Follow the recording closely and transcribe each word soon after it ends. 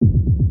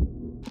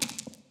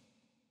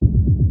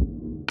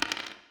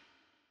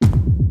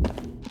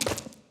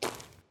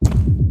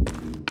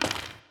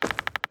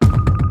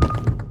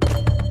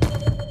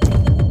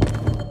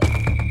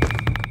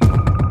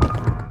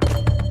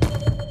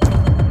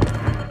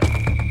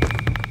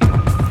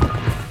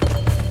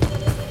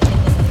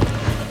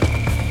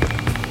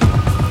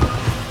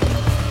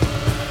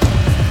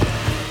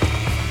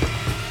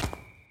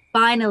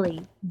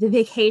Finally, the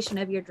vacation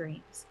of your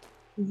dreams.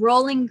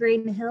 Rolling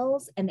green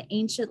hills and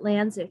ancient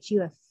lands that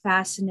you have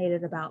fantasized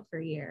about for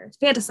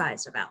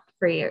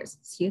years.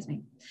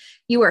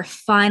 You are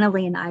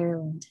finally in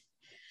Ireland.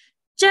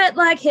 Jet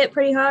lag hit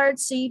pretty hard,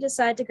 so you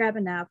decide to grab a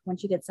nap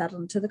once you get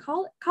settled into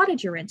the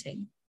cottage you're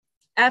renting.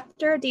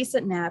 After a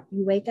decent nap,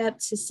 you wake up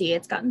to see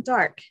it's gotten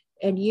dark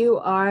and you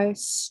are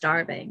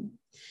starving.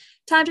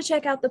 Time to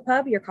check out the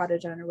pub your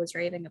cottage owner was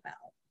raving about.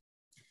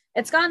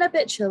 It's gotten a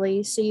bit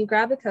chilly, so you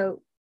grab a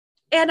coat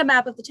and a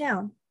map of the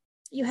town.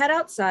 You head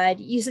outside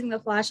using the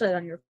flashlight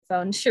on your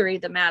phone to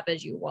read the map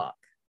as you walk.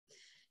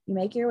 You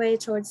make your way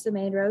towards the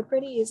main road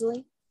pretty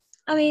easily.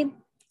 I mean,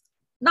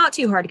 not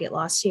too hard to get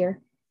lost here.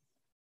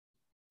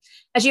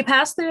 As you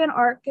pass through an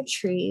arc of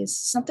trees,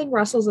 something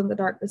rustles in the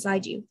dark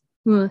beside you.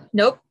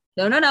 Nope.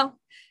 No.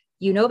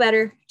 You know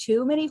better.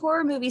 Too many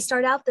horror movies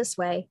start out this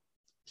way.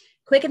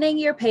 Quickening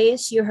your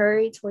pace, you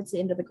hurry towards the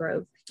end of the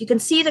grove. You can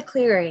see the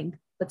clearing,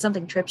 but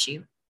something trips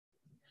you.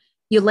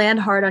 You land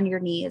hard on your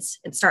knees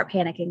and start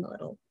panicking a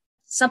little.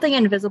 Something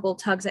invisible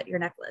tugs at your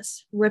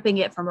necklace, ripping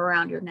it from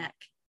around your neck.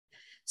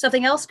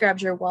 Something else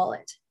grabs your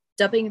wallet,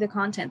 dumping the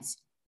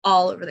contents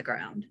all over the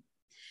ground.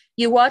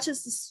 You watch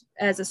as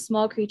a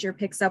small creature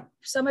picks up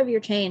some of your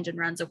change and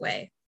runs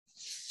away.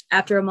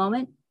 After a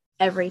moment,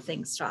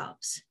 everything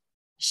stops.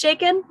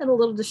 Shaken and a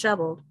little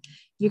disheveled,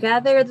 you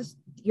gather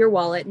your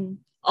wallet and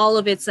all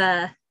of its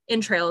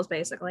entrails,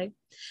 basically,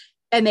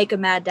 and make a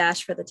mad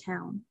dash for the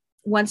town.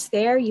 Once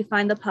there, you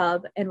find the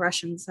pub and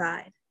rush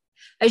inside.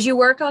 As you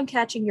work on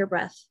catching your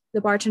breath,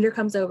 the bartender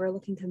comes over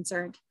looking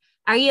concerned.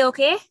 Are you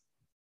okay?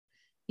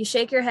 You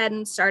shake your head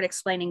and start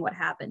explaining what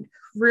happened,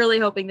 really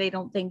hoping they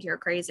don't think you're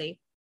crazy.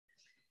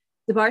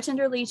 The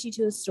bartender leads you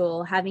to a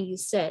stool, having you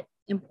sit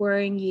and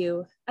pouring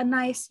you a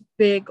nice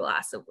big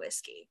glass of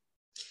whiskey.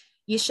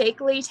 You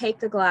shakily take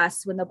the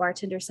glass when the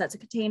bartender sets a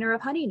container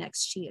of honey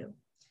next to you.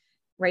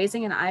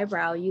 Raising an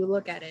eyebrow, you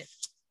look at it.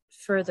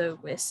 For the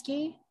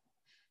whiskey?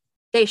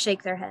 They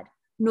shake their head.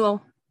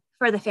 No,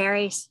 for the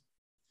fairies.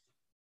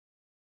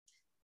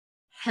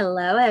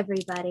 Hello,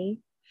 everybody.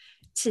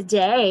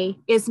 Today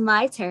is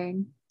my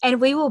turn, and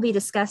we will be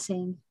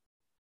discussing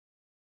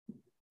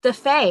the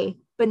Fae,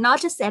 but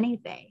not just any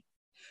Fae.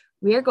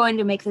 We are going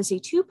to make this a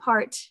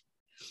two-part,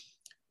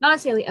 not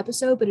necessarily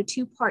episode, but a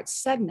two-part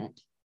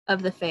segment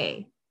of the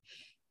Fae.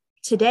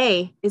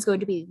 Today is going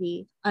to be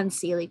the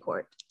Unseelie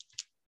court.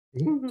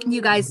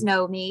 You guys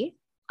know me.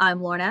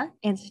 I'm Lorna,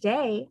 and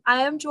today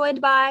I am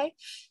joined by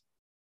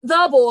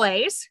the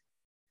boys.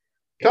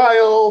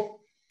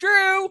 Kyle.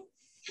 Drew.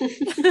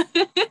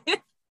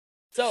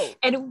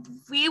 And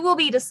we will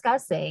be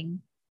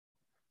discussing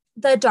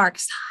the dark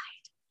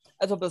side.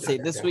 I was about to say,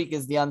 this week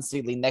is the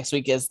Unseelie. Next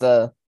week is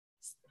the...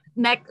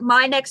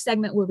 My next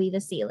segment will be the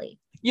Seelie.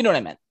 You know what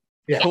I meant.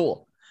 Yeah.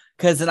 Cool.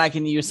 Because then I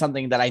can use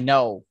something that I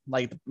know,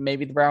 like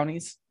maybe the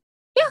brownies.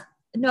 Yeah.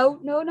 No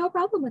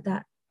problem with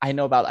that. I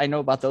know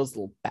about those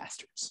little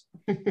bastards.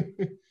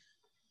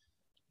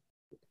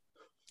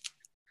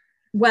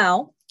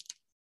 Well,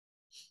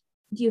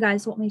 do you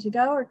guys want me to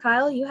go, or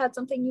Kyle, you had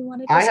something you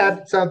wanted to I say?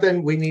 had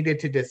something we needed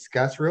to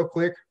discuss real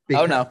quick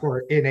because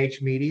for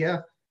NH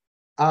Media.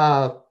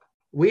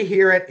 We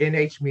here at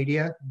NH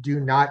Media do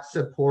not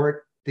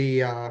support the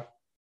how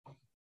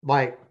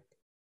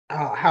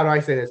do I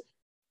say this?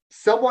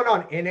 Someone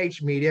on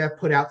NH Media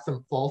put out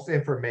some false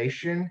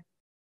information,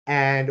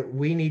 and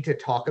we need to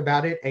talk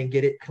about it and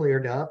get it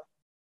cleared up.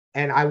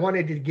 And I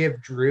wanted to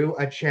give Drew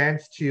a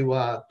chance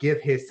to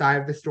give his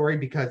side of the story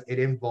because it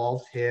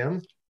involves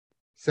him.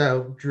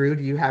 So, Drew,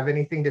 do you have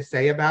anything to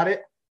say about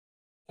it?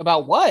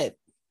 About what?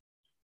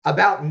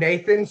 About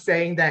Nathan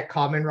saying that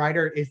Kamen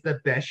Rider is the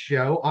best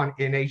show on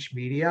NH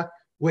Media,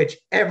 which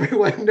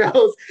everyone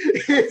knows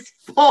is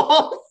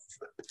false.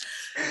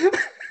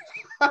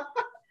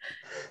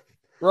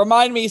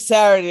 Remind me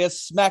Saturday to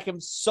smack him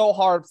so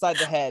hard upside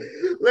the head.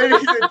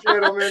 Ladies and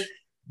gentlemen,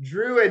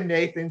 Drew and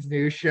Nathan's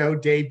new show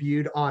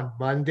debuted on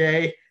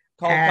Monday.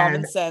 Called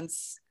Common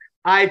Sense.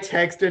 I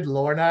texted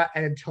Lorna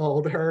and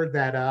told her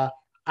that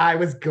I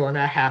was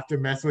gonna have to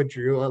mess with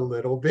Drew a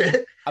little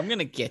bit. I'm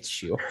gonna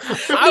get you.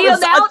 The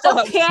amount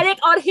of panic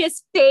on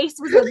his face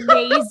was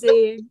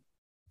amazing.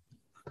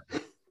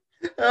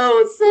 Oh,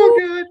 it's so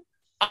good.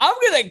 I'm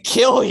gonna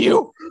kill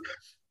you.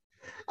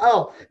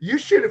 Oh, you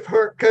should have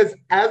heard, because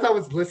as I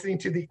was listening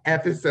to the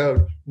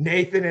episode,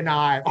 Nathan and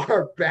I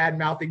are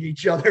bad-mouthing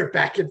each other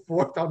back and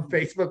forth on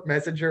Facebook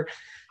Messenger.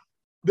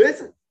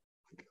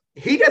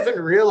 He doesn't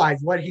realize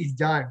what he's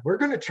done. We're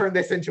going to turn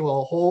this into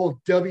a whole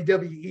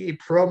WWE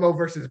promo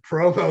versus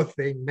promo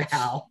thing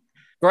now.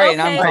 Great,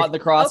 and I'm caught in the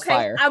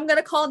crossfire. Okay, I'm going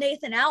to call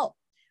Nathan out.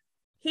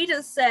 He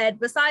just said,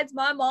 besides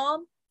my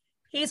mom,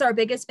 he's our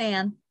biggest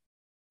fan.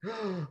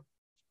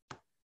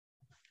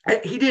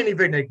 He didn't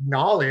even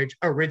acknowledge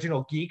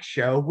Original Geek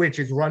Show, which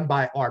is run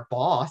by our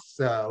boss.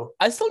 So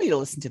I still need to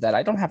listen to that.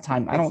 I don't have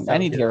time. I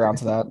need to get around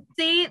to that.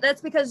 See,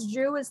 that's because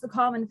Drew is the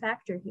common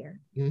factor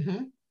here.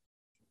 Mm-hmm.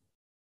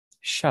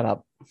 Shut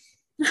up.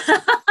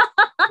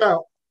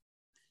 So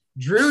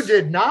Drew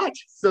did not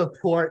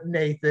support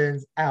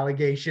Nathan's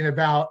allegation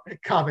about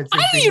common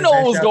sense. I didn't even know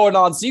what was going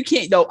on, so you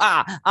can't know.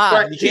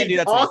 But you can't do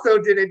that. He also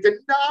didn't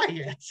deny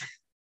it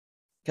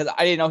because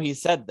I didn't know he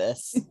said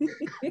this.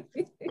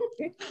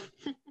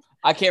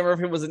 I can't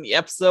remember if it was in the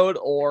episode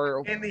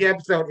or in the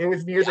episode. It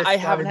was near the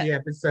start of the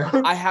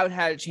episode. I haven't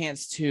had a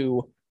chance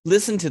to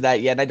listen to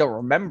that yet. And I don't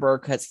remember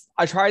because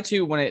I tried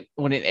to when it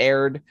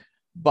aired,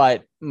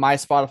 but my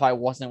Spotify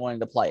wasn't wanting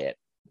to play it.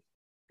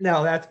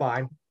 No, that's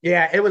fine.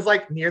 Yeah, it was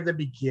like near the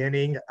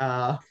beginning.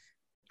 I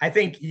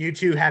think you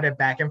two had a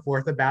back and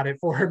forth about it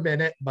for a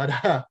minute, but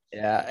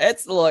yeah,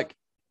 it's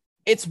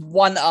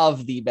one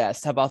of the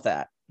best. How about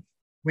that?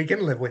 We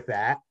can live with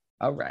that.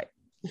 All right.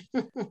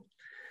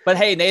 But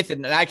hey,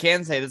 Nathan, and I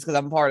can say this because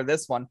I'm part of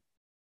this one.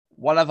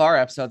 One of our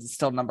episodes is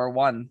still number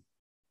 1.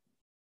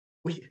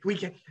 We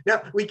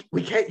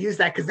can't use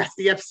that because that's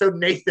the episode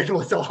Nathan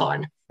was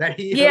on that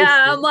he. Yeah,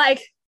 hosted. I'm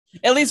like.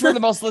 At least we're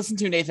the most listened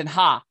to, Nathan.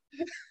 Ha.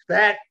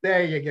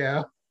 There you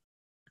go.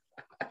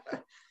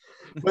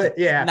 But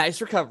yeah,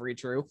 nice recovery,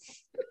 Drew.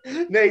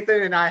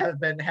 Nathan and I have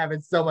been having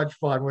so much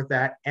fun with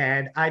that,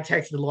 and I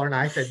texted Lauren.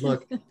 I said,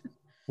 "Look,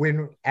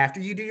 after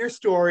you do your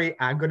story,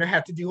 I'm gonna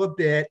have to do a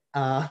bit.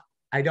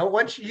 I don't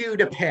want you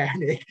to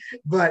panic,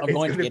 but I'm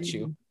going to get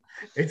you.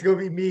 It's going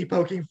to be me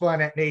poking fun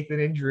at Nathan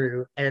and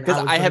Drew. And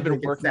because I have been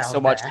working so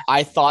much,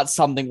 I thought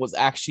something was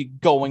actually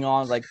going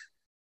on. Like,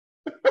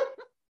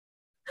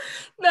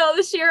 no,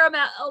 the sheer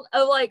amount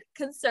of like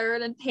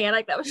concern and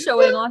panic that was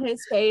showing on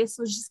his face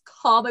was just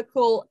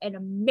comical and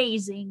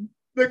amazing.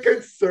 The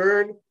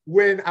concern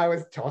when I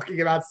was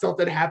talking about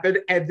something happened,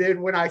 and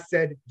then when I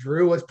said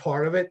Drew was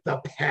part of it, the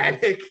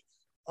panic.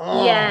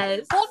 Oh.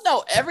 Yes. Well,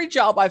 no, every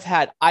job I've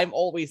had, I'm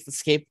always the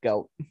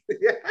scapegoat.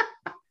 Yeah.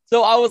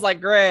 So I was like,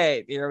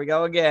 great, here we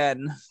go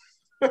again.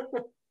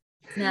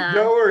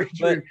 No worries,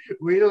 Drew.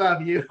 We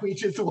love you. We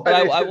just want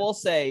I will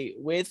say,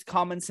 with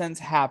common sense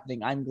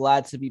happening, I'm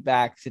glad to be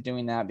back to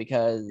doing that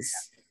because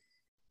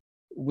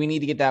we need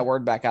to get that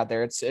word back out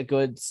there. It's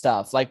good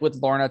stuff. Like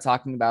with Lorna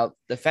talking about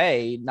the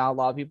Fae, not a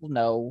lot of people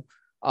know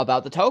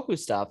about the Toku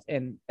stuff.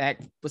 And that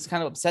was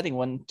kind of upsetting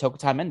when Toku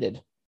time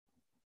ended.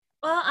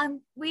 Well,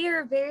 we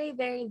are very,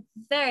 very,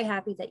 very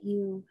happy that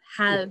you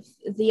have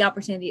the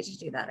opportunity to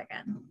do that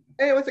again.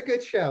 It was a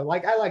good show.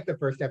 Like, I like the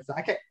first episode.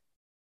 I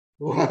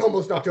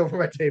almost knocked over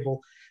my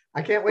table.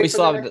 I can't wait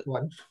for the next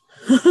one.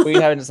 We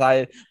haven't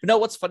decided. But no,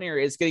 what's funnier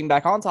is getting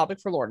back on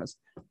topic for Lorna's.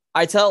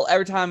 I tell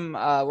every time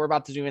we're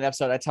about to do an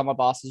episode, I tell my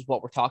bosses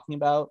what we're talking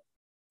about.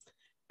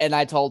 And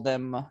I told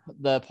them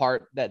the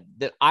part that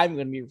I'm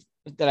going to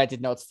be, that I did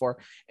notes for.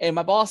 And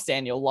my boss,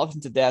 Daniel, loves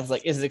him to death.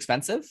 Like, is it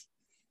expensive?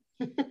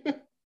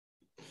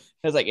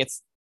 I was like,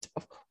 it's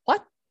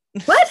what?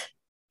 What?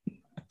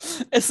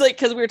 It's like,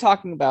 because we were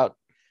talking about,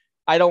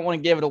 I don't want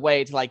to give it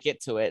away till I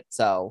get to it.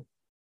 So.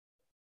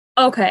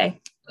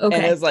 Okay. And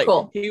it was like,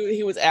 cool.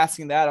 He was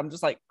asking that. I'm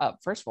just like,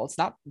 first of all, it's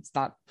not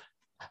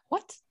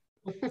what?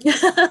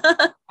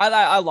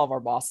 I love our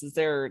bosses.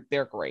 They're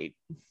great.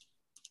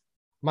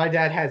 My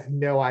dad has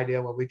no idea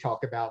what we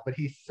talk about, but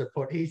he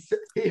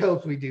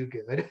hopes we do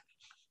good.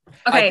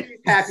 Okay. He's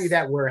happy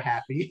that we're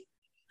happy.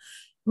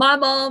 My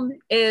mom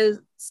is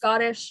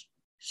Scottish.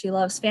 She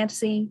loves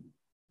fantasy.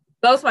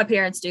 Both my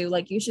parents do.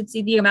 Like, you should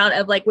see the amount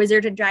of like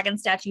wizard and dragon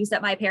statues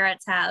that my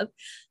parents have.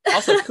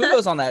 Also,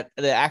 kudos on the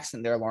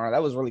accent there, Laura.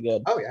 That was really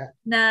good. Oh yeah.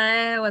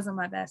 Nah, it wasn't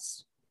my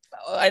best.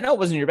 I know it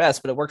wasn't your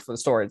best, but it worked for the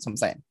story. That's what I'm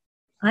saying.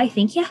 I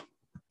think yeah.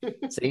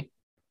 See,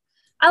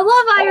 I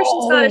love Irish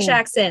and Scottish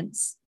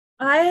accents.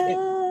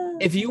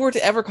 If you were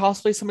to ever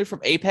cosplay somebody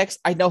from Apex,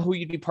 I know who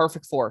you'd be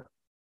perfect for.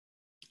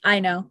 I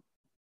know.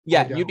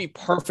 Yeah, you'd be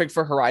perfect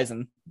for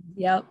Horizon.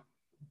 Yep.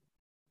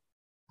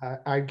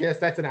 I guess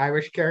that's an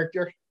Irish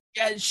character.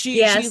 Yeah,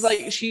 she's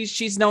like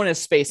she's known as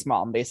Space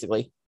Mom,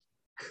 basically.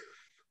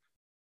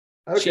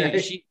 Okay.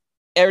 She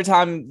every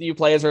time you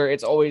play as her,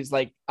 it's always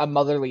like a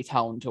motherly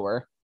tone to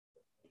her.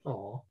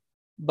 Oh.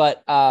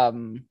 But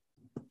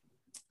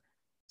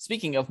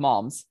speaking of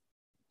moms,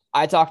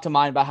 I talked to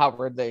mine about how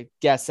we're the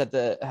guests at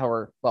the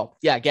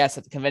guests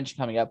at the convention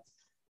coming up.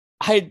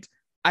 I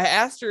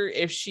asked her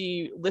if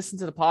she listened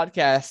to the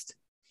podcast,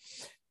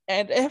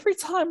 and every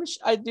time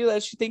I do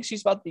that, she thinks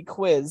she's about to be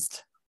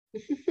quizzed.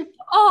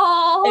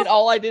 Oh! And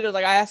all I did is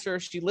I asked her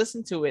if she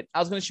listened to it. I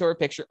was going to show her a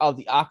picture of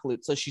the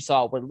Occulute so she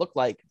saw what it looked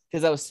like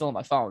because that was still on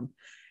my phone.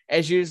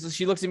 And she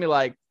looks at me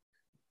like,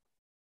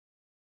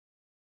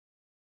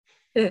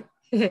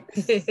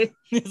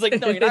 it's like,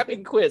 no, you're not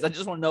being quizzed. I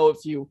just want to know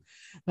if you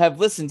have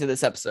listened to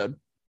this episode.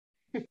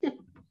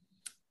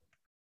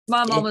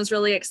 My mom was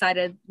really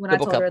excited when I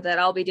told her that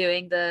I'll be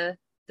doing the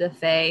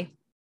Fae.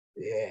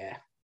 Yeah.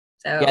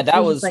 So yeah,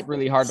 that was like,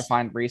 really hard to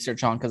find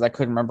research on because I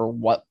couldn't remember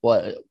what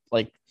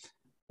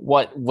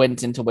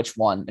went into which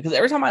one. Because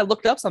every time I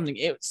looked up something,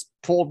 it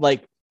pulled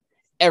like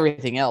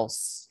everything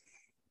else.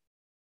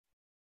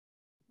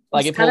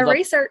 Like it pulled up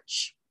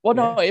research. Well,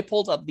 no, it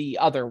pulled up the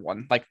other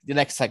one, like the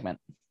next segment.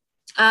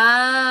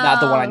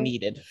 Not the one I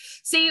needed.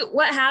 See,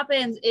 what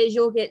happens is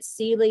you'll get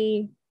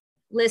Unseelie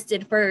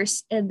listed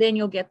first, and then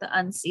you'll get the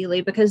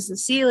Unseelie, because the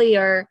Seelie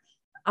are,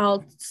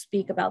 I'll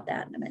speak about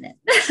that in a minute.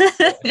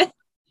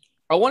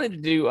 I wanted to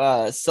do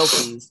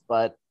Silkies,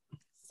 but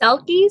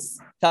Selkies?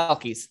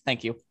 Selkies,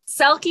 thank you.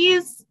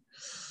 Selkies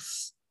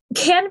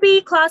can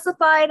be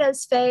classified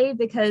as Fae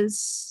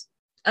because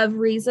of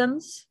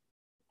reasons,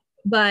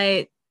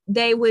 but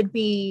they would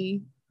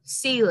be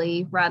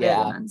Seelie rather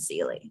than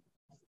Unseelie.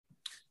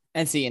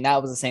 And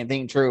that was the same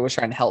thing. Drew was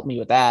trying to help me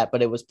with that,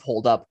 but it was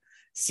pulled up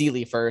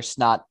Seelie first,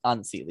 not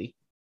Unseelie.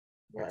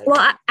 Right.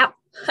 Well, I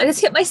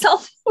just hit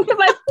myself with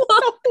my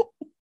book.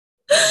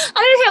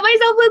 I just hit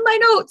myself with my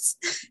notes.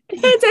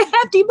 It's a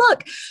hefty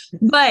book,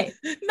 but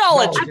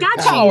knowledge. I got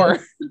power.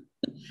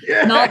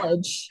 You.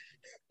 Knowledge.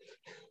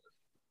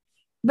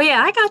 But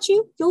yeah, I got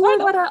you. You'll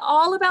learn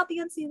all about the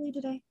Unseelie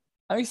today.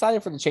 I'm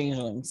excited for the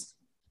changelings.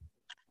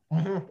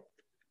 Mm-hmm.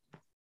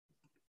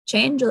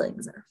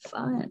 Changelings are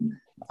fun.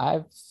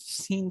 I've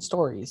seen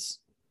stories.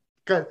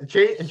 Because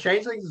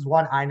changelings is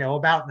one I know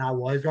about and I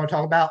was going to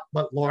talk about,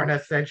 but Lorna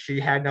said she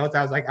had notes.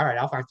 I was like, all right,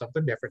 I'll find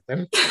something different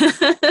then.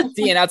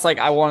 See, and that's like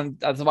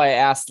that's why I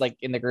asked like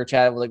in the group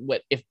chat, like,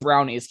 what if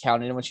brownies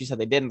counted? And when she said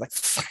they didn't, like,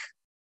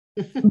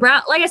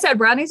 like I said,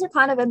 brownies are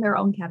kind of in their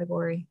own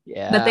category.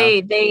 Yeah, but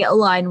they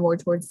align more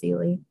towards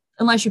Seelie,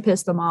 unless you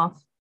piss them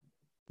off.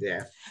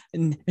 Yeah.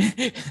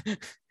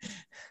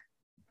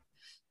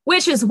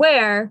 Which is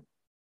where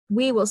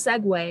we will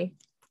segue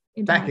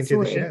back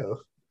into the show.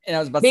 And I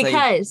was about to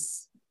say,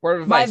 word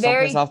of advice,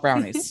 don't piss off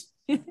brownies.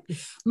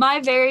 My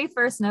very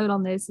first note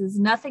on this is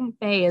nothing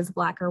Fae is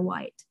black or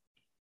white.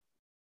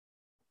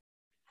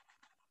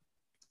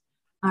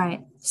 All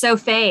right. So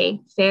Fae,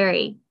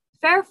 fairy,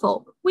 fair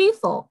folk, wee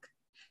folk.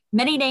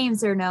 Many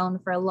names are known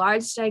for a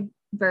large,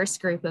 diverse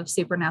group of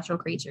supernatural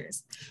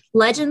creatures.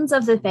 Legends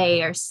of the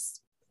Fae are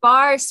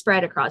far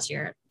spread across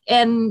Europe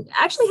and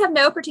actually have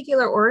no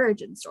particular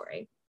origin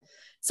story.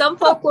 Some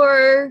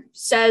folklore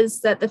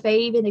says that the Fae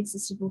even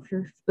existed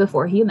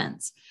before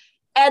humans.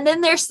 And then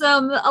there's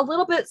some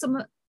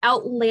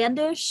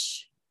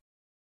outlandish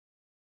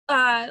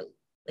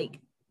like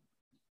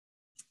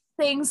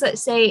things that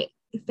say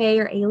Fae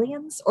are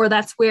aliens, or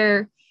that's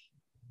where,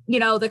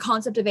 the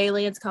concept of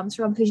aliens comes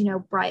from, because,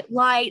 bright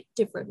light,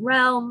 different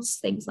realms,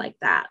 things like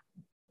that.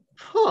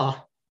 Huh.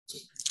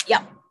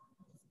 Yeah.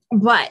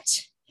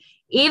 But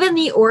even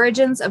the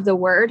origins of the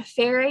word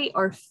fairy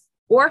or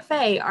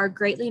Fae are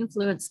greatly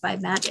influenced by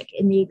magic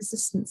in the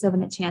existence of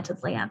an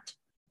enchanted land.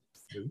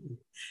 Ooh.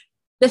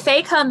 The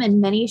Fae come in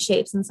many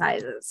shapes and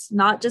sizes,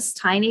 not just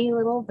tiny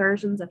little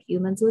versions of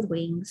humans with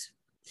wings.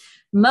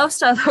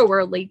 Most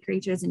otherworldly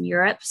creatures in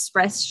Europe,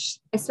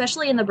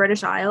 especially in the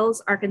British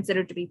Isles, are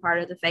considered to be part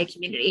of the Fae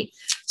community.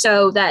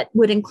 So that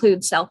would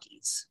include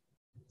Selkies.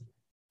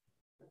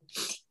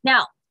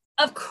 Now,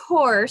 of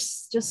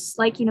course, just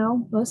like,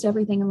 most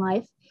everything in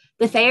life,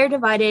 the Fae are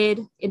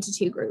divided into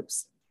two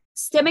groups.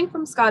 Stemming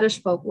from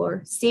Scottish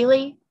folklore,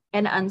 Seelie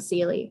and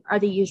Unseelie are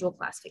the usual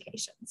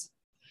classifications.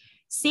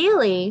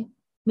 Seelie,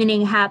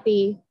 meaning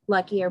happy,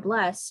 lucky, or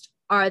blessed,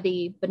 are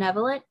the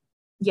benevolent,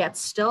 yet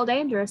still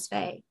dangerous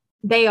Fae.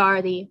 They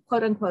are the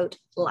quote-unquote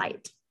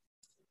light.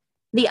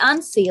 The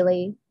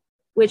Unseelie,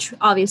 which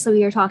obviously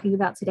we are talking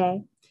about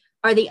today,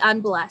 are the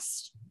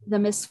unblessed, the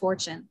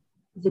misfortune,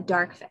 the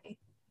dark Fae.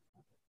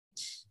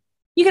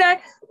 You can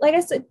act, like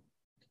I said,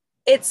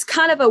 it's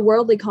kind of a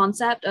worldly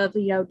concept of,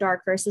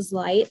 dark versus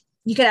light.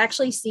 You could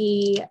actually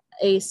see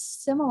a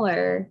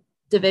similar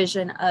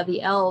division of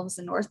the elves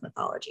in Norse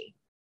mythology.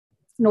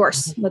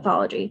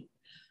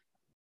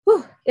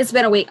 Whew, it's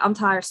been a week. I'm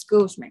tired.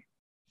 Excuse me.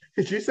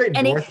 Did you say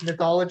Norse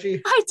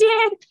mythology? I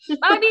did.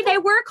 I mean, they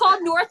were called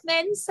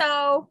Northmen,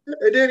 so.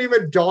 It didn't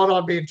even dawn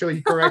on me until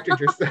you corrected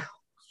yourself.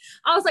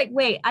 I was like,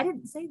 wait, I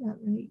didn't say that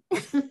right.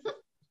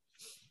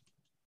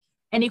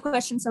 Any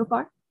questions so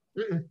far?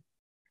 Mm-mm.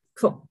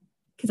 Cool.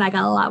 Because I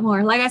got a lot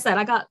more. Like I said,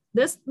 I got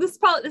this. This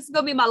is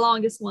going to be my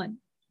longest one.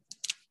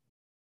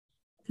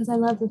 Because I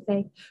love the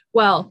Fae.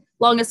 Well,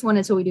 longest one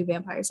until we do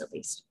vampires, at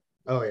least.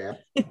 Oh, yeah.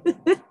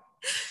 The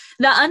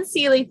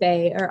Unseelie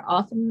Fae are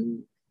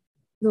often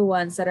the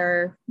ones that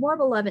are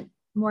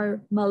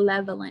more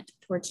malevolent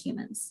towards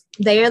humans.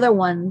 They are the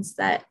ones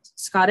that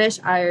Scottish,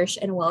 Irish,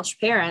 and Welsh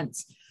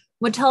parents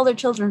would tell their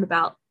children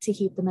about to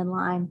keep them in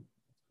line.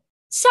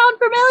 Sound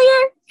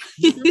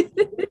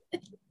familiar?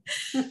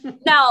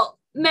 Now,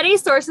 many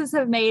sources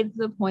have made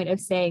the point of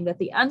saying that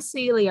the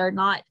Unseelie are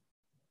not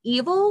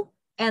evil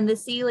and the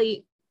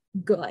Seelie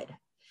good.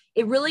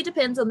 It really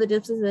depends on the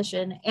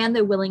disposition and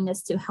the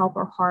willingness to help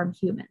or harm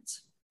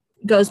humans.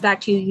 It goes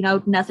back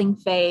to, nothing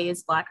Fae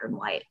is black or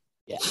white.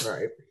 Yeah,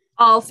 right.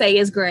 All Fae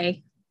is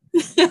gray.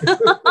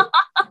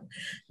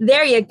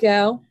 There you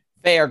go.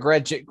 Fae are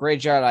gray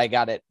Jedi,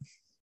 got it.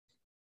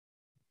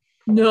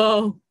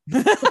 No.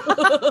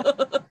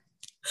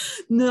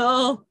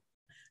 No.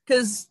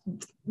 Because,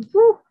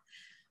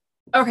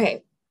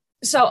 okay.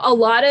 So a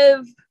lot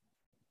of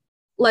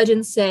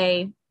legends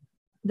say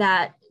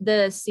that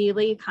the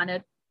Seelie kind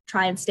of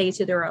try and stay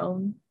to their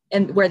own,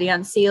 and where the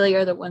Unseelie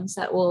are the ones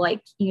that will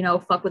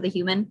fuck with a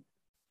human.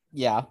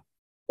 Yeah.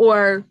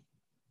 Or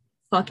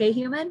fuck a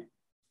human.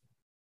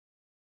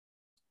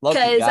 Loki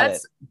Because got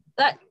that's it.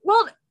 that.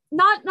 Well,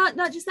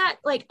 not just that.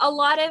 Like a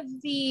lot of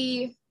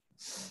the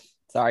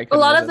Sorry, a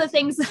lot of resist. the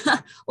things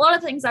a lot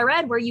of things I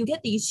read where you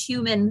get these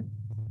human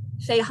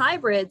Fey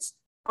hybrids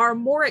are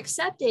more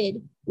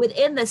accepted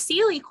within the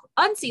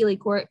Unseelie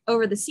court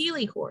over the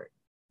Seelie court.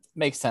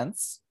 Makes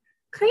sense.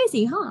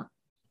 Crazy, huh? A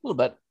little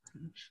bit.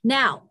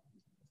 Now,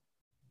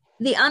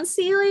 the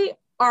Unseelie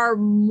are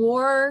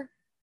more,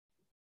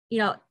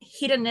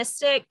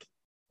 hedonistic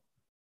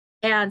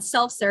and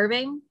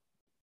self-serving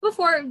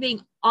before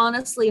being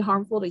honestly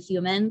harmful to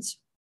humans.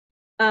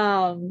 They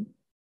are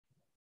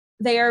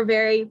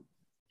very,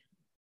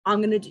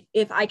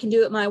 if I can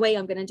do it my way,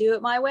 I'm gonna do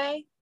it my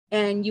way,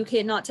 and you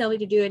cannot tell me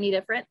to do any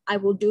different. I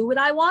will do what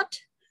I want.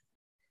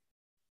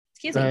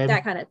 Excuse me,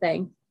 that kind of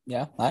thing.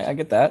 Yeah, I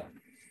get that.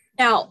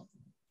 Now,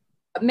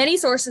 many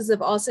sources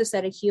have also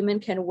said a human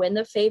can win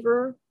the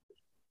favor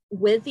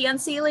with the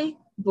Unseelie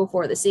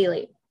before the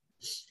Seelie.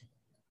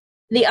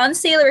 The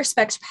Unseelie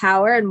respects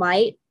power and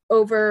might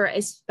over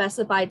a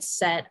specified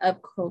set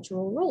of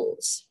cultural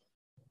rules.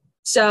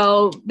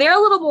 So they're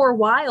a little more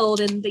wild,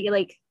 and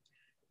they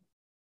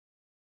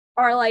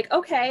are like,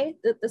 okay,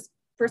 this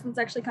person's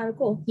actually kind of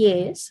cool.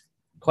 Yes.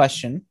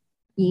 Question.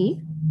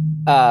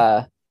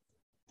 Yeah.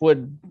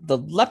 Would the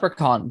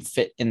leprechaun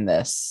fit in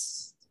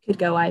this? Could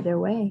go either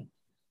way.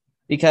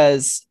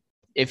 Because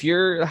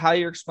how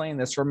you're explaining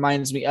this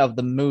reminds me of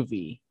the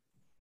movie.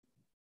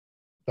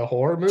 The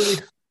horror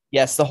movie?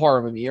 Yes, the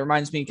horror movie. It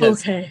reminds me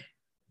because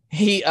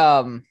he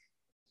got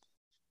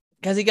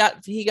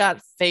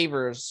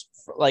favors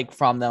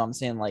from them. I'm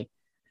saying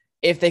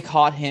if they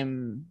caught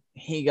him,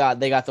 they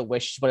got the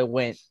wish, but it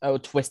went a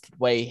twisted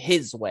way,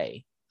 his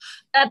way.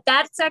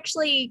 That's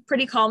actually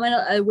pretty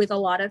common with a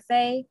lot of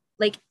Fae.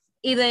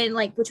 Even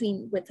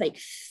with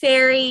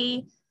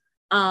fairy,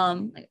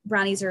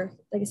 brownies are,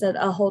 like I said,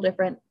 a whole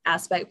different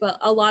aspect. But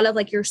a lot of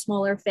your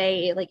smaller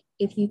Fae,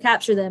 if you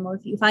capture them or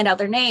if you find out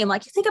their name, you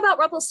think about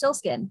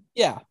Rumpelstiltskin.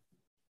 Yeah,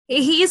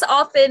 he's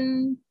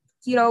often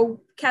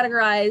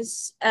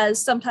categorized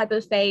as some type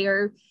of Fae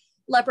or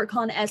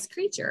leprechaun-esque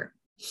creature.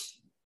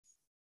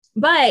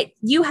 But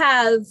you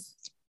have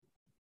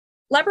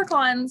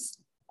leprechauns,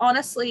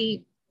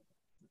 honestly,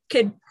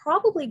 could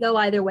probably go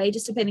either way,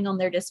 just depending on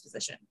their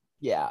disposition.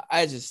 Yeah,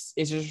 it's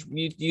just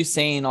you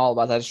saying all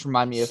about that just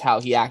remind me of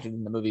how he acted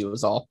in the movie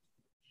was all.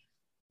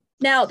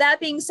 Now, that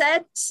being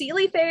said,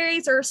 Seelie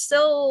fairies are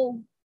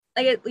still,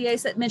 like I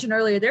mentioned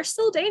earlier, they're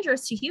still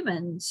dangerous to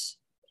humans.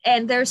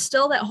 And there's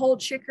still that whole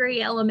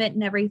trickery element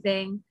and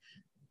everything.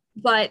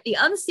 But the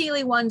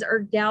Unseelie ones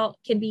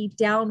can be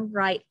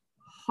downright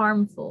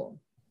harmful.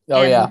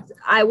 Oh, and yeah.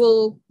 I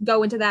will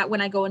go into that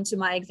when I go into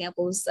my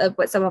examples of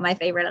what some of my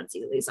favorite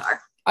Unseelies are.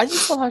 I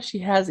just love how she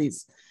has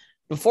these.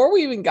 Before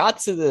we even got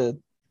to the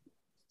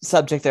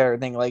subject of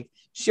everything,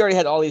 she already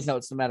had all these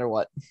notes no matter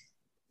what.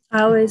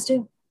 I always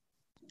do.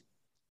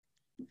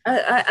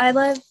 I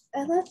love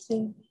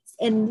things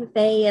and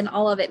Faye and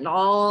all of it.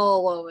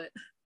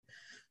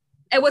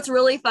 And what's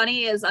really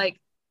funny is I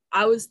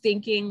was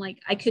thinking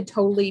I could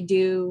totally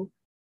do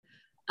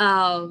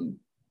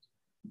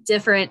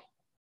different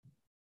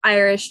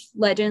Irish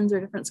legends or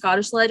different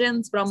Scottish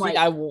legends, but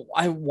I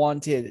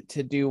wanted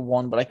to do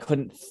one, but I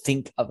couldn't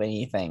think of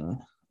anything.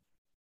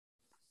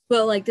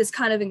 Well, this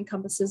kind of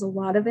encompasses a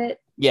lot of it.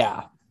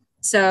 Yeah.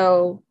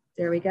 So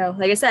there we go.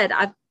 Like I said,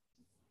 I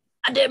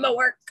did my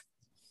work.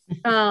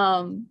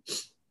 A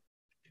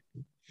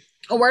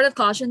word of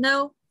caution,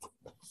 though.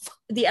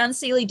 The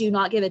Unseelie do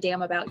not give a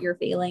damn about your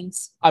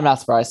feelings. I'm not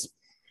surprised.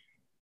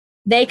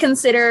 They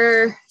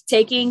consider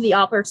taking the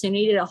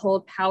opportunity to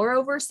hold power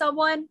over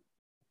someone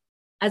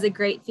as a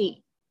great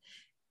feat.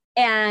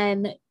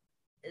 And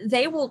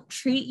they will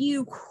treat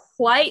you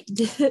quite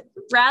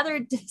rather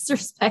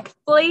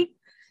disrespectfully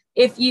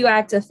if you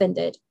act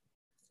offended.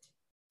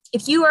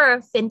 If you are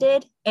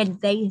offended and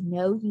they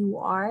know you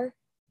are,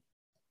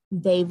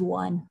 they've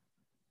won.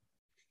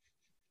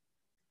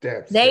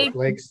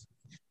 Snowflakes.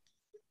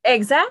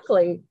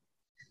 Exactly.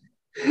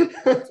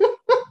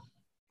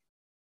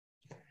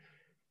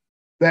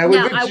 That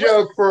was a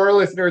joke for our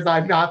listeners.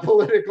 I'm not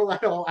political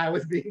at all. I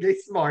was being a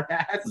smart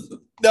ass.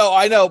 No,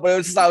 I know, but it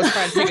was just I was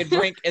trying to take a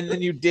drink and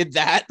then you did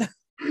that.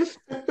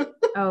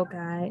 Oh,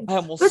 guys. I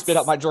almost spit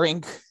out my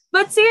drink.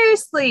 But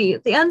seriously,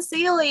 the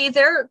Unseelie,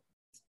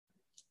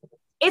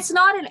 it's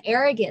not an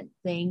arrogant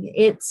thing.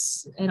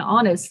 It's an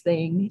honest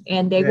thing.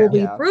 And they will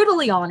be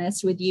brutally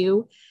honest with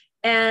you.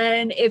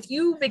 And if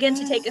you begin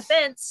to take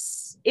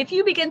offense,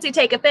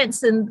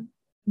 then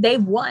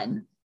they've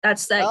won.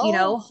 That's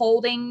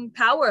holding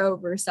power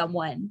over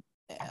someone.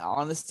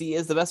 Honesty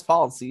is the best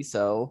policy,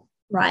 so.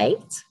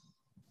 Right.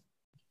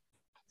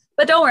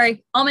 But don't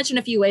worry. I'll mention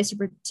a few ways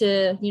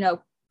to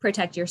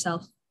protect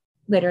yourself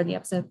later in the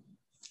episode.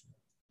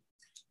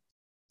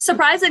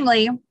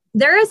 Surprisingly,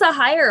 there is a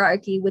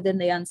hierarchy within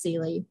the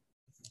Unseelie.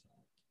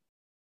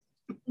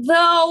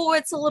 Though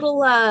it's a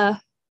little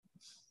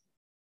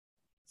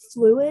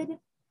fluid, a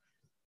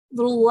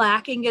little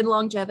lacking in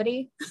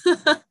longevity.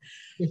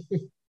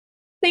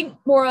 Think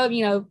more of,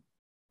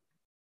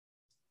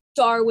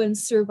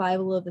 Darwin's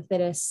survival of the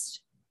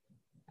fittest.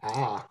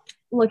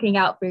 Looking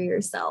out for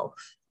yourself.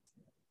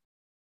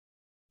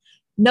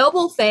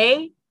 Noble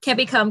Fae can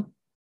become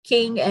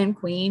king and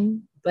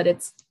queen, but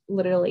it's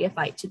literally a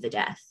fight to the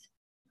death.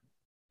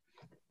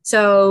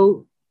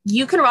 So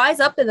you can rise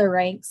up in the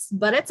ranks,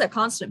 but it's a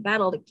constant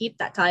battle to keep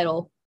that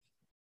title.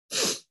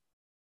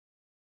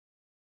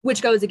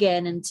 Which goes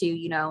again into,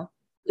 you know,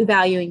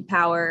 valuing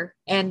power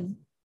and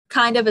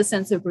kind of a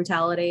sense of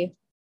brutality.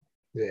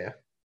 Yeah.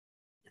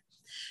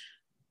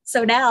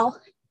 So now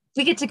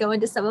we get to go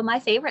into some of my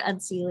favorite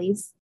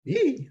Unseelies.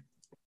 Yee.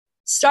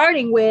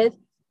 Starting with,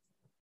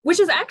 which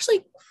is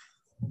actually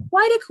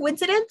quite a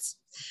coincidence,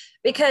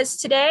 because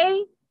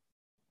today,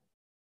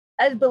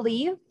 I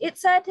believe it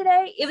said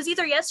today, it was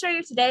either yesterday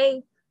or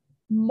today,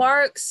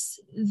 marks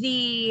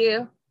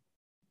the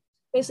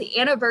basically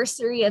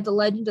anniversary of the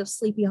legend of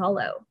Sleepy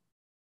Hollow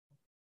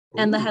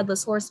and the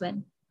Headless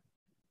Horseman.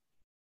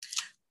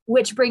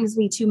 Which brings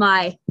me to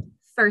my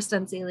first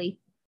Unseelie,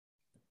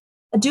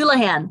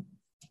 Doulahan,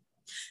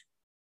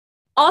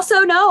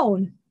 also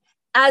known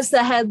as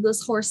the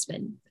Headless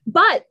Horseman,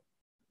 but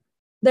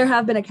there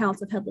have been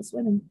accounts of headless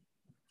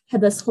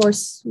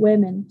horse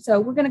women. So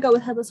we're gonna go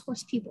with headless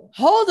horse people.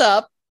 Hold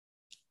up.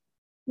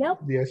 Yep.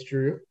 Yes,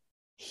 true.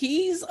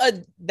 He's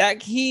a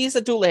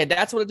Doulahan.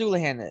 That's what a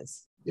Doulahan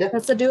is. Yeah.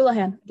 That's a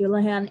Doulahan.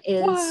 Doulahan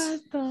is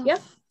What the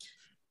yep.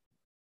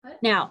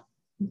 Now,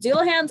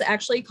 Doulahans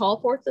actually call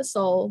forth the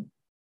soul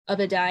of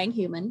a dying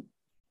human.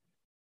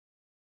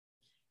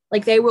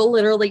 Like they will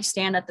literally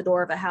stand at the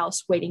door of a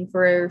house waiting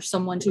for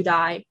someone to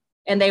die,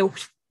 and they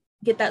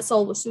get that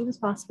soul as soon as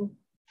possible.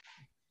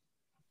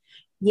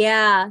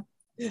 Yeah.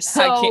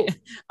 So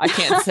I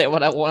can't say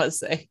what I want to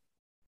say.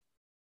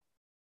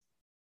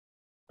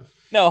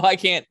 No, I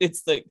can't.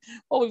 It's the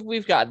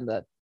we've gotten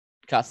the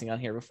cussing on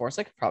here before,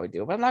 so I could probably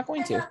do it, but I'm not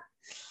going to.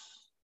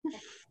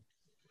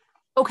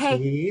 Okay.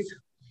 Please.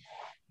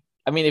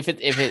 I mean, if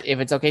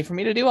it's okay for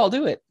me to do, I'll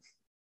do it.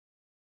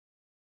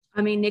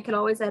 I mean, Nick could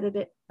always edit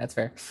it. That's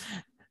fair.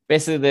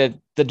 Basically,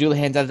 the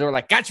Doulahans at the door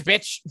like, gotcha,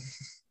 bitch.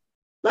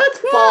 That's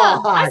fine.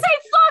 I say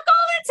fuck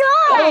all the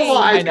time. Oh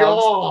my I know.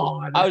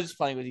 God. I was just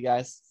playing with you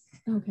guys.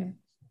 Okay.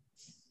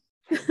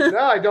 No,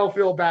 I don't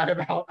feel bad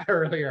about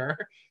earlier.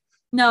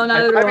 No,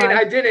 not at all. I mean,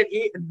 I didn't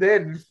eat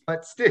then,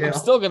 but still. I'm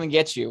still gonna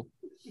get you.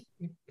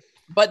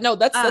 But no,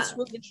 that's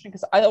really interesting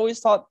because I always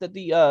thought that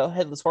the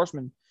Headless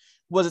Horseman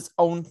was its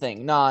own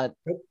thing, not.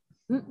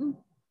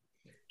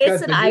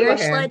 It's an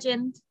Irish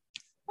legend.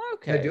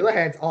 Okay. The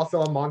Doulahan's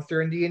also a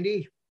monster in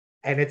D&D,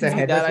 and it's a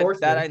headless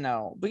horseman. That I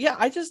know, but yeah,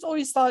 I just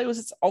always thought it was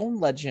its own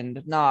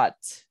legend, not.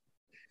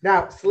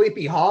 Now,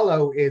 Sleepy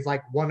Hollow is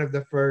like one of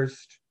the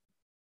first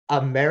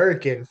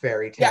American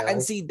fairy tales. Yeah,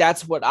 and see,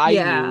 that's what I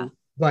knew,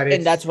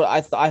 and that's what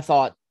I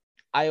thought.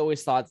 I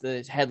always thought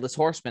the Headless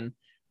Horseman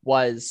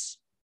was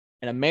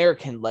an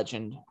American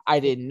legend. I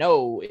didn't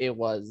know it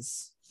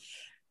was.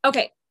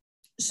 Okay,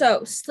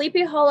 so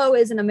Sleepy Hollow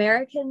is an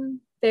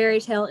American fairy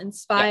tale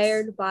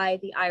inspired by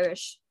the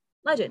Irish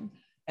legend.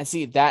 And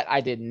see, that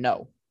I didn't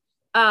know.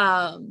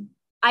 I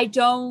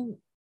don't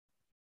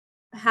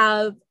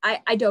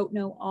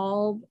know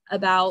all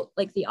about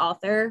like the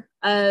author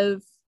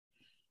of.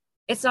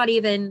 It's not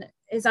even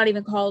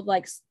called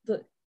like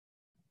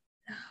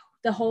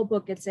the whole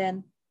book it's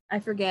in. I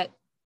forget.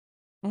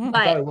 I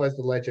thought it was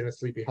The Legend of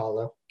Sleepy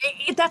Hollow.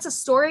 That's a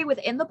story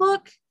within the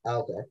book.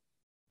 Okay.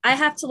 I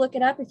have to look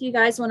it up if you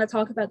guys want to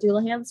talk about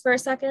Doulahans for a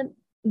second,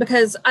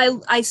 because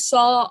I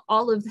saw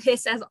all of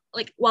this as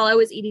like while I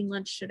was eating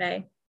lunch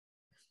today.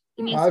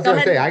 I was going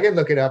to say, I can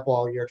look it up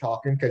while you're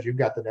talking because you've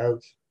got the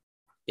notes.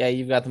 Yeah,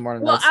 you've got the more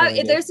notes.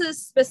 Well, there's a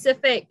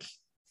specific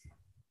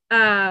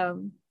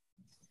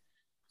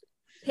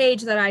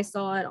page that I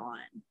saw it on.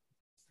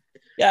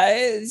 Yeah,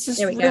 it's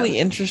just really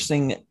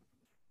interesting.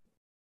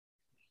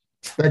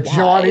 The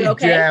Johnny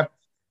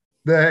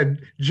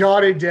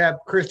Depp,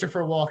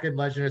 Christopher Walken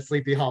Legend of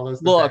Sleepy Hollow.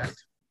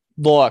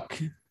 Look,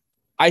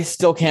 I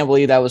still can't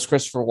believe that was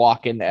Christopher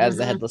Walken as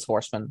the Headless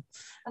Horseman.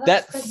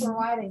 That's Christopher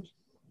Riding.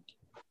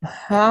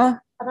 Huh?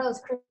 I thought it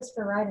was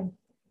Christopher Riding.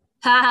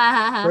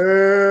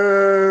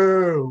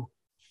 Boo.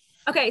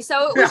 Okay,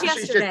 so it was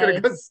yesterday. She's just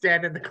gonna go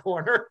stand in the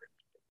corner.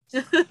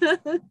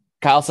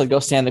 Kyle said, "Go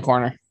stand in the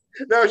corner."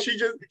 No, she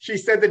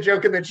said the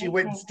joke and then she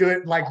went and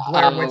stood like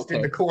Blair Witch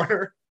in the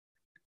corner.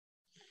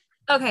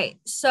 Okay,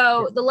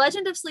 so The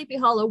Legend of Sleepy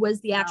Hollow was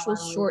the actual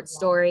short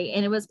story,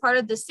 and it was part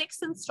of the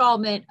 6th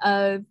installment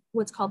of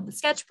what's called the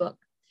sketchbook.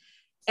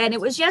 And it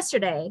was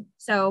yesterday,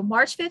 so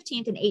March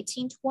 15th in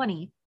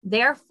 1820.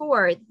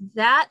 Therefore,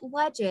 that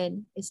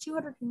legend is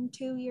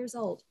 202 years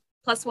old,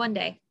 plus 1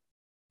 day.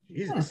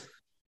 Jesus.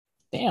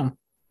 Damn.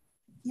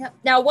 Yep.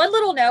 Now, one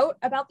little note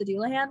about the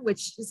Doulahan,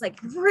 which is like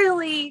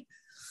really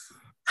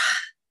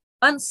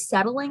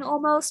unsettling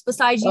almost,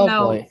 besides,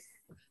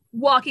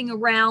 walking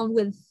around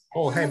with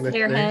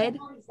their head.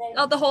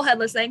 Oh, the whole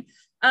headless thing.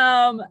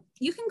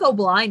 You can go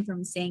blind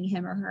from seeing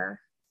him or her.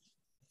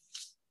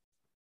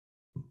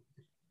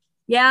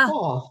 Yeah.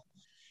 Oh.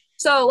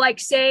 So, like,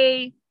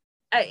 say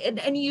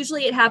and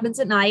usually it happens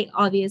at night.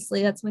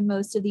 Obviously, that's when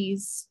most of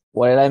these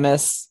What did I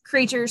miss?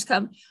 creatures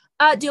come.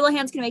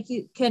 Doulahan's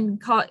can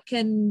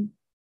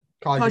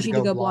cause you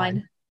to go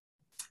blind.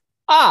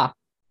 Ah,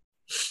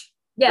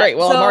 Yeah. great.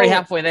 Well, I'm already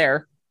halfway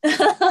there.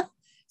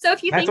 So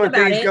if you That's think when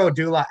about things it, go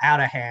doula out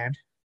of hand.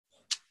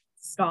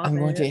 stop I'm it.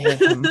 going to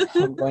hit him.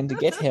 I'm going to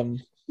get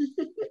him.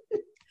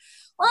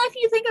 Well, if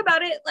you think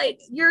about it, like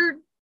your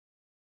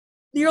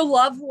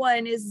loved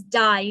one is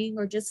dying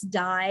or just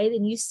died,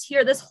 and you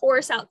hear this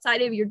horse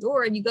outside of your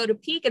door, and you go to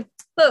peek, and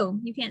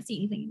boom, you can't see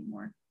anything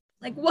anymore.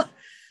 Like, what?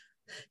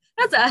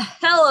 That's a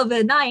hell of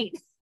a night.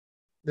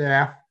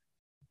 Yeah.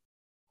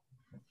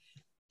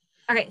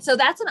 Okay, so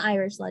that's an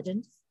Irish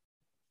legend.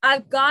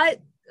 I've got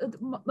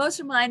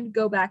most of mine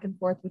go back and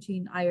forth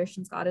between Irish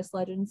and Scottish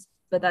legends,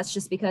 but that's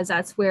just because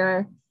that's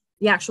where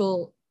the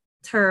actual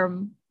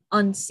term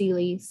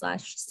Unseelie /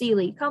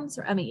 Seelie comes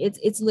from. I mean,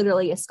 it's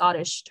literally a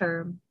Scottish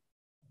term.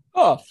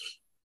 Oh,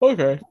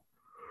 okay.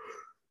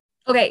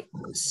 Okay,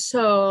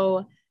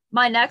 so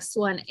my next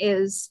one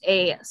is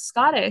a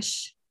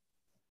Scottish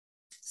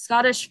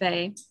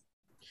fae,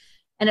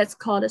 and it's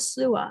called a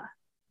slua.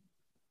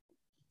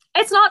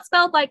 It's not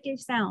spelled like it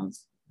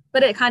sounds,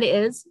 but it kind of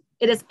is.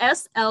 It is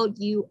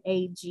Sluagh.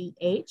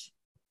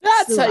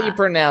 That's how Slua. you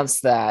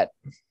pronounce that.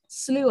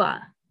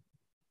 Slua.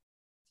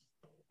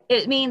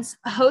 It means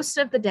host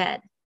of the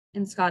dead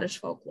in Scottish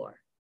folklore.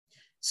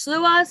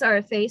 Sluas are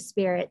a fae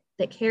spirit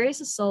that carries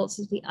the souls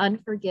of the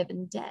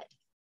unforgiven dead,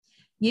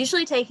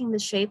 usually taking the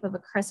shape of a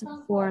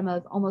crescent form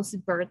of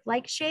almost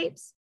bird-like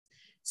shapes.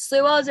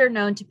 Sluas are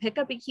known to pick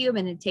up a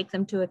human and take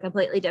them to a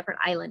completely different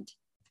island,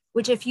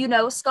 which, if you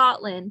know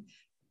Scotland,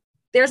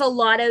 there's a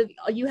lot of,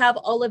 you have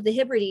all of the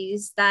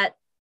Hebrides that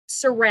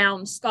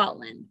surround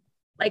Scotland.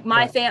 Like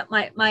my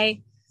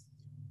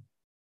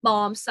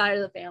mom's side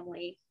of the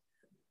family,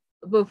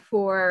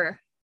 before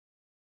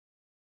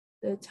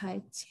the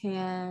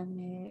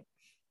Titanic.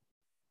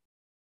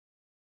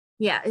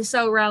 Yeah,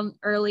 so around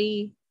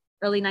early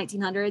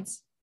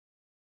 1900s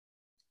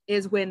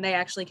is when they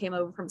actually came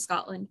over from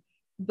Scotland,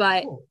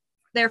 but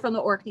they're from the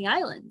Orkney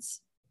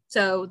Islands.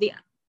 So the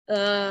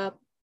Upper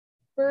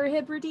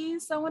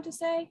Hebrides, I want to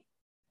say.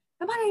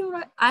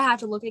 I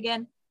have to look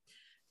again.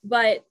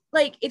 But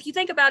like, if you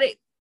think about it,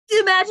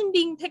 imagine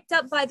being picked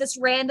up by this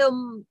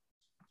random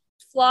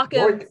flock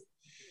of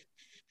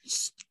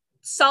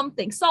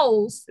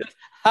souls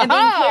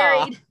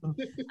and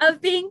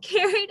being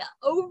carried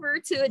over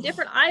to a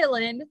different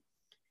island,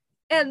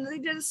 and they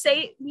just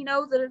say,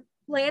 the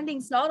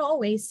landing's not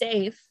always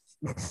safe.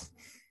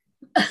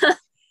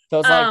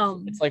 So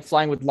it's like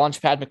flying with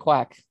Launchpad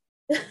McQuack.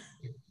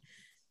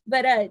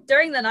 But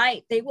during the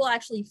night, they will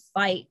actually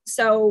fight.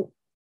 So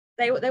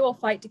they will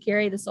fight to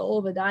carry the soul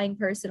of a dying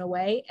person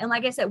away. And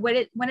like I said,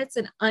 when it's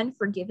an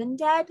unforgiven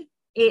dead,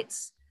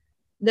 it's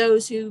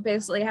those who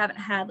basically haven't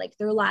had like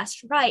their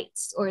last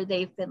rites, or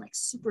they've been like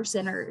super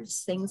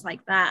sinners, things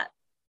like that.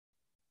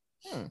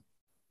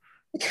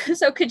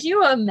 So could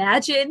you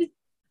imagine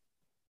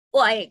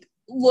like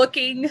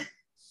looking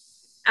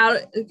out?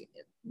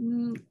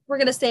 We're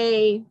gonna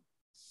say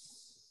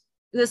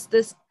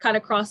this kind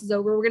of crosses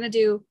over. We're gonna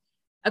do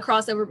a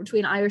crossover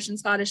between Irish and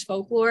Scottish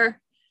folklore.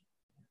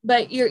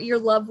 But your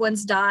loved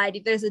ones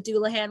died. There's a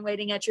doulahan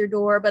waiting at your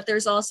door, but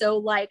there's also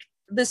like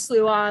the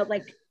slua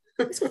like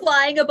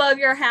flying above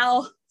your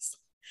house.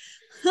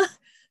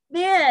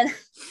 Man,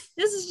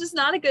 this is just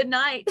not a good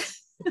night.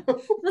 I'm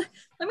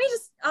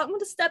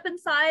gonna step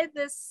inside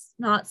this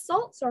not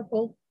salt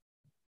circle.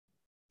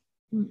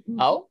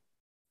 Oh,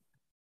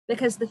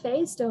 because the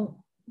fays don't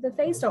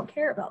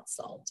care about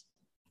salt.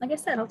 Like I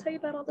said, I'll tell you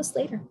about all this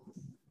later.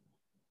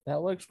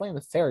 that will explain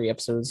the fairy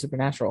episode of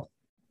Supernatural.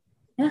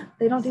 Yeah,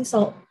 they don't do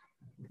salt.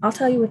 I'll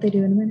tell you what they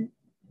do in a minute.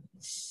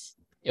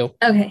 Ew.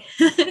 Okay.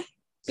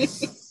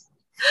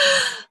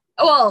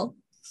 Well,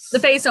 the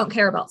fays don't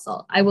care about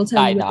salt. I will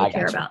tell you what they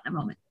care about in a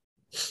moment.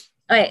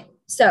 Okay,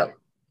 so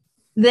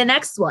the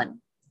next one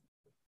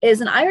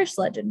is an Irish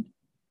legend.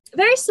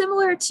 Very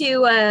similar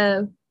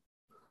to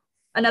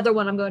another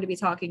one I'm going to be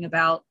talking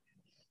about,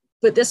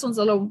 but this one's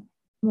a little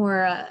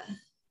more,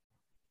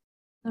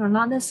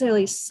 not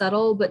necessarily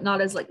subtle, but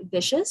not as like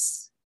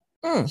vicious.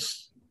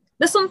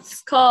 This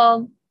one's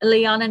called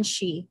Leannan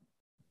She.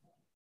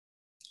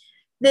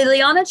 The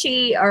Leannan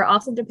She are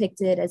often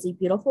depicted as a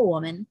beautiful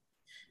woman,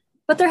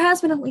 but there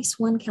has been at least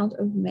one count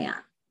of man.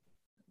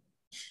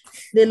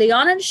 The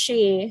Leannan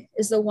She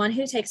is the one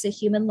who takes a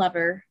human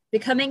lover,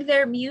 becoming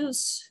their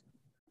muse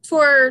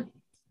for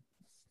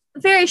a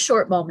very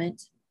short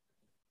moment,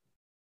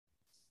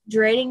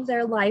 draining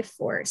their life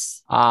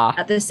force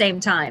at the same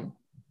time.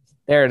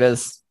 There it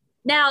is.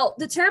 Now,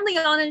 the term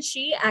Leannan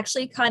She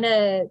actually kind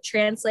of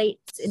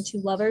translates into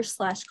lover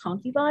 /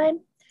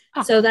 concubine.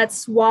 So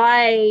that's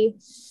why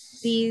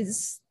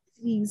these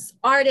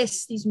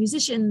artists, these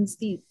musicians,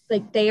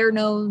 they are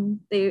known,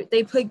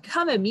 they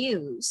become a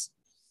muse,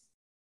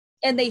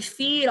 and they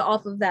feed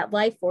off of that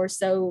life force.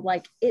 So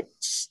like it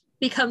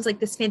becomes like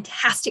this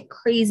fantastic,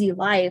 crazy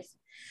life.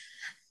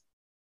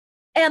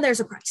 And there's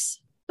a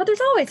price, but there's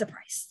always a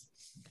price.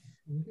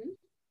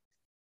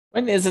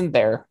 When isn't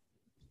there?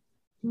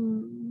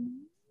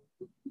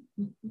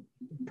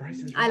 Price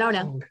is I don't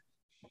know. wrong.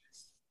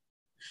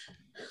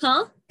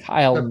 Huh?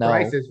 Kyle, The no.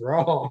 price is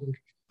wrong.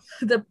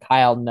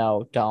 Kyle,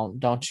 no.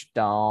 Don't.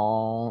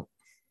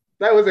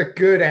 That was a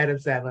good Adam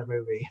Sandler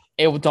movie.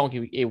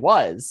 It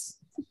was,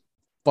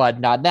 but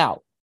not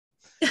now.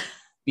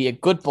 Be a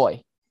good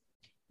boy.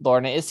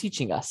 Lorna is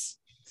teaching us.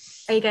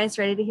 Are you guys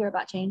ready to hear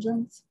about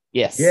changelings?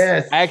 Yes.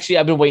 Yes.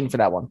 I've been waiting for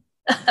that one.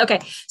 Okay,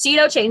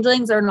 so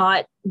changelings are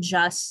not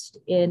just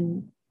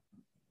in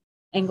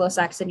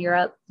Anglo-Saxon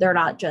Europe. They're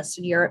not just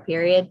in Europe,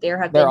 period.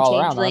 There have been all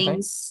around,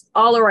 changelings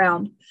all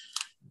around.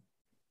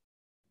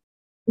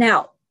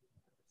 Now,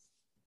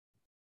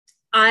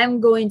 I'm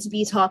going to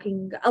be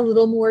talking a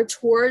little more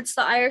towards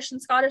the Irish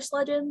and Scottish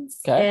legends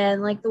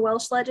and like the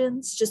Welsh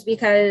legends, just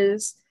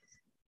because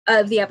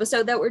of the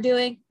episode that we're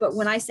doing. But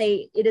when I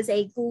say it is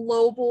a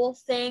global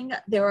thing,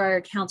 there are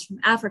accounts from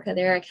Africa,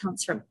 there are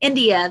accounts from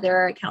India, there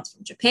are accounts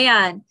from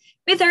Japan,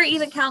 but there are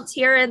even accounts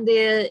here in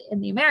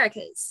the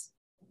Americas.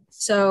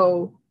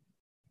 So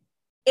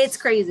it's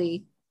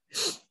crazy.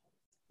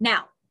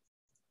 Now,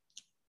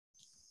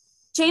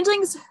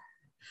 changelings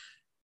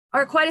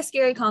are quite a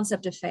scary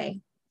concept of fae.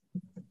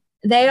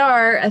 They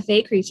are a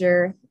fae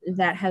creature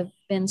that have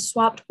been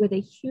swapped with a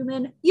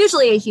human,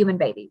 usually a human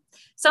baby.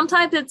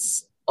 Sometimes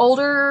it's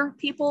older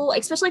people,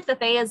 especially if the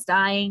fae is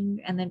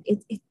dying, and then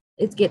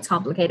it gets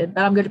complicated,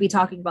 but I'm going to be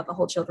talking about the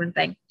whole children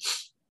thing.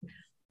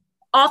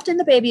 Often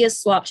the baby is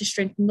swapped to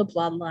strengthen the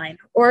bloodline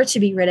or to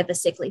be rid of a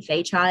sickly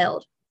fae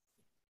child.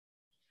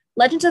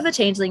 Legends of the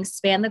changelings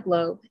span the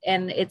globe,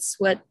 and it's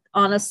what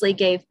honestly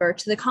gave birth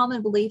to the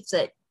common belief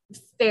that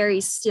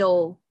fairies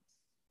still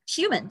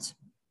humans.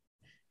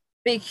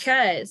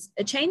 Because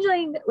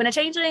when a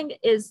changeling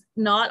is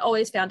not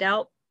always found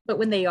out, but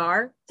when they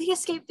are, they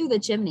escape through the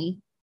chimney.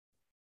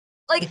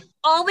 Like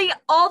all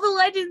the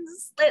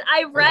legends that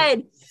I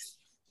read,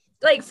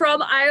 like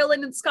from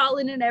Ireland and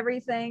Scotland and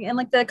everything, and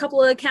like the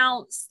couple of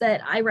accounts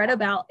that I read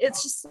about,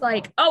 it's just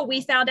like, oh,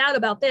 we found out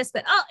about this,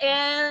 but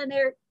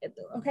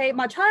okay,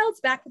 my child's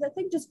back, but that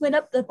thing just went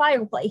up the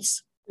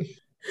fireplace.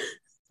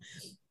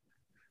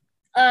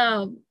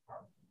 Now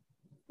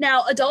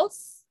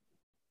adults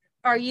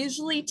are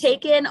usually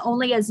taken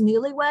only as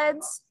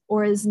newlyweds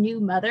or as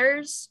new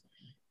mothers,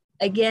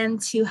 again,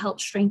 to help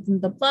strengthen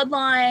the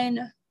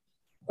bloodline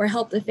or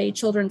help the fae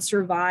children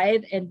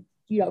survive and,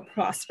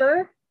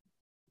 prosper.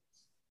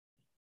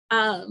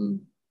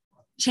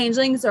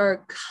 Changelings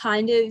are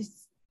kind of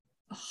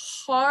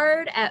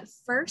hard at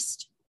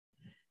first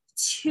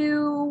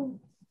to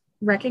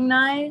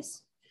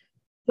recognize,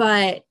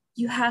 but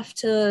you have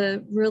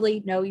to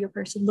really know your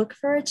person. Look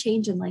for a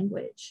change in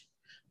language.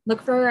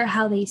 Look for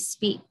how they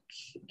speak,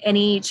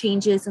 any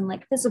changes in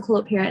like physical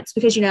appearance,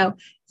 because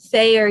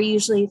fae are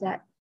usually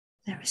that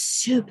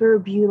super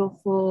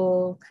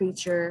beautiful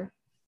creature.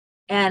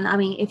 And I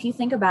mean, if you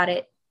think about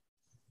it,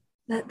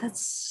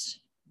 that's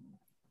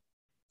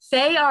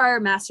fae are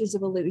masters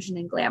of illusion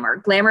and glamour.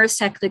 Glamour is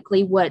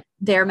technically what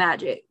their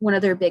magic, one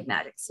of their big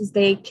magics, is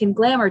they can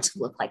glamour to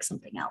look like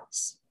something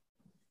else.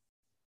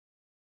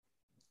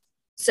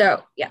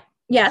 So yeah,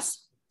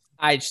 yes.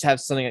 I just have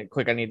something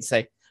quick I need to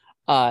say.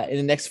 In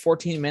the next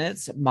 14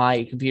 minutes,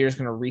 my computer is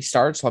going to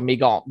restart, so I may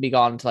be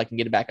gone until I can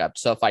get it back up.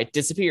 So if I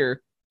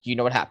disappear, you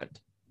know what happened.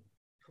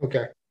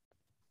 Okay.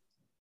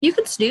 You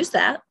could snooze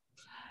that.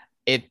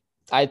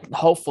 I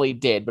hopefully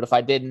did, but if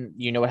I didn't,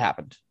 you know what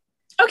happened.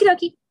 Okie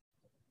dokie.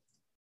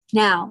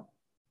 Now,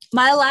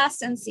 my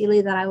last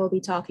Unseelie that I will be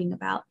talking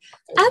about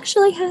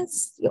actually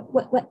has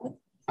what?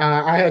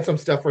 I had some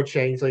stuff for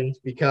changelings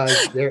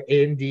because they're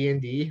in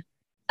D&D.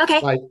 Okay.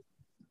 Like,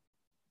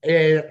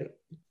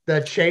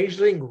 the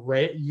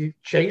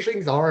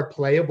changelings are a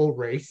playable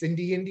race in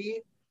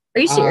D&D.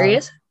 Are you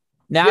serious?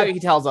 Now he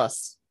tells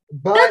us.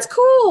 But that's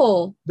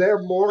cool.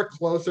 They're more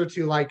closer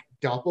to like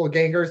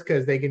doppelgangers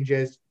because they can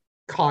just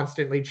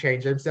constantly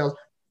change themselves.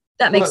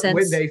 That makes sense.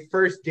 When they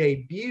first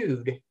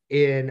debuted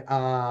in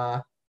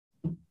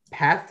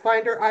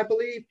Pathfinder, I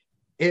believe,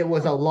 it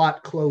was a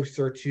lot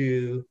closer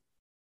to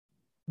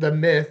the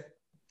myth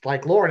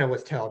like Lorna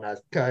was telling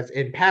us, because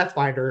in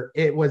Pathfinder,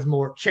 it was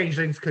more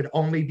changelings could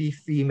only be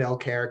female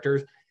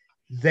characters.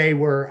 They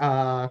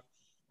were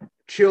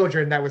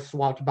children that was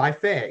swapped by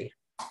fae.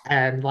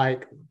 And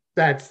like,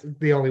 that's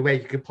the only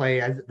way you could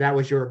play, as that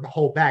was your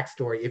whole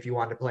backstory if you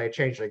wanted to play a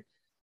changeling.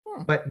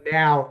 But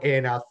now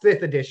in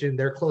 5th edition,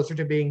 they're closer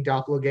to being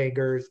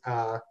doppelgangers,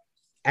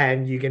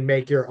 and you can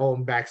make your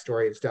own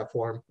backstory and stuff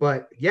for them.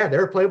 But yeah,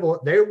 they're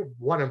playable. They're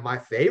one of my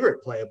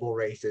favorite playable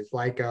races.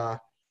 Like,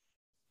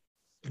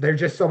 they're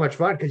just so much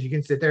fun because you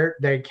can sit there.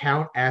 They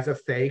count as a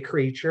fae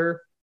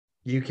creature.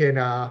 You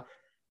can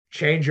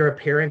change your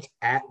appearance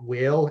at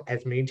will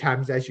as many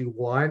times as you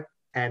want,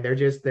 and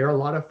they're a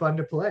lot of fun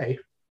to play.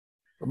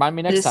 Remind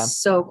me next time.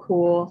 So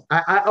cool.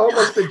 I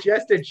almost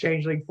suggested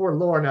changeling for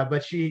Lorna,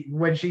 but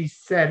when she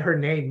said her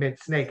name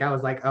meant snake, I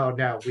was like, oh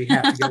no, we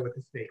have to go with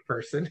the snake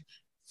person.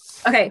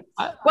 Okay.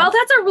 Well,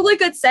 that's a really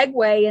good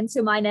segue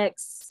into my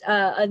next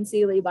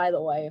Unseelie, by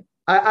the way.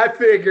 I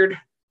figured.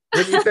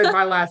 When you said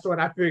my last one,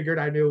 I figured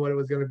I knew what it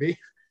was going to be.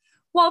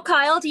 Well,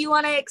 Kyle, do you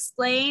want to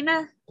explain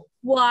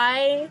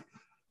why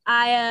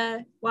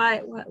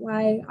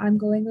why I'm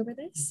going over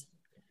this?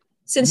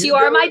 Since you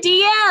are my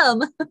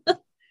DM.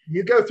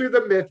 You go through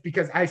the myth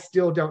because I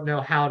still don't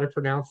know how to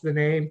pronounce the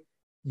name.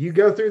 You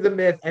go through the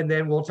myth and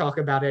then we'll talk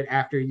about it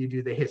after you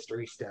do the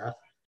history stuff.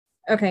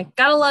 Okay.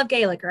 Gotta love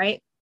Gaelic,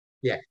 right?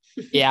 Yeah.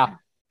 Yeah.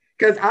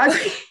 Because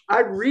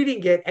I'm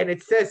reading it and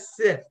it says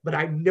Sith, but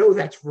I know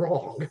that's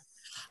wrong.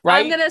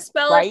 Right. I'm gonna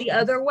spell it the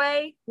other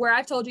way, where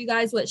I've told you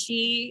guys what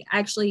she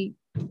actually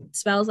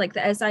spells, like the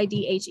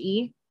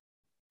Sidhe,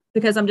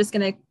 because I'm just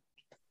gonna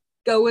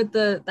go with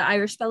the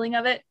Irish spelling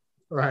of it.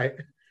 Right.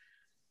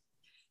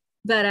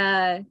 But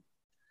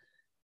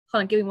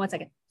hold on, give me 1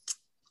 second.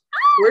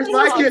 Where's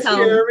my kiss,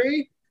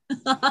 Jeremy?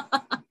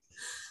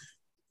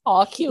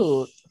 Oh,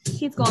 cute.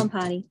 He's going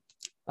potty.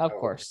 Of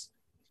course.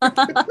 All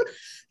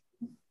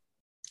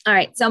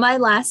right, so my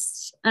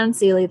last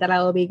Unseelie that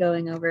I will be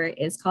going over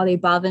is called a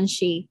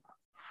Bavanshi.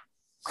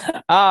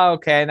 Oh,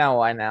 okay. Now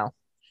why now?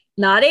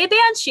 Not a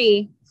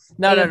Banshee.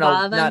 No.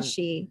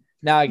 Bavanshi.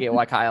 Now I get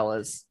why Kyle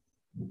is.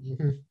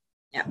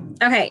 Yeah.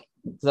 Okay.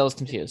 So I was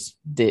confused.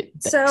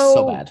 So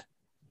So bad.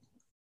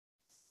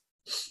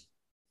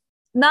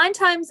 9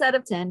 times out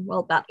of 10, well,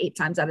 about 8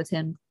 times out of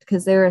 10,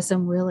 because there are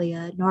some really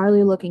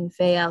gnarly looking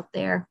fae out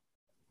there.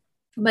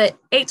 But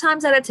 8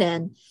 times out of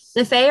 10,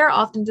 the fae are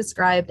often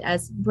described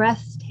as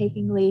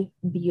breathtakingly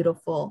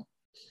beautiful.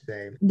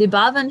 Same. The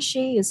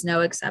Bavanshi is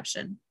no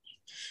exception.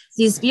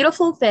 These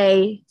beautiful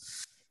fae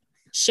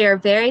share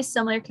very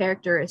similar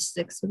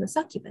characteristics with the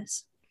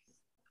succubus.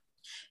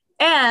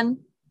 And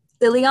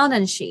the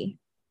Leonanshi.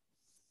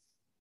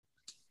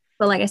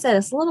 But like I said,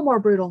 it's a little more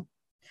brutal.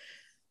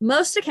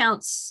 Most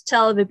accounts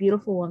tell of a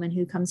beautiful woman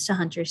who comes to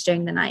hunters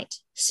during the night,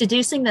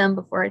 seducing them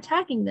before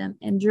attacking them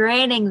and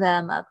draining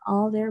them of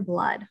all their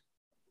blood.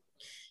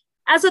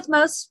 As with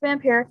most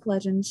vampiric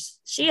legends,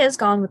 she is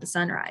gone with the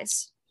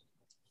sunrise.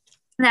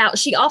 Now,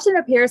 she often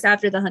appears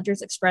after the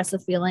hunters express a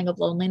feeling of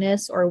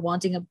loneliness or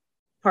wanting a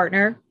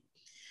partner.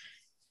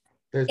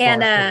 There's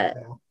And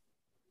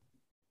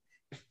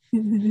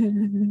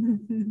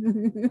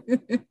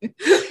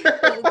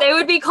they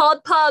would be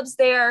called pubs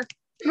there.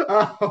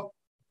 Oh.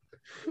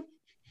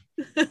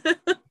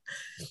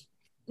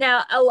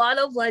 Now, a lot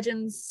of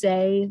legends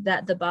say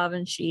that the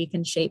Bavanshi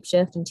can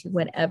shapeshift into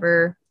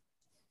whatever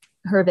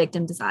her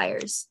victim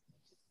desires.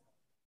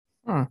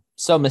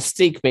 So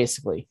Mystique,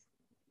 basically.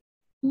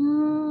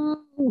 Kind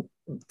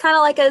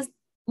of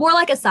more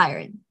like a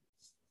siren.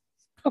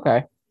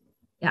 Okay.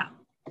 Yeah.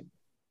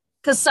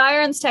 Because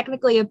sirens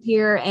technically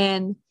appear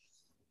and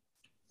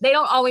they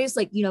don't always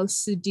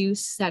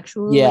seduce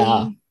sexually.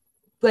 Yeah.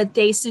 But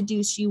they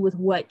seduce you with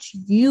what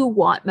you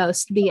want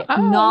most, be it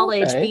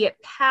knowledge, be it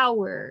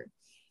power.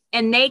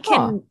 And they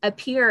can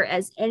appear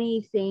as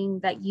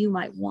anything that you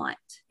might want.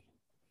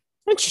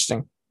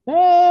 Interesting.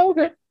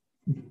 Okay.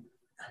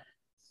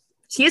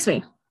 Excuse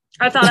me.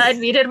 I thought I'd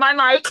muted my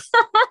mic.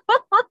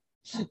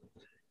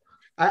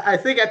 I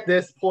think at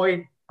this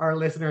point, our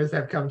listeners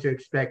have come to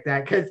expect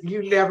that because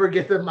you never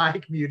get the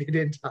mic muted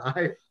in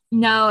time.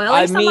 No, at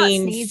least I'm not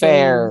sneezing.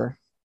 Fair.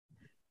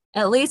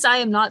 At least I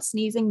am not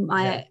sneezing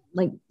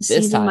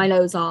sneezing my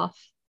nose off.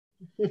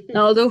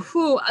 No,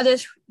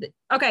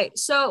 okay.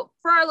 So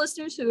for our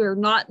listeners who are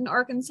not in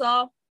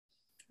Arkansas,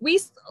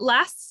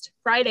 last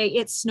Friday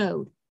it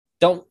snowed.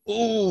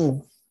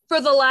 For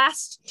the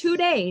last 2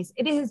 days,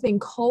 it has been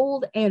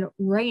cold and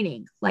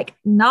raining, like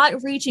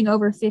not reaching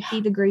over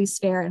 50 degrees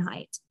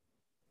Fahrenheit.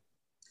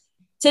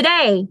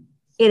 Today,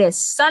 it is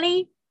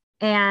sunny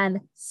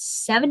and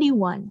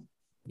 71.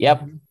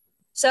 Yep.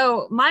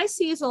 So my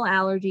seasonal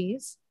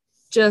allergies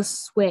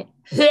just went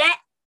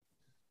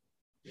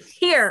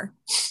here.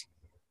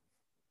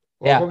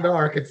 Welcome to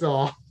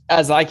Arkansas.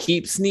 As I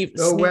keep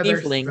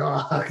sniffling.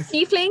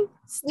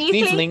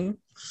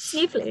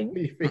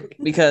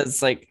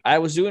 Because I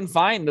was doing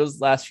fine those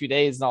last few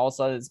days, and all of a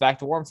sudden it's back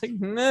to warm.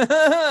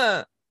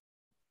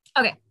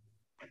 Okay.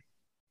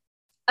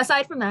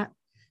 Aside from that,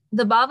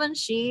 the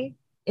Bavanshi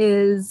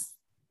is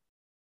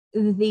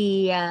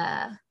the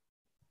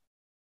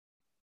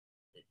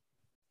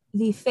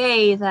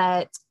fae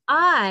that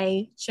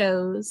I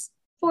chose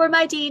for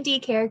my D&D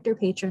character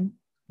patron.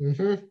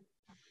 Mm-hmm.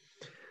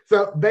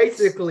 So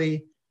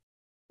basically,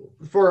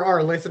 for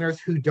our listeners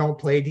who don't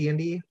play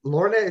D&D,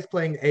 Lorna is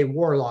playing a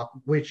warlock,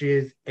 which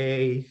is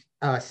a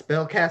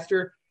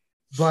spellcaster,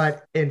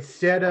 but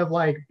instead of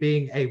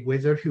being a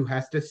wizard who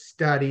has to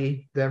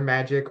study their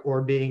magic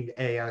or being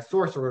a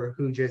sorcerer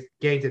who just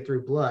gains it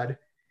through blood,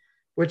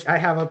 which I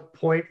have a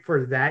point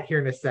for that here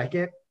in a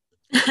second.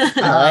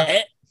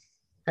 Hang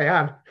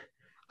on.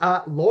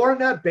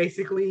 Lorna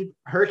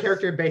her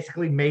character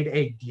basically made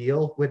a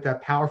deal with a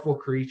powerful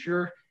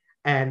creature,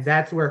 and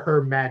that's where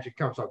her magic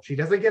comes from. She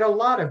doesn't get a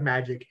lot of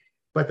magic,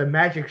 but the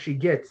magic she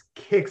gets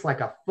kicks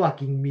like a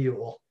fucking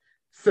mule.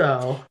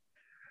 So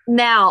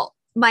now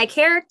my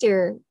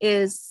character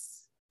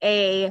is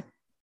a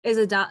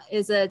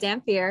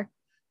Damphir,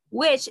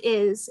 which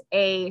is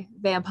a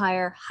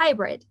vampire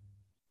hybrid.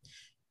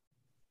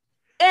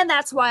 And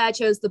that's why I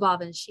chose the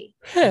Babanshi.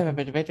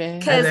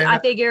 Because I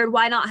figured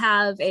why not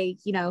have a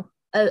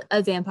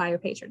vampire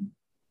patron.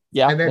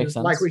 Yeah, and then, makes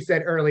sense. like we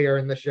said earlier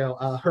in the show,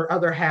 her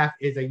other half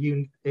is a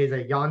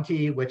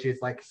Yanti, which is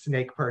like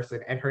snake person,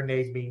 and her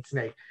name means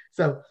snake.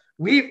 So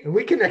we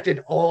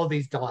connected all of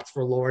these dots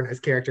for Lorna's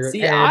character.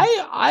 See, and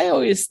I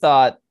always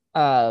thought,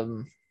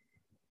 oh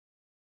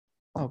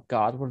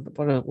God,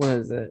 what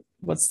is it?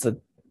 What's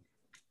the?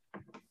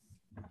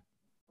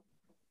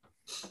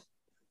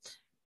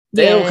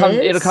 It'll come to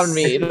me.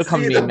 It'll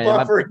come to me in a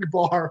minute. Buffering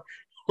bar.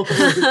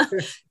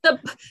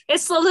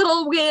 It's the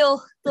little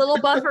wheel, the little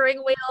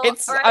buffering wheel.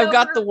 I've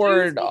got the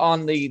word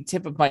on the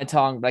tip of my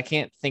tongue, but I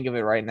can't think of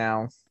it right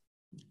now.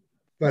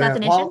 But,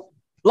 definition?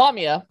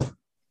 Lamia.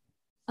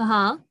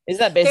 Is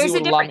that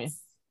basically what Lamia?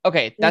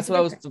 Okay, that's what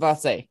I was about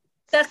to say.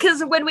 That's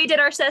because when we did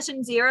our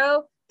session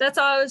 0, that's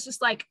all I was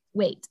just like,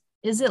 wait,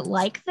 is it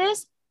like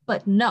this?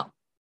 But no.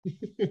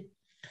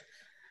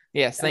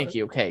 Yes, thank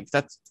you. Okay,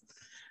 that's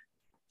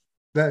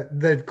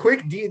the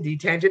quick D&D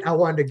tangent I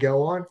wanted to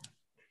go on.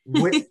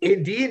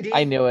 In D&D,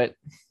 I knew it.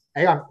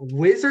 Hang on,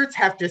 wizards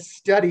have to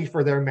study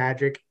for their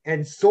magic,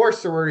 and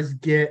sorcerers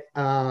get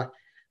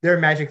their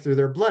magic through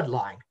their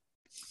bloodline.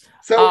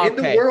 So in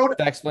the world,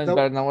 that explains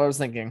better than what I was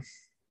thinking.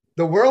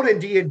 The world in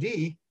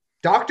D&D,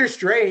 Doctor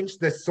Strange,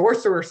 the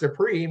sorcerer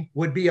supreme,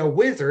 would be a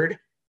wizard,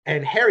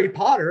 and Harry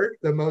Potter,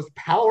 the most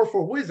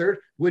powerful wizard,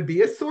 would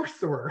be a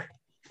sorcerer.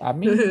 I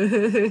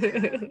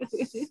mean,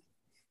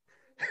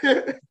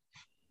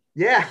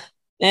 yeah.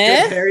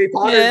 Harry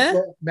Potter's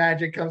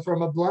magic comes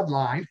from a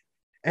bloodline.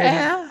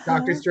 And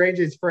Doctor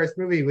Strange's first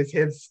movie was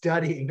him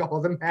studying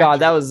all the magic. God,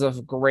 that was the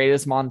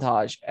greatest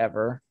montage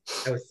ever.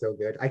 That was so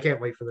good. I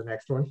can't wait for the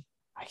next one.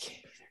 I can't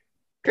either.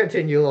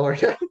 Continue, Lord.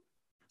 You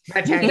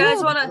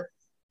guys want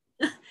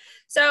to...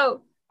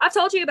 So, I've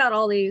told you about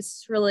all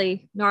these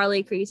really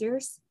gnarly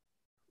creatures.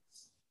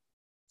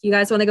 You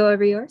guys want to go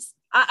over yours?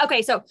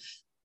 Okay, so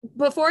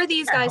before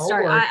these guys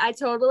start, I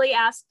totally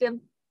asked them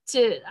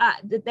to...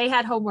 they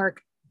had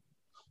homework.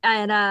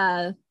 And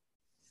I'm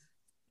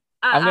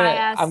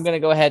gonna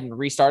go ahead and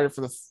restart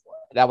it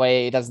that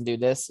way it doesn't do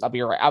this. I'll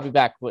be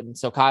back.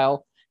 So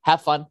Kyle,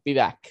 have fun. Be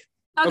back.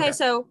 Okay.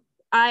 So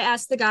I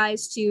asked the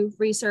guys to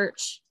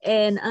research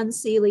an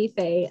Unseelie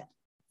Fae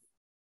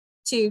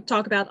to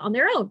talk about on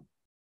their own.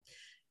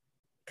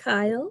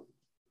 Kyle,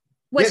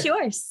 what's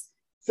yours?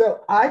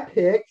 So I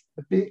picked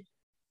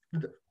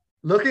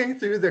looking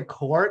through the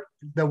court.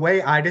 The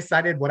way I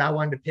decided what I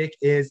wanted to pick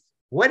is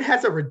what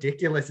has a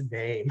ridiculous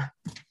name.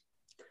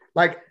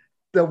 Like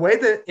the way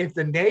that if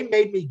the name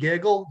made me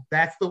giggle,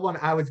 that's the one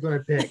I was going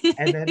to pick.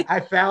 And then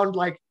I found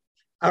like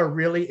a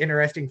really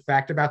interesting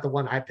fact about the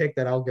one I picked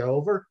that I'll go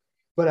over.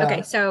 But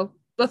okay, so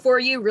before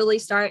you really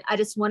start, I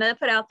just want to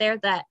put out there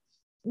that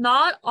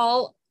not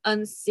all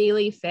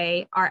Unseelie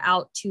Fae are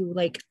out to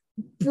like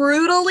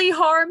brutally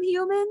harm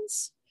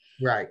humans.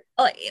 Right.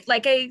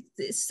 Like I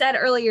said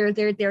earlier,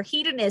 they're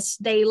hedonists.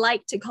 They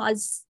like to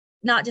cause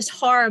not just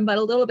harm, but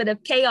a little bit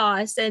of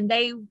chaos. And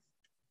they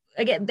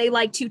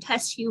like to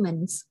test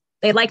humans.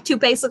 They like to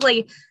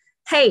basically,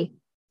 hey,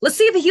 let's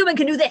see if a human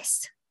can do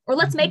this, or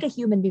let's make a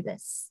human do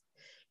this.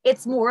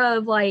 It's more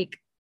of like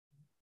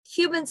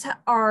humans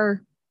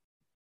are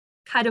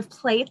kind of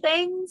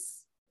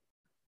playthings.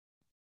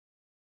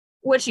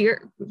 Are you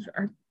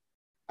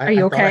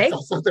okay? I saw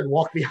something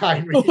walk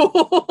behind me.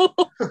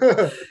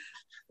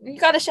 You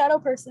got a shadow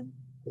person.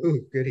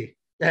 Ooh, goody.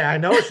 Yeah, I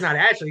know it's not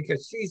Ashley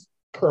because she's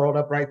curled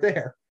up right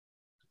there.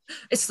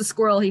 It's the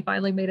squirrel. He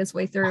finally made his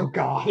way through. Oh,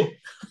 God.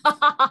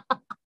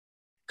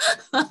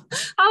 I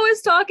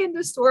was talking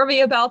to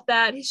Stormy about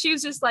that. She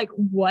was just like,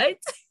 what?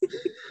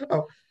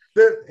 Oh,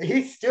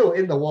 he's still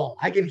in the wall.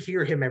 I can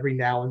hear him every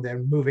now and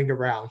then moving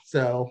around.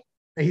 So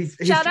he's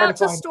shout trying out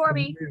to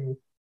Stormy.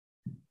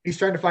 He's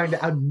trying to find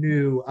a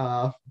new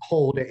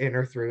hole to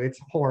enter through. It's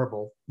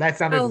horrible. That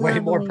sounded way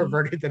more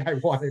perverted than I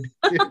wanted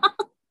to.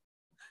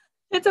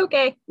 It's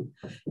okay.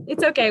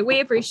 It's okay.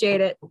 We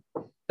appreciate it.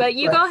 But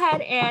you go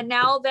ahead, and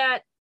now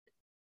that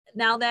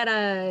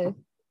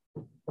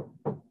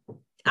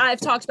I've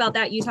talked about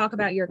that, you talk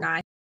about your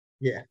guy.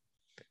 Yeah.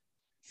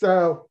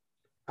 So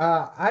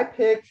I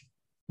picked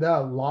the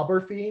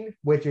Lobberfiend,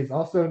 which is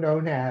also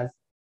known as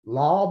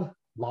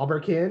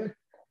Lobberkin,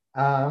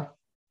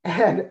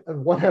 and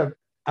one of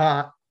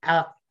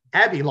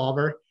Abby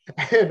Lobber,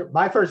 and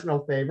my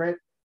personal favorite,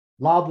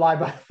 Lob Lie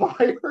by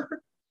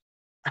Fire.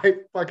 I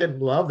fucking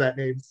love that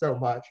name so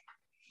much.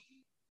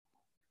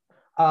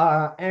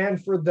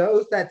 And for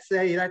those that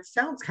say that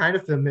sounds kind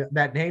of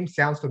that name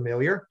sounds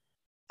familiar,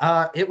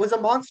 it was a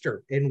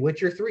monster in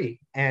Witcher 3,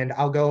 and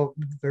I'll go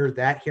through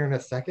that here in a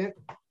second.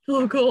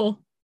 Oh,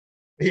 cool.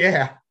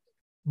 Yeah,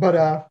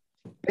 but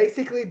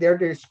basically they're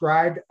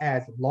described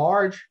as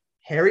large,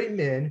 hairy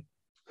men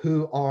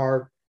who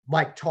are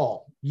like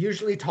tall,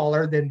 usually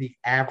taller than the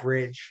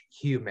average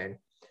human,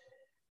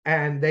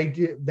 and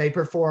they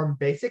perform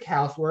basic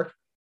housework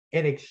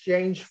in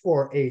exchange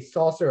for a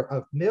saucer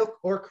of milk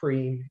or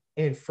cream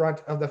in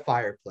front of the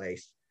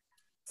fireplace.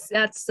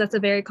 That's a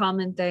very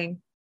common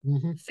thing.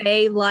 Mm-hmm.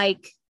 Fae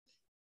like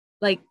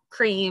like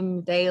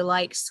cream. They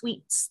like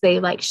sweets. They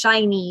like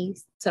shiny.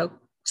 So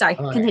sorry,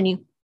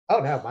 continue. Oh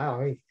no, by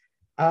all means.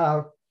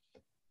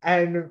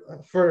 And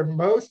for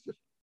most,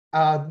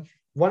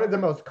 one of the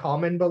most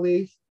common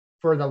beliefs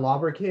for the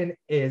Lobberkin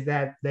is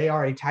that they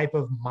are a type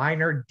of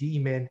minor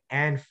demon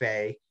and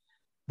fae.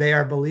 They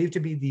are believed to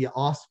be the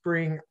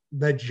offspring,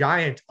 the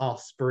giant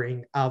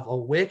offspring of a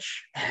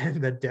witch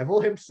and the devil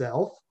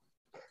himself.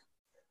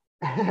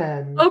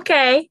 And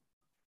Okay.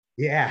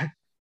 yeah,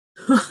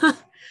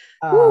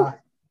 Woo.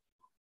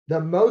 the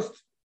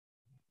most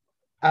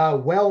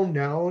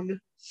well-known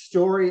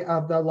story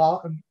of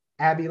the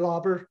Abbey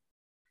Lobber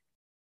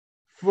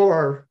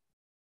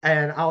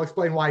and I'll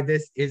explain why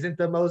this isn't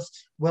the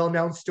most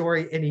well-known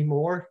story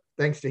anymore,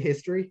 thanks to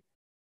history.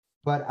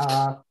 But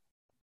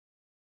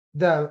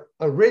the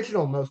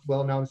original most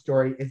well-known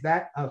story is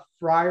that of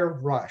Friar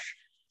Rush,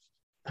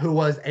 who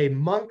was a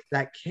monk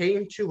that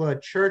came to a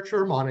church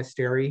or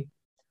monastery,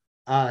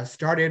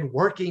 started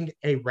working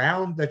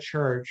around the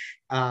church,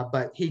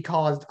 but he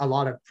caused a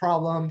lot of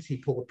problems. He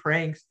pulled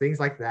pranks, things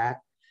like that.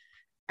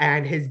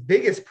 And his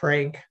biggest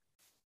prank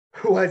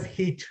was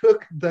he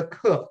took the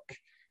cook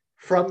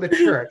from the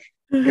church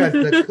because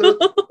the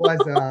cook was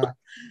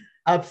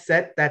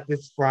upset that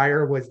this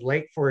friar was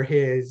late for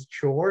his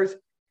chores.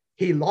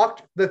 He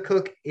locked the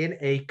cook in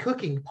a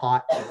cooking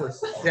pot for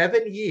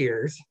 7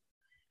 years.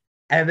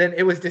 And then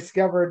it was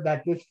discovered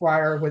that this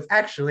friar was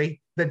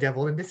actually the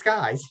devil in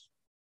disguise.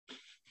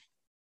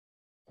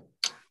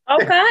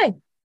 Okay.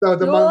 So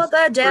the You're monks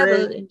the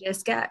devil prayed. in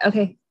disguise.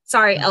 Okay.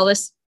 Sorry,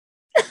 Elvis.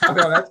 Oh,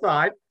 no, that's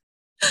fine.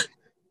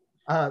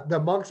 The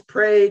monks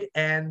prayed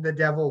and the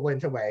devil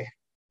went away.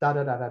 Da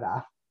da da da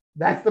da.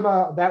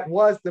 That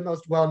was the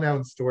most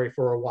well-known story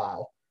for a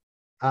while.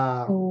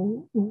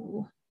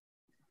 Ooh.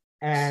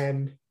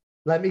 And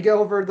let me go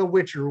over the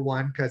Witcher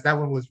one because that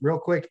one was real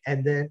quick,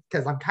 and then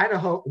because I'm kind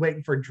of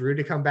waiting for Drew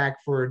to come back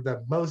for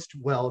the most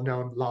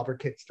well-known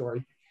Lobberkin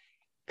story,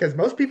 because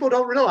most people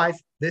don't realize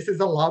this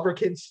is a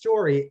Lobberkin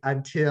story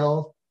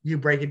until you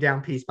break it down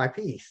piece by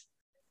piece.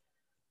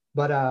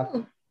 But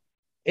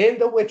in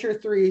The Witcher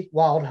 3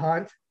 Wild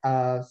Hunt,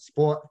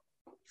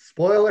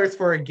 spoilers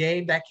for a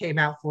game that came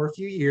out for a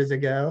few years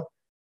ago,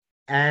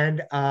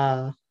 and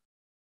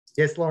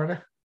yes,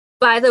 Lorna.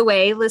 By the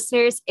way,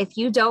 listeners, if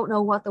you don't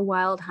know what the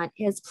Wild Hunt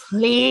is,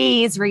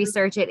 please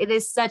research it. It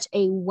is such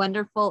a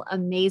wonderful,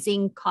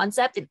 amazing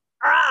concept.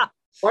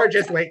 Or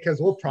just wait,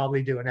 because we'll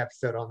probably do an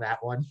episode on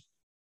that one.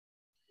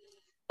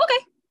 Okay.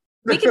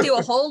 We can do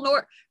a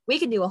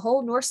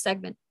whole Norse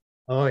segment.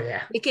 Oh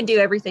yeah. We can do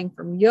everything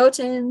from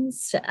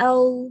Jotuns to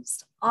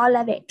elves, all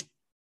of it.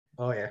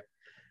 Oh yeah.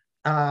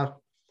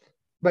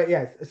 But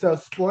yes, so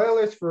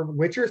spoilers for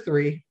Witcher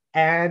 3,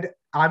 and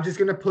I'm just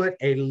gonna put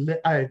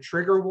a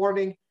trigger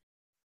warning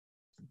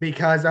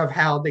because of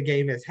how the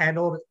game is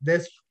handled.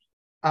 This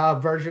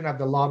version of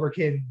the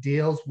Lobberkin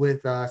deals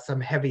with some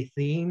heavy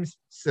themes,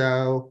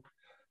 so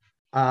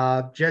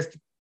just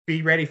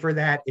be ready for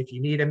that. If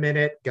you need a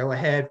minute, go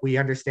ahead. We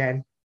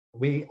understand.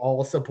 We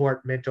all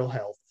support mental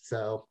health,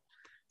 so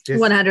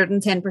just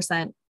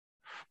 110%.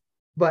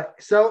 But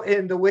so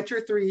in The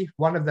Witcher 3,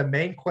 one of the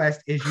main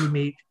quests is you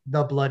meet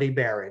the Bloody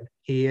Baron.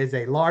 He is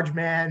a large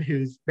man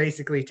who's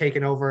basically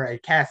taken over a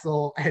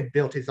castle and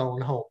built his own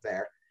home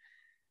there.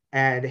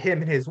 And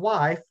him and his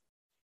wife,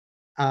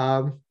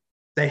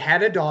 they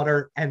had a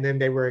daughter, and then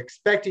they were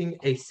expecting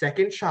a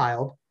second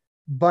child,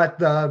 but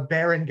the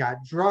Baron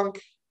got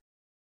drunk,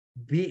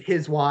 beat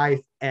his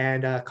wife,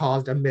 and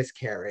caused a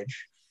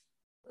miscarriage.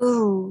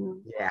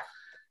 Ooh. Yeah.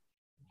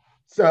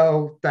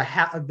 So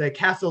the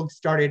castle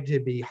started to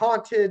be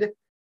haunted,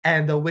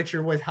 and the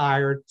Witcher was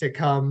hired to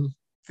come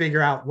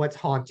figure out what's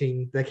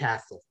haunting the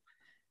castle.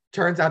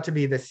 Turns out to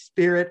be the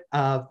spirit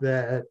of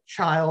the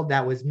child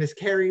that was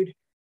miscarried,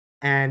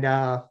 and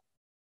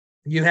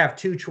you have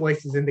two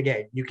choices in the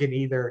game. You can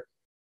either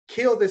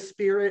kill the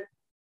spirit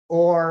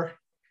or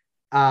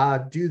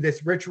do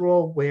this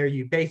ritual where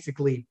you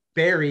basically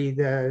bury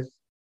the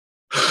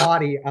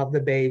body of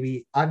the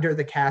baby under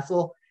the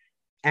castle,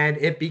 and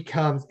it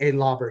becomes a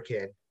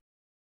Lobberkin.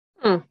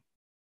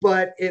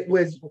 But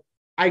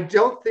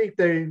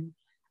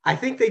I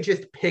think they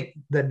just picked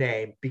the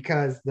name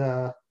because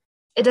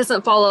it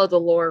doesn't follow the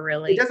lore,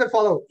 really. It doesn't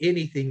follow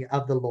anything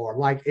of the lore.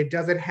 Like, it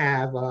doesn't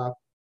have,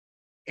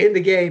 in the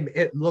game,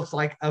 it looks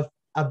like a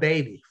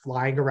baby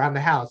flying around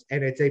the house,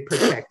 and it's a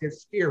protective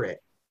spirit.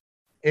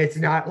 It's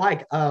not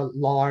like a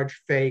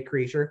large fey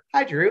creature.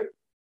 Hi, Drew.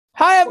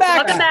 Hi, I'm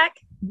back. Welcome back.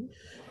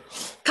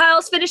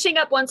 Kyle's finishing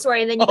up one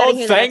story, and then you gotta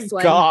hear the next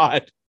one. Thank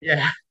God.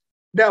 Yeah.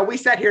 No, we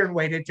sat here and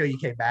waited until you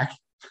came back.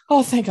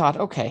 Oh, thank God.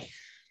 Okay.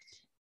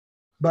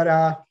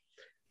 But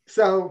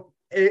so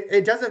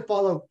it doesn't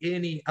follow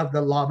any of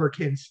the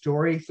Lobberkin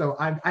story. So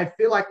I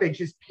feel like they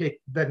just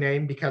picked the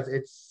name because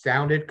it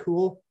sounded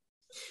cool.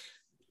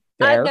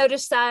 I've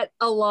noticed that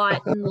a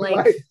lot in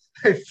like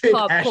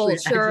pop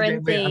culture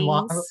and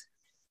things.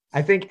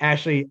 I think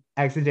Ashley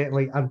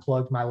accidentally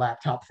unplugged my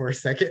laptop for a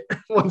second.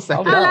 1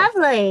 second. Oh,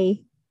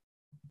 lovely.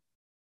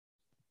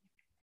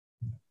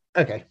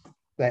 Okay.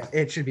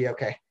 It should be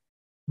okay.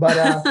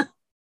 But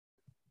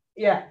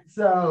yeah,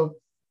 so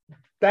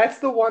that's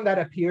the one that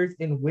appears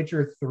in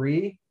Witcher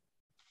 3.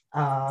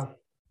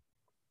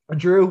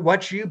 Drew,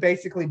 what you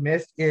basically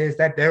missed is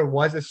that there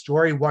was a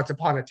story once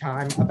upon a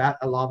time about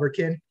a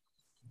Lobberkin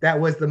that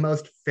was the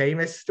most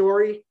famous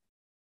story.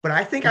 But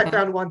I think I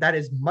found one that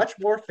is much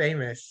more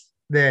famous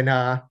than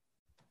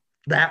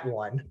that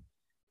one.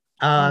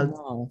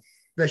 No.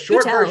 The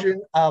short tell.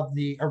 version of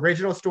the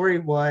original story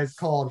was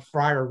called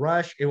Friar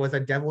Rush. It was a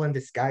devil in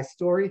disguise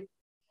story.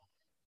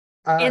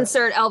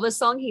 Insert Elvis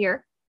song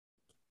here.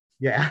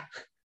 Yeah.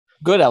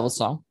 Good Elvis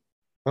song.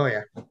 Oh,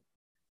 yeah.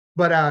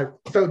 But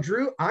so,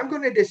 Drew, I'm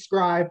going to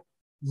describe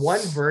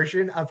one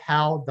version of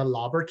how the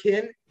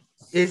Lobberkin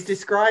is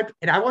described.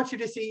 And I want you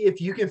to see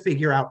if you can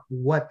figure out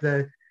what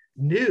the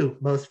new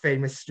most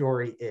famous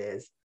story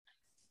is.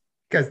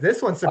 Because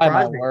this one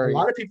surprised me. A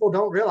lot of people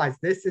don't realize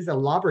this is a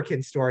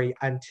Lobberkin story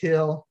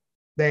until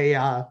they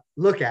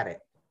look at it.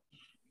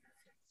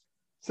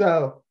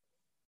 So,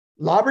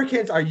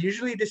 Lobberkins are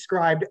usually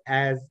described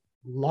as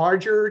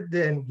larger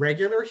than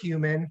regular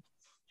human,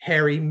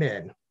 hairy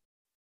men.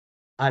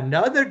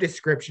 Another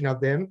description of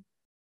them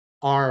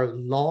are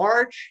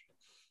large,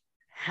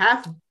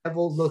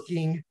 half-devil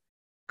looking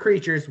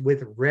creatures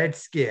with red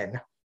skin.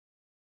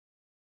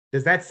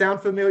 Does that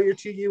sound familiar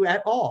to you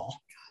at all?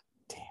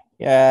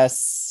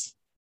 Yes.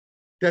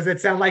 Does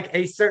it sound like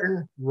a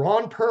certain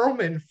Ron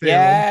Perlman film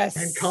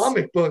and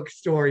comic book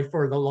story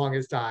for the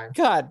longest time?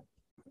 God.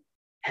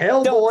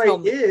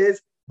 Hellboy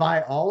is,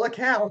 by all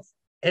accounts,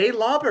 a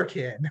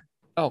Lobberkin.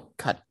 Oh,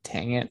 God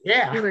dang it.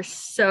 Yeah. You were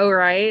so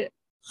right.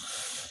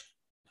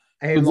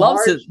 Who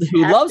loves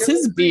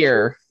his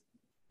beer.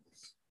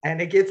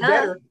 And it gets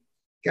better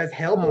because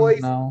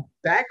Hellboy's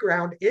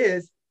background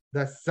is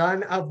the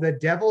son of the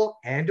devil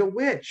and a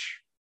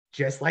witch,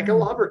 just like a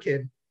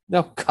Lobberkin.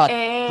 No, God.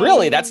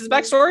 Really? That's his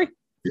backstory?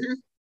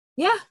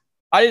 Yeah.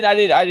 I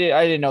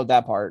didn't know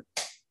that part.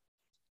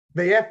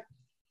 But yeah,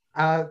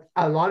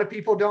 a lot of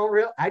people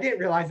I didn't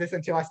realize this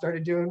until I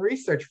started doing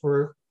research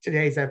for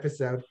today's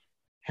episode.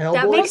 Hellboy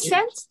that makes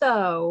sense,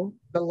 though.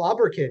 The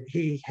Lobberkin,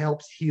 he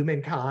helps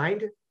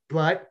humankind,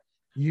 but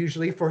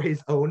usually for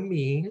his own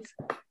means.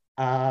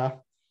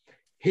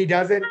 He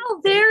doesn't.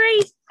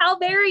 How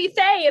very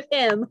fey of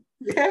him.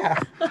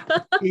 Yeah,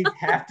 he's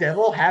half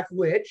devil, half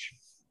witch.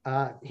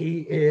 He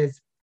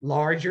is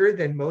larger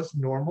than most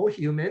normal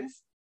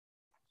humans.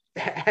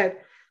 And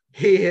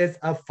he is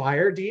a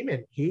fire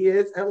demon. He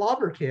is a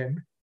Lobberkin.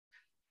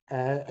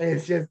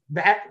 It's just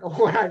that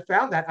when I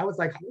found that, I was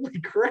like,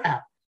 holy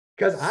crap.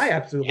 Because I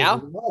absolutely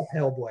love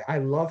Hellboy. I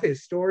love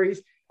his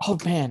stories. Oh,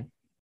 man.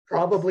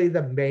 Probably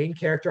the main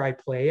character I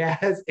play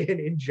as in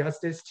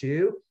Injustice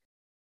 2.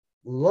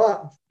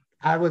 Look,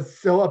 I was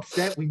so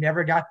upset we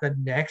never got the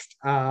next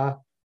Ron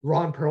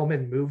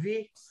Perlman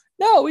movie.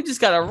 No, we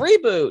just got a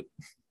reboot.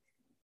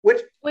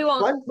 Which we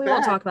won't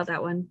talk about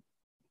that one.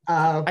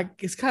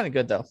 It's kind of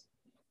good though.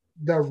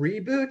 The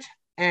reboot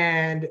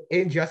and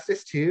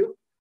Injustice 2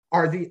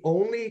 are the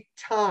only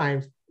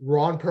times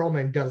Ron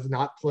Perlman does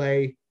not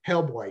play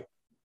Hellboy.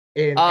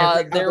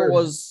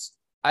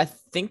 I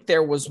think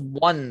there was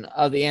one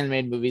of the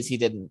animated movies he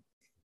didn't.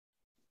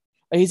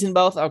 He's in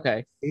both?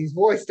 Okay. He's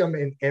voiced him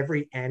in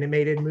every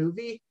animated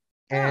movie.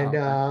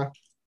 And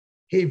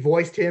he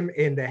voiced him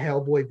in the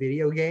Hellboy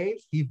video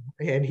games. He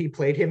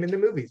played him in the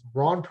movies.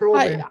 Ron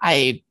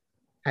Perlman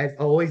has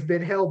always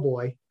been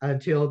Hellboy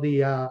until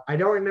the I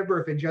don't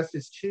remember if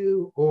Injustice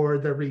 2 or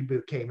the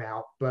reboot came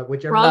out, but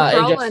whichever. Ron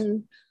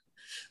Perlman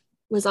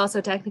was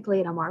also technically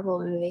in a Marvel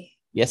movie.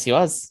 Yes, he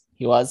was.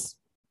 He was.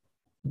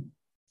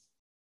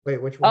 Wait,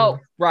 which one? Oh,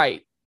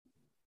 right.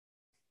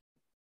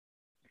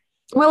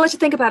 Well, what you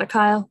think about it,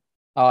 Kyle?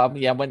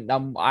 Yeah, when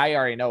I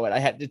already know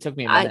it. It took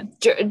me a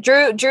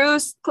minute.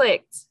 Drew's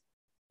clicked.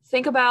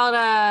 Think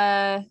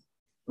about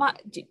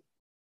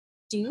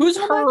who's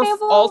her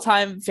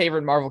all-time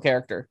favorite Marvel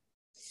character?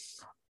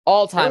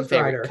 All-time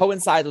favorite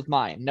coincides with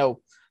mine. No,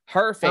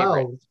 her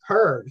favorite. Oh,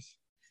 hers.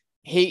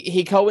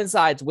 He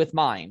coincides with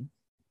mine.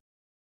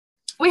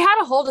 We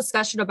had a whole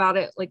discussion about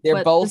it. Like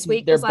they're both this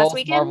week, they're was both last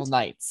weekend? Marvel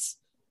Knights.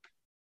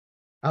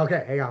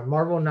 Okay, hang on.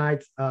 Marvel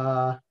Knights.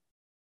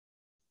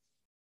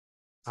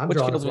 Which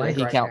kills me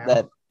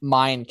that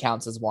mine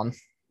counts as one.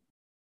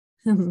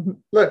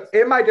 Look,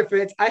 in my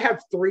defense, I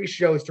have 3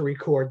 shows to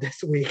record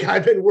this week.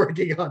 I've been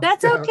working on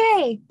That's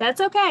okay.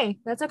 It's okay.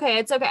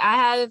 I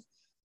have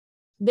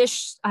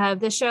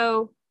this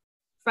show,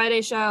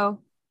 Friday show,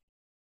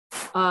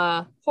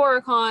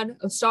 HorrorCon,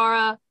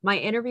 Ostara, my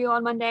interview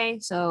on Monday.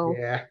 So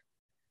yeah.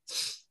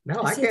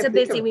 No, it's a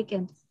busy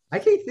weekend. I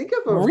can't think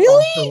of a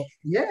really?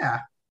 Yeah.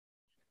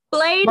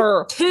 Blade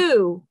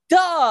 2.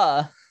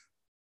 Duh.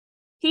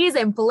 He's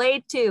in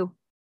Blade 2.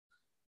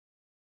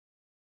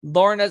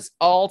 Lorna's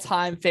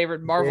all-time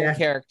favorite Marvel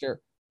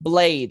character,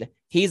 Blade.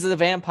 He's the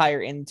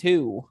vampire in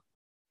 2.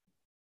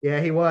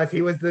 Yeah, he was.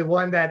 He was the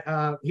one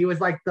that he was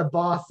like the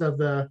boss of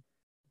the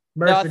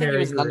mercenary. No, I think he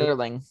was an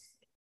underling.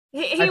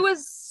 He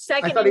was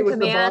second in command. I thought he was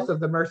the boss of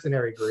the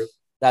mercenary group.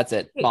 That's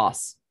it,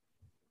 boss.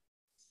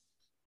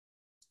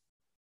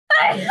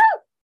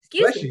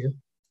 Excuse Bless me. you.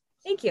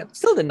 Thank you.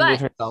 Still didn't But- mute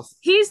herself.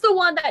 He's the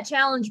one that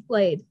challenged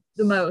Blade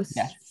the most.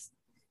 Yes.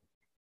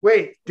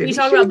 Wait, did We he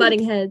talk shave about his-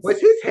 butting heads. Was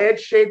his head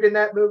shaved in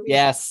that movie?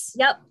 Yes.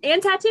 Yep,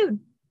 and tattooed.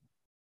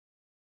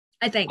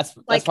 I think.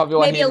 That's probably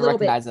why he maybe a didn't little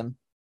bit. recognize him.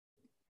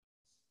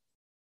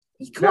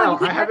 Come on, No, you I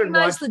can haven't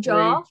recognize watched the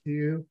jaw. Blade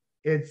 2.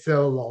 It's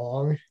so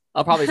long.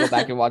 I'll probably go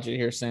back and watch it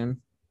here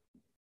soon.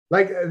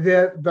 Like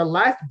the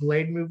last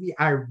Blade movie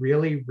I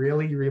really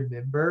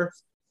remember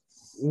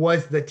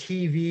was the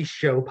TV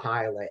show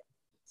pilot.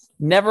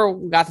 Never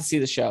got to see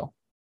the show.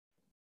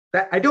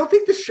 That I don't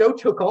think the show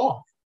took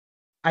off.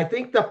 I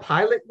think the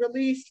pilot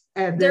released,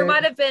 and There then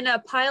might have been a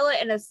pilot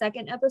and a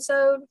second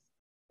episode.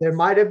 there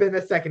might have been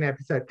a second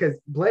episode because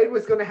Blade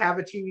was going to have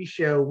a TV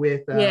show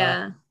with.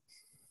 Yeah.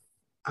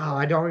 Oh,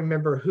 I don't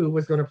remember who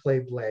was going to play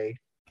Blade,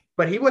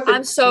 but he wasn't.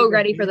 I'm so even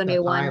ready for in the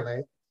new one.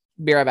 pilot.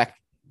 Be right back.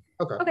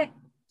 Okay.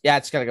 Yeah, I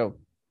just gotta go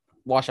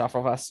wash off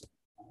real fast.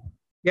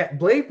 Yeah,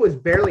 Blade was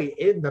barely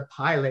in the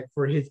pilot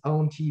for his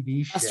own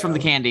TV show. That's from the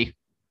candy.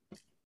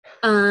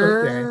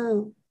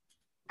 Oh.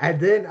 And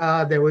then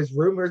there was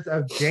rumors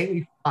of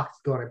Jamie Foxx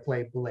going to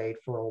play Blade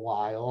for a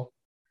while.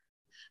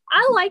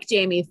 I like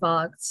Jamie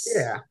Foxx.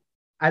 Yeah.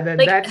 And then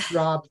Like- that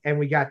dropped, and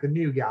we got the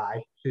new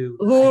guy who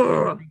I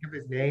Ugh. can't think of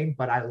his name,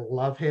 but I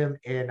love him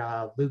in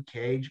Luke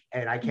Cage,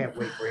 and I can't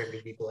wait for him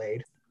to be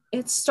Blade.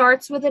 It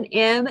starts with an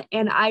M,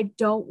 and I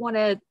don't want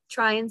to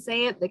try and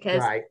say it because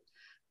Right.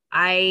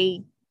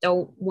 I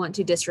don't want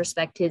to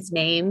disrespect his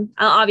name.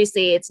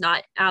 Obviously, it's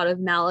not out of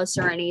malice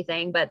or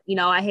anything, but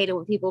I hate it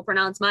when people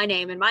pronounce my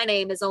name, and my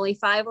name is only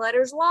 5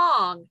 letters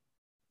long.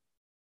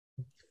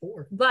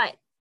 4. But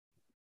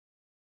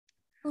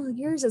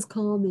yours is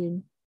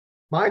common.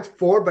 Mine's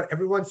 4, but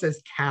everyone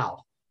says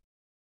cow.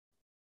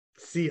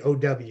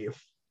 COW.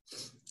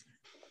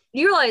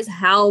 You realize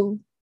how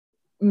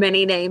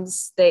many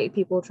names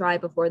people try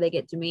before they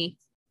get to me?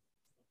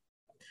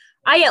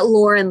 I get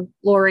Lauren,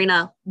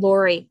 Lorena,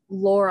 Lori,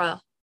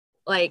 Laura.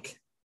 Like,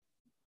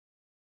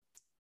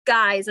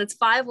 guys, it's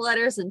 5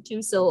 letters and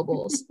 2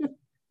 syllables.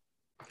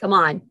 Come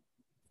on.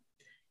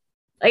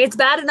 Like, it's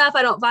bad enough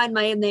I don't find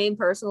my name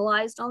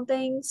personalized on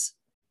things.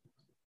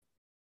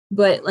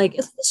 But, like,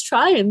 let's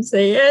try and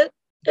say it.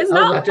 It's I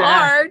was not about to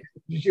ask. hard.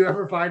 Did you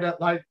ever find out,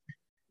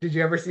 did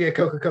you ever see a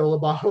Coca-Cola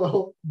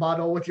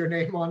bottle with your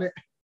name on it?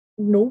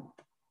 Nope.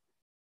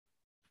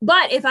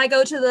 But if I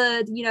go to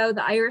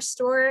the Irish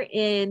store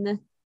in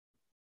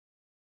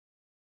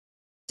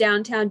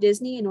downtown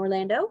Disney in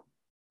Orlando,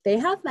 they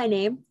have my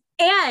name,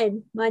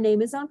 and my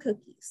name is on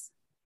cookies.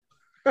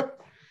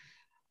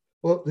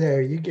 Well,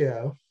 there you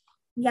go.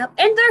 Yep,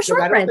 and they're So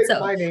I don't shortbread. think So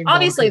my name's on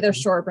obviously they're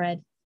cookies.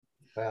 shortbread.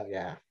 Well,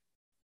 yeah.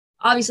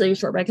 Obviously you're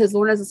shortbread because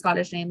Lorna's a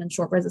Scottish name and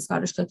shortbread's a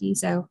Scottish cookie.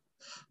 So,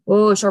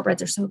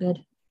 shortbreads are so good.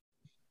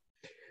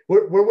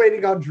 We're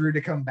waiting on Drew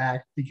to come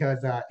back because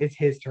it's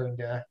his turn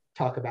to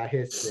talk about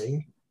his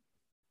thing.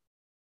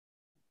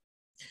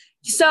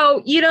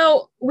 So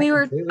we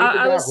were. Completely I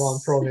forgot was.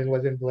 Ron Perlman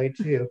was in Blade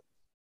 2.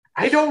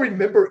 I don't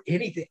remember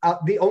anything.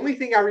 The only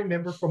thing I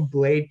remember from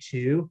Blade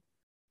 2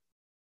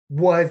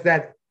 was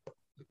that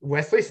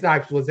Wesley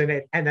Snipes was in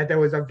it, and that there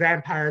was a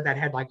vampire that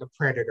had like a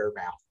predator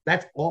mouth.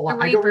 That's all. The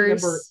I don't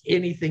Reapers. remember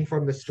anything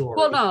from the story.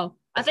 Well, no,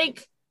 I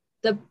think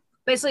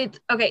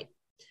okay.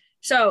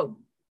 So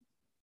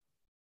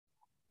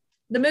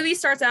the movie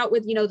starts out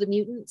with the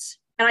mutants,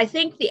 and I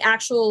think the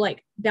actual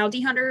like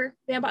bounty hunter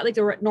vampire, like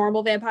the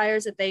normal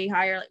vampires that they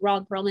hire, like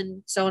Ron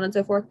Perlman, so on and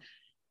so forth,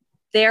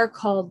 they're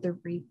called the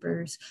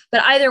Reapers.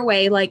 But either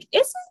way, like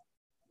it's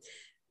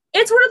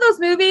one of those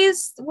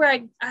movies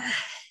where I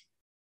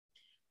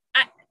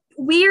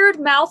weird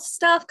mouth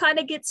stuff kind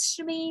of gets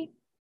to me.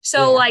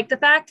 So Yeah. like the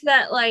fact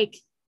that like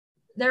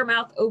their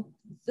mouth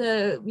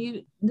the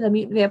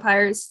mutant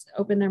vampires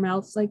open their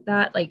mouths like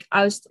that, like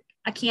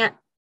I can't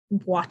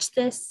watch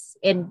this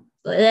and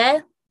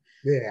bleh.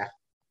 Yeah.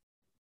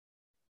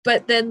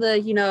 But then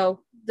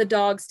the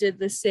dogs did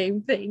the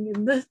same thing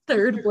in the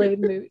third Blade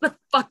movie. The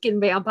fucking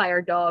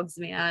vampire dogs,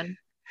 man.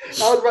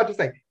 I was about to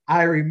say,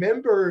 I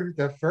remember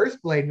the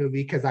first Blade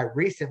movie because I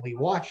recently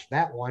watched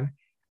that one.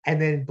 And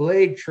then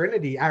Blade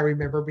Trinity, I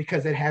remember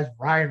because it has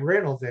Ryan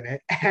Reynolds in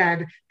it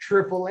and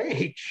Triple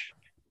H.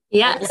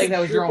 Yes. Like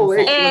that was your Triple own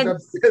H fault. And-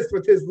 was obsessed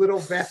with his little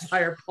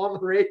vampire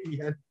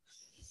Pomeranian.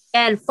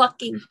 And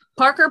fucking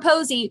Parker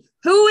Posey,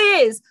 who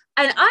is,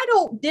 and I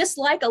don't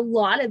dislike a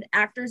lot of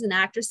actors and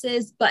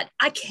actresses, but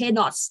I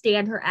cannot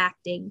stand her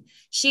acting.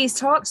 She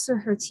talks through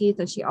her teeth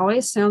and she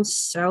always sounds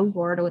so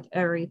bored with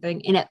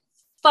everything. And it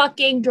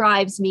fucking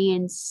drives me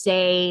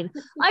insane.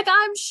 Like,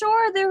 I'm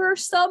sure there were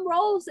some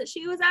roles that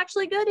she was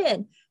actually good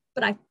in,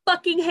 but I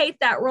fucking hate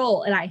that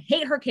role and I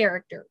hate her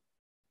character.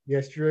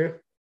 Yes, Drew.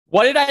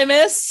 What did I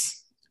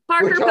miss?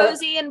 Parker Which are-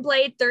 Posey in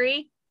Blade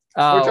 3.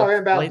 We're talking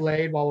about Blade-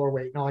 Blade while we're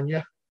waiting on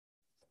you.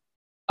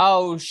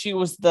 Oh, she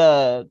was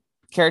the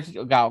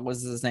character. Oh, God, what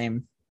was his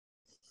name?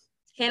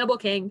 Hannibal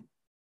King.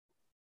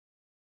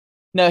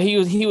 No,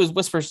 he was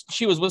Whisper's.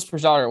 She was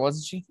Whisper's daughter,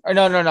 wasn't she? Or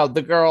no.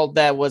 The girl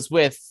that was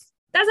with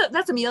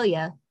That's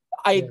Amelia.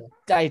 I.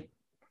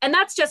 And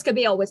that's Jessica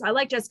Biel, which I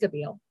like Jessica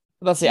Biel.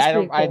 Let's see. He's I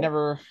pretty don't. I cool.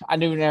 never. I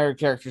knew never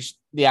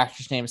the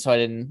actor's name, so I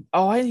didn't.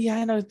 Oh, I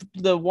know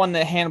the one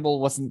that Hannibal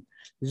was in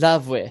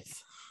love with.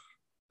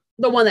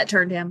 The one that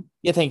turned him.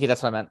 Yeah, thank you.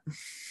 That's what I meant.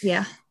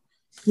 Yeah.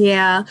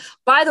 Yeah.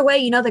 By the way,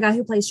 you know the guy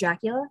who plays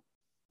Dracula?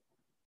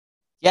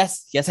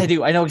 Yes, I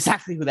do. I know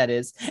exactly who that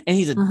is, and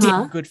he's a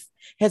damn good.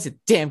 He has a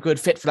damn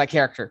good fit for that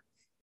character.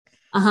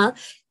 Do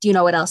you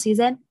know what else he's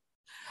in?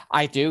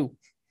 I do.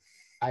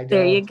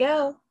 There you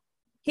go.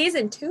 He's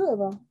in 2 of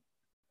them.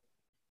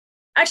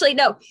 Actually,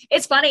 no.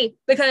 It's funny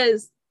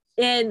because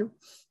he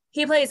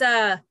plays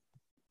in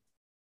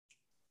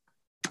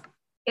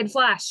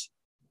Flash.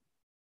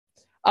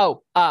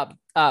 Oh,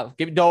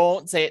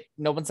 don't say it.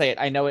 No one say it.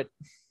 I know it.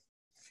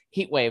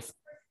 Heatwave.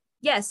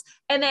 Yes,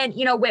 and then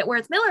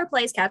Whitworth Miller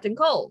plays Captain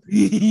Cold.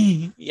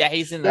 Yeah,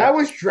 he's in that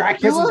was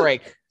Dracula. Prison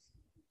Break.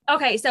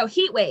 Okay, so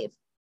Heatwave.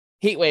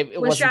 It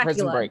was in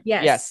Prison Break.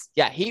 Yes.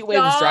 Yeah, Heatwave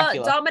was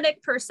Dracula.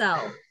 Dominic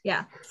Purcell.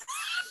 Yeah.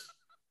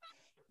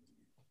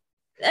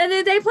 And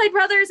then they played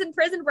brothers in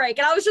Prison Break,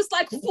 and I was just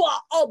like, "Wow,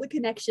 all the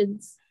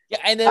connections." Yeah,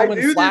 and then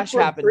when Flash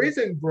happened,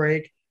 Prison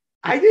Break.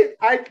 I didn't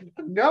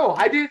know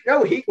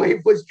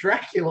Heatwave was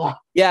Dracula.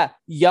 Yeah,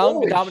 young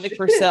Holy Dominic shit.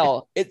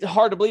 Purcell. It's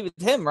hard to believe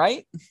it's him,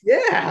 right?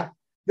 Yeah,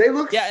 they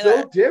look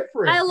so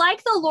different. I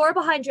like the lore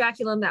behind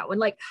Dracula in that one,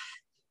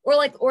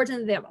 or Origin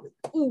of the Vampire.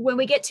 Ooh, when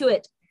we get to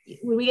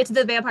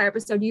the vampire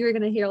episode, you're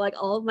gonna hear like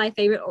all of my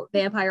favorite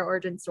vampire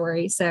origin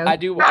stories. So I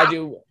do.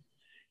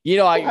 You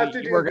know,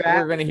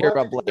 we're gonna hear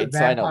about Blade,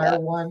 so I know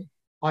that one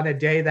on a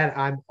day that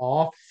I'm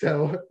off,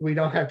 so we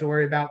don't have to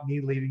worry about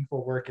me leaving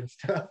for work and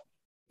stuff.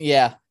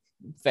 Yeah.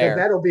 Fair.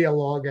 That'll be a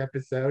long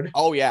episode.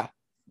 Oh yeah,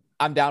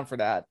 I'm down for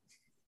that.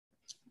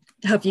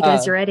 Hope you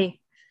guys are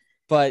ready.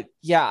 But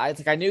yeah,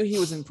 I knew he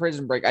was in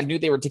Prison Break. I knew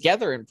they were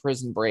together in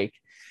Prison Break.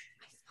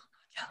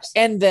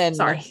 And then,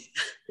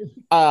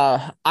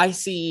 I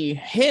see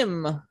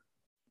him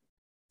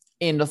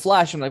in the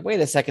Flash. I'm like, wait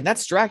a second,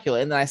 that's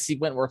Dracula. And then I see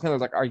Wentworth Miller.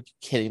 Like, are you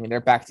kidding me? They're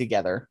back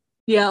together.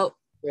 Yep.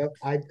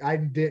 I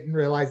didn't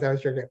realize that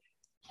was Dracula.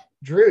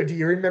 Drew, do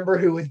you remember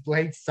who was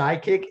Blade's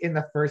sidekick in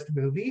the first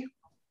movie?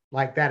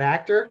 Like that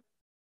actor?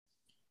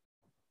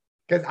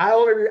 Because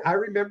I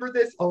remember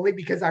this only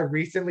because I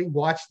recently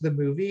watched the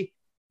movie.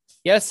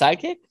 He had a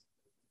sidekick?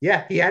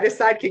 Yeah, he had a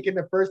sidekick in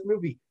the first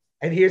movie.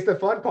 And here's the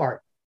fun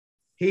part.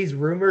 He's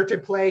rumored to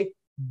play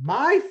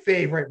my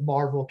favorite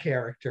Marvel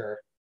character.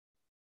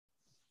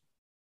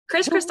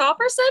 Chris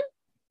Christopherson?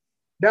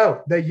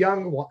 No,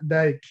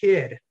 the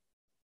kid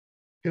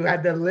who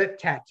had the lip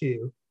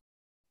tattoo.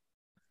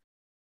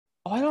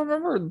 Oh, I don't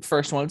remember the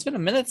first one. It's been a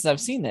minute since I've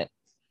seen it.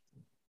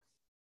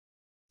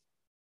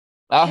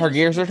 Oh, her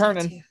gears are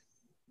turning.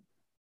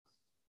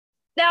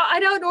 Now, I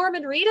know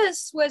Norman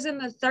Reedus was in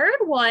the third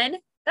one.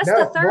 That's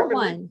the third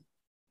one.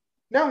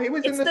 No, he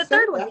was in the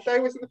third one. I thought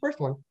he was in the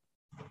first one.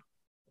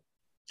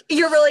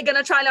 You're really going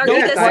to try to argue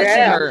this? I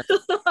am.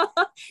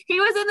 He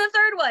was in the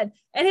third one,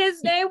 and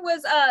his name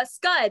was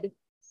Scud.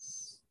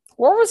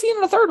 Where was he in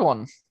the third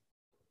one?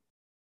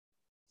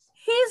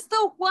 He's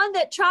the one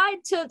that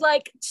tried to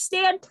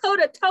stand toe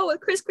to toe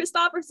with Chris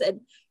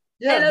Christopherson.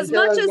 Yeah, and as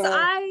much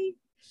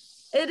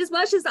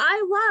as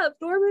I love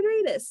Norman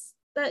Reedus,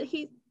 that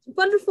he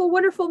wonderful,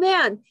 wonderful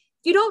man,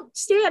 you don't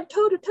stand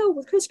toe to toe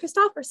with Chris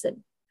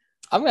Christopherson.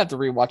 I'm gonna have to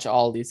rewatch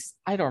all these.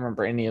 I don't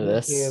remember any of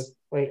this.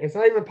 Wait, it's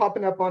not even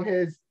popping up on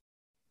his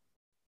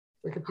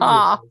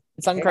Wikipedia.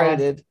 It's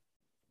uncredited.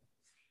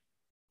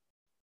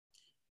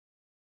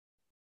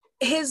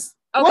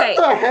 What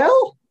the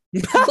hell?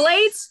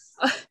 Blades.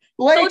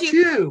 Blade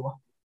 2.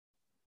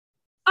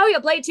 Oh yeah,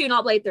 Blade 2,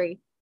 not Blade 3.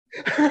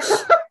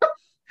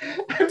 Oh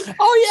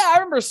yeah, I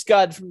remember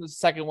Scud from the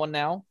second one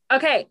now.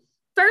 Okay,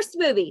 first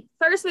movie.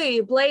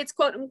 Blade's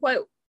quote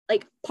unquote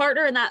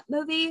partner in that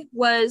movie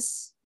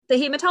was the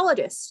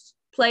hematologist,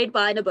 played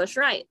by Nabush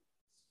Wright.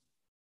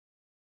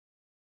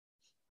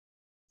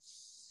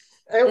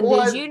 It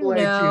was Blade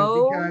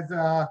 2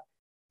 because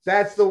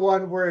that's the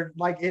one where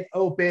it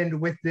opened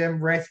with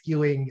them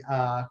rescuing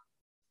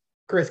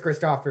Chris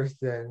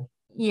Christopherson.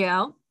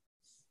 Yeah.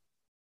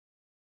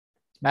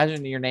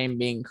 Imagine your name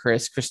being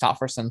Chris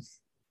Christopherson.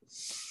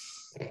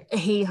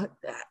 He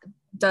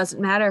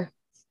doesn't matter.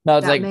 No,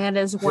 it's that man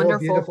is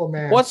wonderful.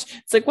 Man.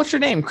 What's your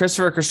name?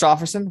 Christopher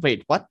Christopherson?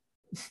 Wait, what?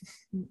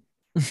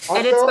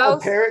 Also,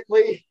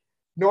 apparently,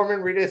 Norman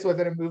Reedus was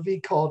in a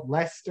movie called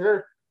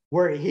Lester,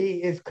 where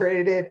he is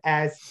credited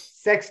as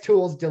Sex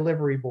Tools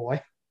delivery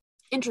boy.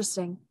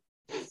 Interesting.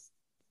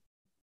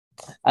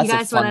 You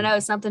guys want to know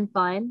something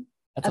fun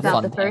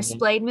about the first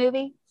Blade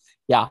movie?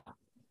 Yeah.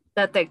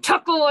 That they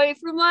took away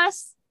from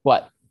us?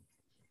 What?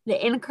 The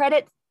end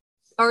credit,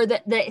 or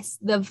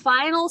the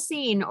final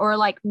scene, or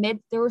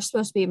there was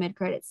supposed to be a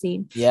mid-credit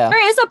scene. Yeah.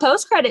 There is a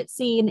post-credit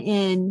scene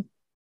in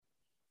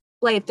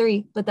Blade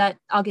 3, but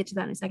I'll get to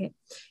that in a second.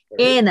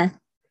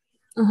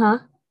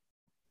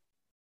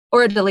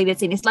 Or a deleted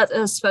scene. It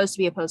was supposed to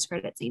be a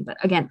post-credit scene, but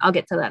again, I'll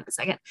get to that in a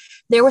second.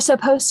 There was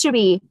supposed to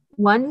be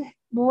one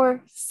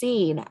more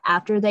scene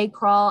after they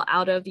crawl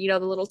out of, the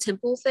little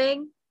temple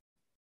thing.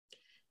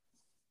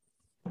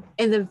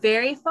 In the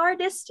very far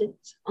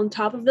distance, on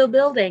top of the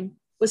building,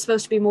 was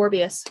supposed to be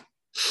Morbius.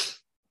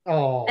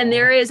 Oh, And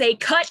there is a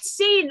cut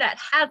scene that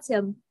has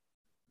him,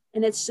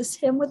 and it's just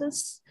him with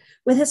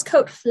his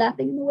coat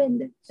flapping in the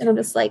wind. And I'm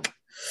just like,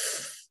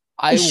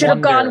 I should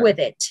have gone with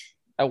it.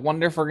 I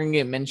wonder if we're gonna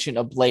get mention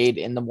of Blade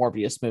in the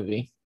Morbius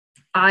movie.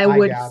 I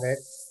would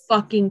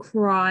fucking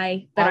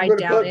cry, but I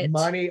doubt it. I'm gonna put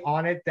money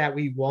on it that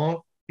we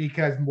won't,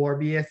 because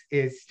Morbius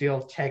is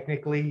still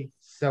technically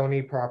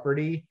Sony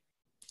property.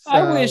 So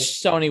I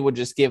wish Sony would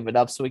just give it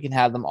up so we can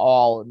have them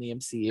all in the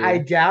MCU. I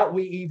doubt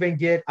we even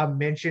get a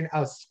mention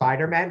of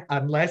Spider-Man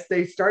unless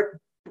they start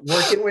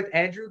working with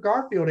Andrew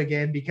Garfield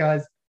again,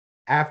 because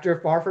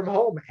after Far From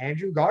Home,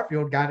 Andrew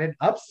Garfield got an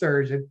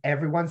upsurge and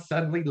everyone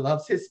suddenly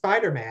loves his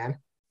Spider-Man.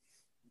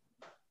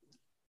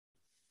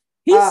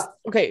 He's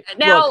okay.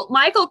 Now, look,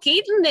 Michael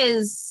Keaton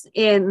is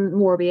in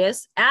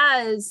Morbius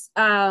as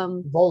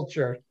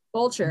Vulture.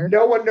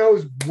 No one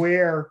knows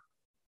where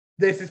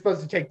this is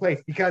supposed to take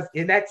place, because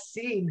in that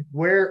scene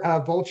where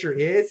Vulture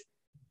is,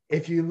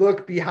 if you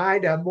look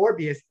behind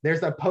Morbius,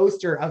 there's a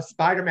poster of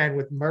Spider-Man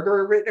with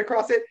murderer written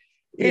across it.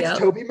 It's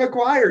Tobey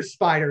Maguire's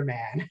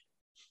Spider-Man.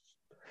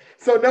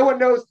 So no one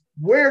knows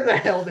where the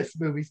hell this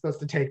movie's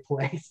supposed to take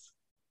place.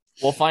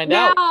 We'll find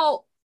out.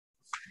 Now,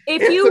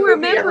 if you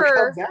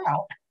remember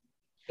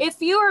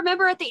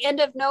at the end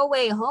of No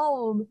Way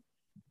Home,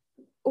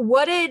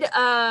 what did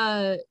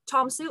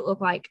Tom's suit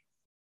look like?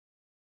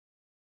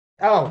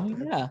 Oh,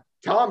 yeah.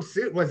 Tom's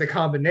suit was a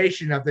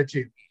combination of the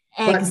two.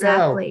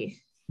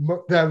 Exactly.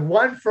 But no, the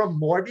one from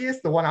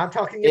Morbius, the one I'm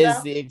talking about,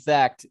 is the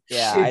exact.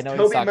 Yeah, I know.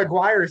 Tobey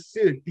Maguire's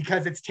suit,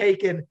 because it's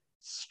taken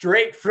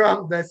straight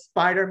from the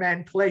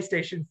Spider-Man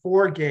PlayStation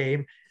 4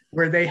 game,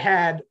 where they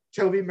had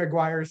Tobey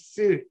Maguire's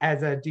suit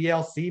as a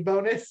DLC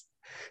bonus.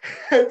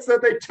 And so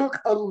they took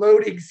a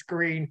loading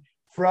screen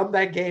from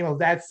that game of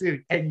that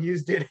suit and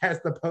used it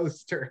as the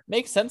poster.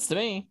 Makes sense to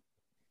me.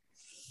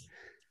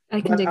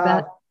 I can dig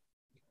that.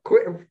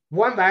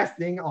 One last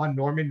thing on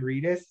Norman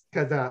Reedus,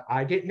 because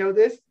I didn't know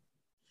this.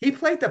 He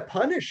played the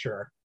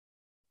Punisher.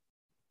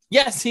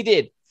 Yes, he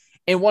did.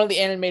 In one of the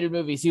animated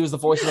movies, he was the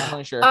voice of the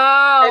Punisher.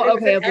 Oh,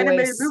 okay. An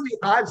animated movie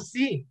I've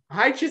seen.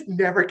 I just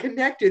never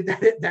connected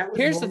that was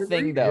Here's Norman the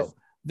thing, Reedus. Though.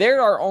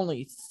 There are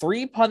only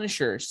 3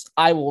 Punishers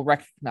I will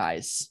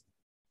recognize.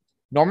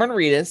 Norman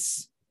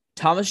Reedus,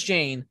 Thomas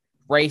Jane,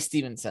 Ray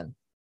Stevenson.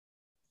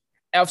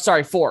 Oh,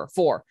 sorry,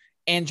 4.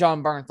 And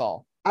John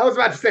Bernthal. I was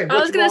about to say. I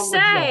was going to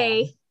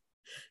say.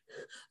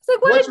 It's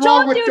like, what's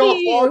wrong with Dolph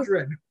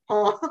Lundgren?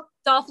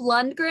 Dolph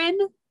Lundgren?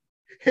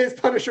 His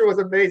Punisher was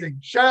amazing.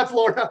 Shut up,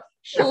 Florida.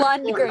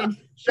 Lundgren.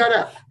 Shut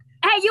up.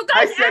 Hey, you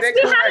guys asked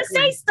me how to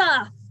say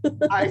stuff.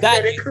 I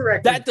said it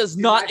correctly. That does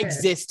not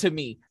exist to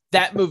me.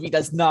 That movie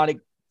does not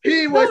exist.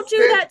 He was Don't do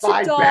that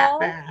to Doll.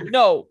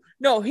 Batman.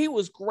 No, he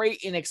was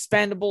great in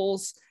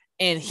Expendables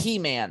and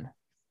He-Man.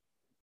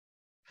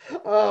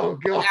 Oh,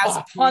 God. As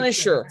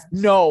Punisher.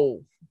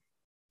 No.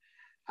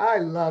 I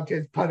loved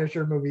his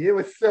Punisher movie. It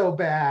was so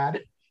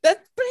bad.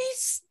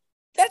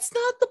 That's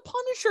not the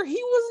Punisher.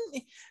 He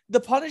wasn't. The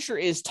Punisher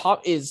is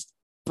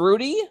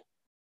broody.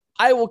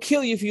 I will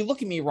kill you if you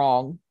look at me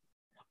wrong,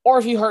 or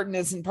if you hurt an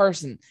innocent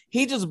person.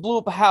 He just blew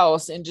up a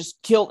house and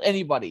just killed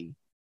anybody.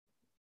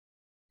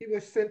 He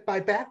was sent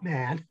by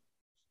Batman.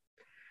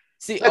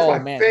 See,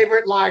 that's my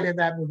favorite line in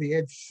that movie.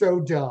 It's so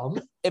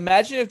dumb.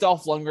 Imagine if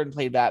Dolph Lundgren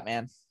played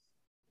Batman.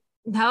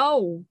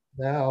 No,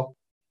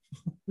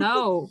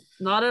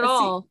 not at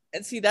all.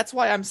 And see, that's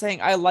why I'm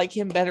saying I like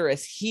him better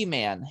as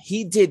He-Man.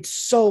 He did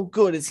so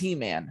good as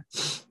He-Man.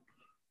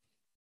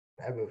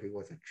 That movie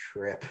was a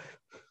trip.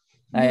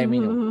 I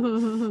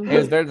mean, it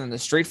was better than the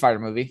Street Fighter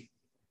movie.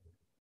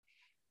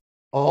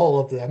 All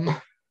of them.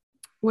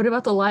 What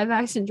about the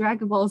live-action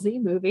Dragon Ball Z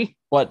movie?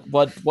 What?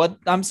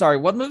 I'm sorry,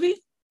 what movie?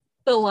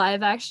 The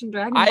live-action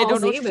Dragon Ball Z movie. I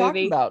don't know what you're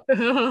talking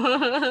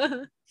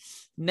about.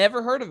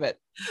 Never heard of it.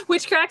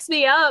 Which cracks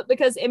me up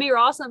because Emmy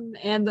Rossum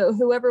and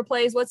whoever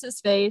plays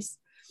what's-his-face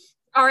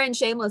are in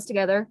Shameless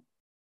together.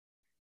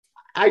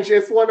 I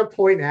just want to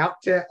point out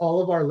to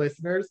all of our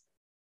listeners,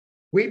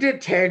 we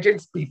did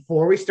tangents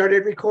before we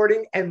started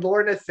recording, and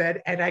Lorna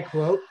said, and I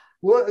quote,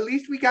 well, at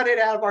least we got it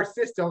out of our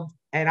system.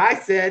 And I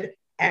said,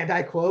 and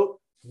I quote,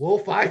 we'll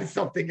find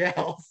something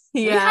else.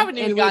 Yeah, we haven't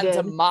even gotten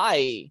to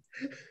my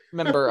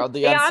member of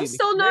the Yeah, I'm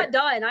still not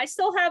done. I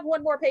still have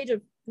one more page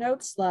of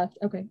notes left.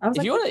 Okay.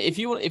 If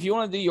you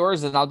want to do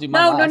yours, then I'll do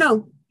mine.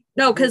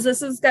 No, because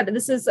this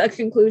is a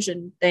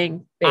conclusion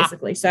thing,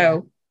 basically.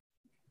 So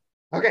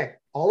okay,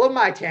 all of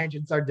my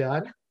tangents are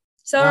done.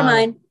 So are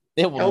mine.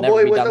 It will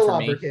never be done for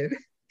me.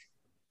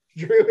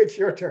 Drew, it's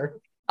your turn.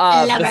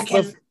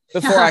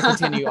 Before I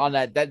continue on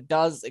that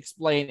does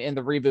explain in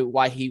the reboot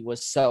why he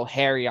was so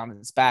hairy on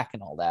his back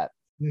and all that.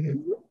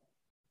 Mm-hmm.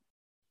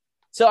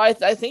 So I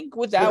think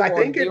with that, I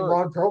think in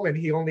Ron Perlman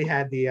he only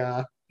had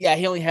the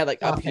he only had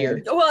like up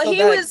here. Well, so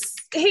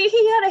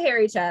he had a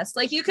hairy chest.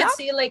 Like you could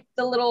see like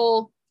the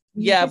little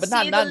but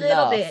not a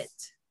little bit.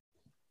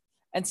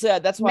 And so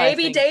that's why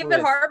maybe David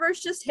Harbour's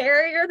just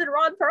hairier than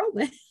Ron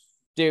Perlman.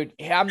 Dude,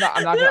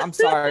 I'm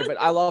sorry, but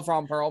I love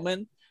Ron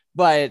Perlman.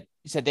 But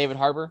you said David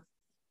Harbour.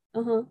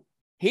 Uh-huh.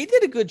 He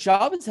did a good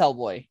job as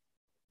Hellboy.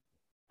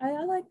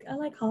 I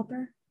like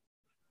Hopper.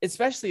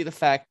 Especially the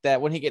fact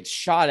that when he gets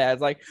shot at,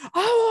 it's like,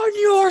 I'm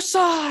on your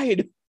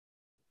side.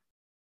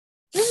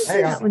 I haven't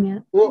seen that one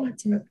yet. Well, I need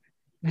to.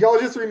 y'all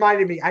just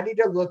reminded me. I need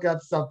to look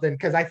up something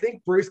because I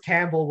think Bruce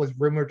Campbell was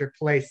rumored to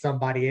play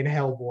somebody in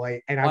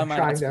Hellboy, and Why am I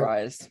not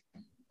surprised?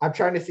 I'm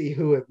trying to see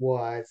who it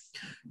was.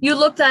 You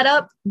look that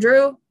up,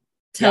 Drew.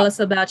 Tell Yeah. us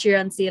about your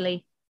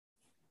Unseelie.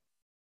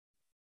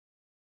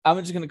 I'm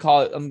just gonna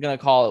call it. I'm gonna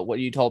call it what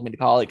you told me to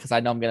call it because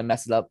I know I'm gonna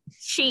mess it up.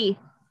 She.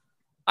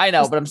 I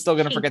know, but I'm still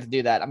gonna She. forget to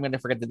do that. I'm gonna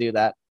forget to do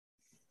that.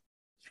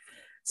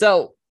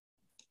 So,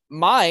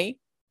 my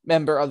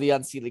member of the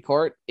Unseelie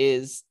Court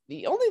is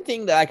the only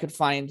thing that I could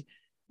find.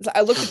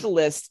 I looked at the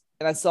list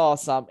and I saw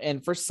some,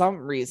 and for some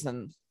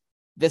reason,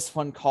 this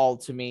one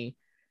called to me.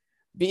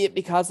 Be it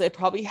because I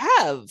probably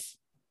have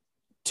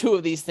 2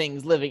 of these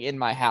things living in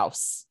my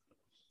house.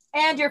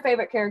 And your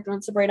favorite character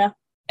in Sabrina.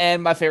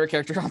 And my favorite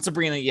character on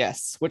Sabrina,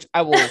 yes, which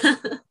I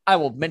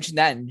will mention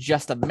that in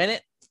just a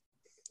minute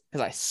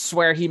because I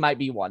swear he might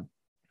be one.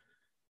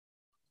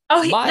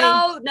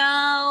 Oh,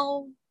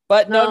 no.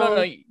 But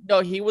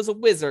no, he was a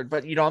wizard.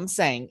 But you know what I'm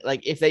saying?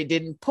 Like, if they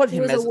didn't put He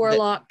him was as a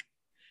warlock.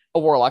 a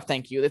warlock,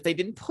 thank you. If they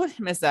didn't put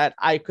him as that,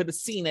 I could have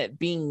seen it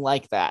being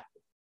like that.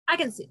 I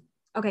can see.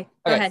 Okay,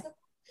 go Okay. ahead.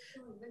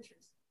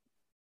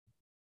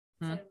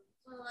 Hmm.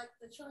 Like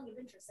the Chilling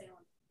Adventures Salem.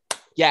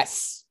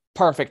 Yes,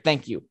 perfect.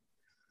 Thank you.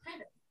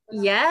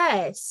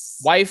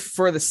 Yes. Wife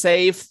for the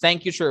save.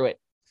 Thank you, Truett.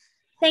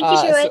 Thank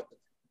you, Truett.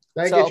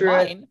 Thank you,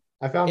 Truett. Mine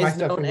I found my is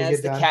stuff known when you as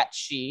get the done. cat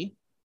she,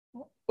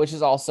 which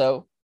is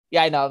also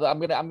I know. I'm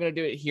gonna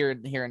do it here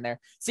and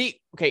there.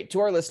 See, okay, to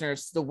our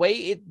listeners, the way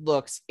it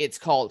looks, it's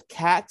called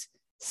Cat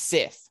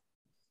Sith.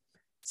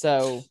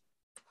 So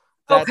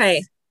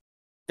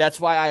that's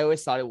why I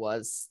always thought it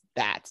was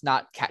that,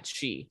 not Cat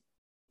she.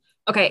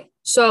 Okay,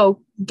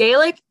 so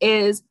Gaelic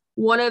is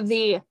one of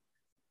the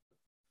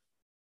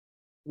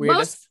Weirdest.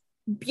 most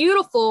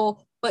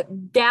beautiful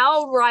but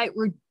downright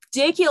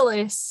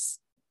ridiculous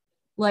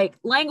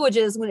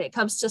languages when it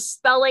comes to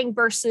spelling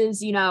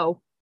versus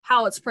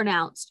how it's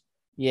pronounced.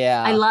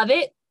 Yeah, I love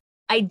it.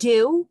 I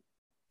do.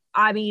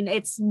 I mean,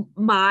 it's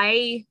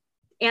my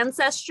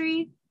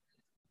ancestry,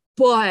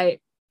 but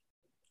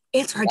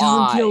it's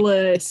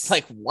ridiculous. It's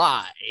like,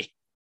 why?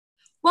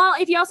 Well,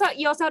 if you also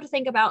have to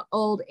think about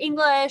Old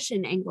English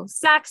and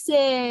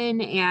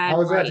Anglo-Saxon, and I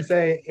was about to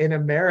say, in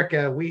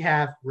America, we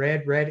have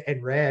red,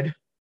 and red.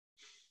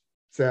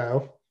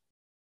 So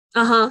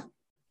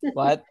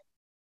What?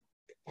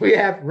 we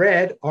have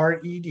red,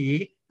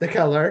 R-E-D, the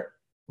color.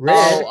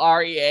 Red,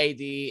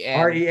 R-E-A-D.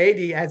 And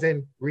R-E-A-D, as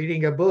in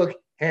reading a book,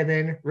 and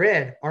then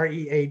red,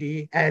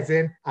 R-E-A-D, as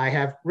in I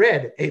have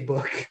read a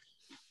book.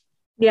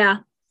 Yeah.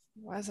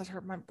 Why does that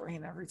hurt my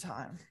brain every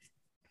time?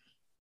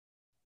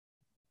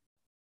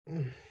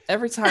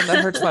 Every time that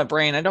hurts my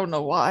brain. I don't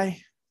know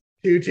why.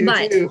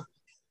 222.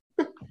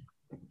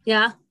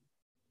 Yeah.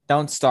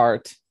 Don't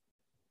start.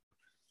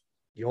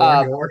 Your.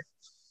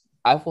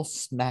 I will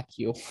smack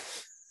you.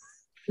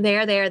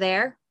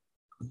 There.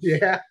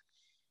 Yeah.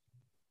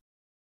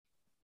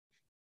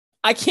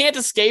 I can't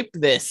escape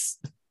this.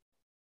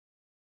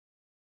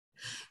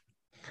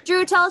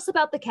 Drew, tell us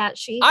about the cat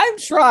sheet. I'm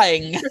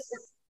trying.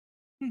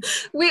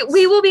 We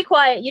will be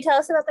quiet. You tell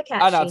us about the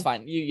cat sheet. Oh, no, it's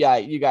fine.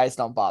 You guys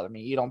don't bother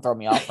me. You don't throw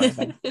me off or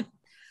anything.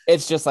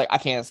 It's just like I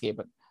can't escape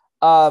it.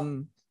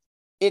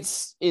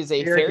 Is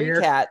a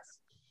fairy cat.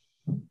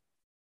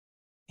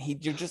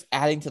 You're just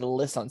adding to the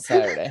list on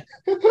Saturday.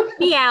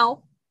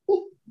 Meow.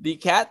 The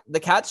cat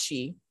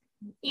she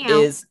Meow.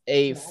 is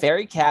a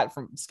fairy cat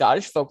from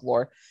Scottish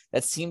folklore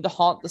that seemed to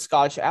haunt the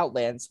Scottish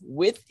outlands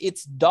with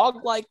its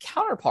dog-like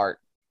counterpart,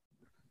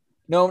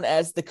 known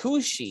as the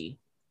Cooshie.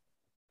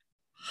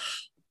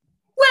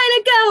 Way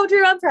to go,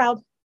 Drew. I'm proud.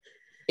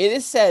 It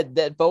is said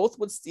that both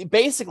would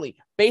basically,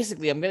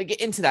 I'm going to get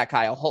into that,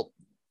 Kyle.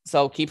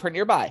 So keep her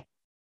nearby.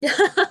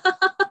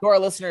 To our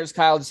listeners,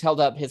 Kyle just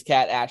held up his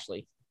cat,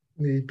 Ashley.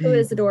 Who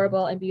is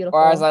adorable and beautiful.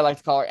 Or as I like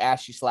to call her,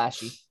 Ashy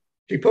Slashy.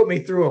 She put me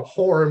through a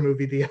horror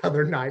movie the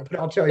other night, but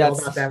I'll tell you all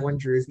about that when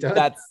Drew's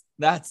done.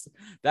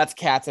 That's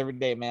cats every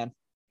day, man.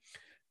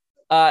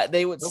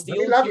 They would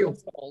steal human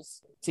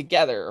souls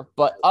together,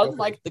 but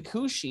unlike the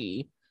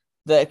Cooshie,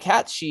 the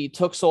cat she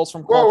took souls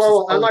from corpses.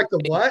 Whoa! I like the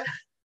what?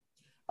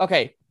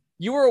 Okay,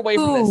 you were away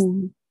from this.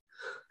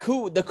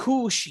 The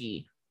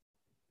Cooshie.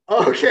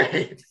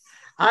 Okay,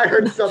 I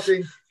heard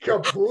something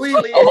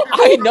completely.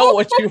 I know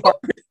what you heard.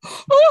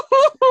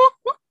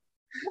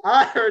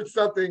 I heard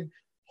something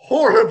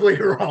horribly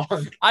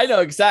wrong. I know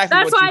exactly.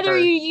 That's what why you heard.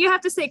 you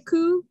have to say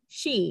 "coo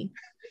she."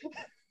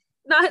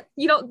 Not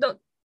you don't.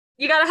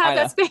 You gotta have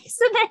that space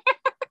in there.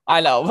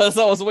 I know, but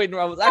so I was waiting.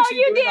 I was actually.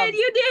 You did.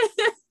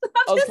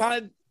 I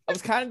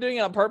was kind of doing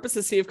it on purpose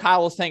to see if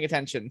Kyle was paying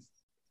attention.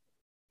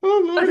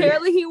 Oh,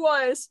 apparently, he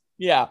was.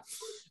 Yeah,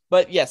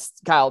 but yes,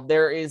 Kyle.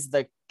 There is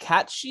the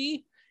cat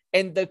she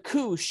and the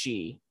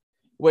Cooshie,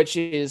 which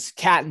is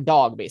cat and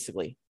dog,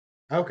 basically.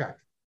 Okay.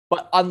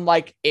 But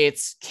unlike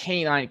its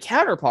canine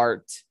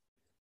counterpart,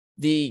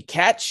 the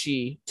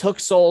catchi took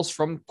souls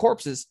from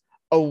corpses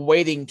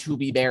awaiting to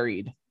be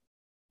buried.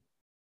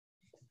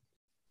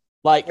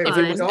 Like Wait, if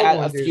what it was did the dog at a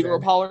one do funeral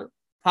then? parlor,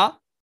 huh?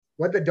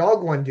 What'd the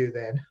dog one do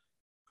then?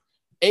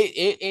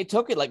 It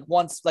took it like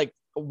once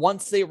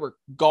they were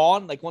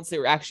gone, like once they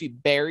were actually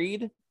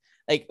buried.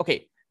 Like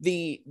okay,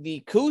 the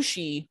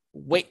kushi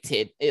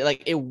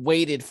it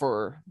waited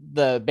for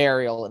the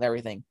burial and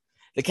everything.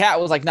 The cat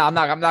was like, no, I'm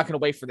not gonna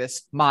wait for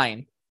this.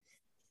 Mine.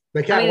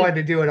 The cat I mean- wanted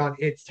to do it on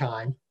its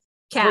time,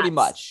 Cats. Pretty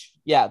much.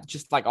 Yeah,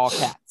 just like all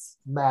cats.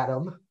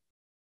 madam.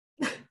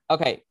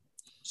 Okay.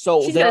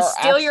 So She's there gonna are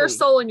steal your actually-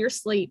 soul in your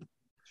sleep.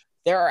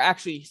 There are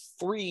actually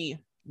 3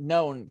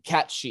 known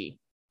catchi.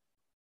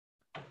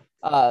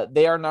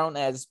 They are known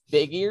as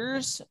Big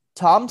Ears,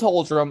 Tom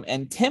Toldrum,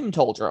 and Tim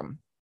Toldrum.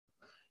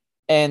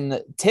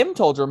 And Tim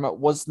Toldrum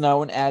was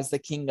known as the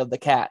King of the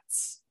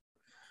Cats.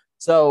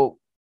 So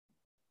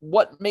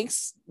what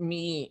makes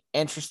me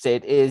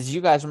interested is, you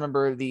guys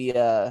remember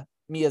the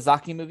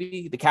Miyazaki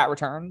movie, The Cat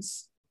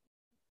Returns?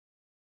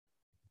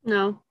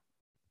 No.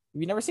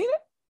 Have you never seen it?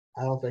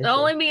 I don't think The so.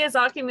 only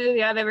Miyazaki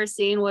movie I've ever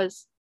seen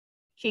was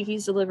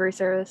Kiki's Delivery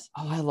Service.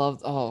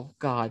 Oh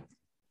God.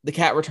 The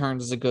Cat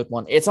Returns is a good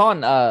one. It's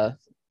on I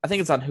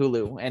think it's on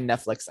Hulu and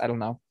Netflix. I don't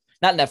know.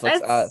 Not Netflix,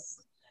 That's-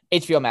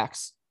 HBO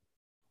Max.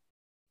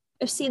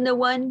 I've seen the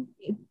one.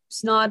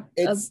 It's not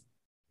It's a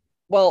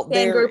well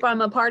fan group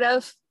I'm a part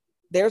of.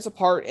 there's a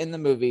part in the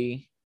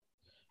movie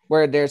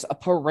where there's a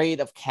parade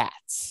of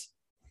cats.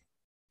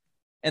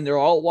 And they're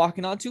all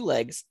walking on 2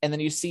 legs, and then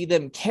you see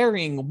them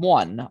carrying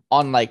one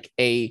on like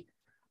a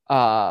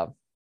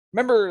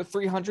remember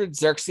 300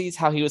 Xerxes,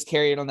 how he was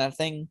carried on that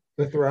thing?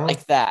 The throne.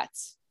 Like that.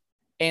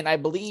 And I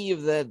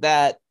believe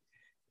that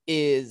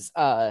is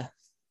Tom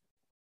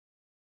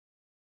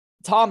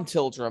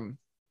Tildrum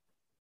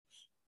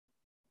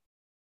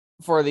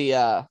for the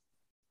yeah.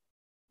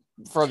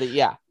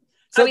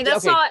 I mean,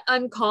 that's okay. not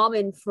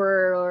uncommon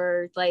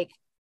for like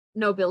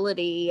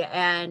nobility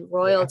and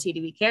royalty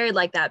to be carried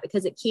like that,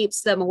 because it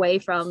keeps them away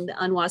from the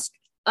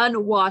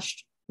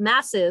unwashed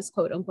masses,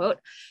 quote unquote,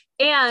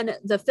 and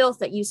the filth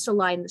that used to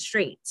line the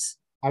streets.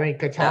 I mean,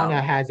 Katana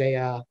No. has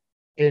a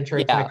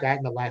entrance Yeah. like that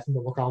in the last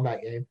Mortal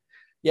Kombat game.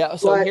 Yeah,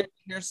 so But-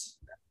 here's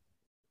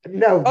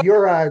No, Oh.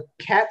 your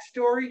cat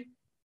story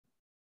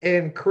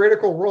in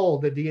Critical Role,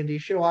 the D&D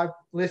show I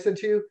listened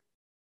to,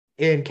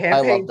 in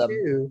campaign them.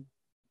 2,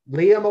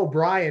 Liam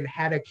O'Brien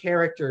had a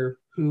character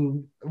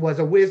who was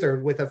a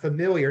wizard with a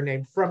familiar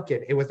named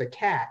Frumpkin. It was a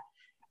cat.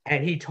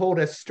 And he told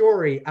a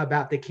story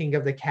about the king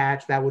of the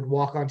cats that would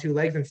walk on 2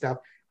 legs and stuff.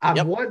 I'm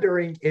Yep.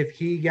 wondering if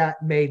he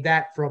got made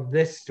that from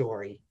this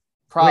story.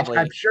 probably. Which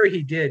I'm sure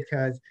he did,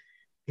 because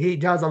he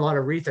does a lot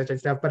of research and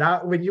stuff.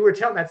 But when you were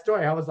telling that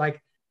story, I was like,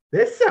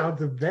 this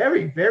sounds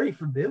very, very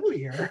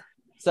familiar.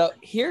 So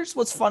here's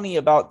what's funny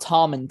about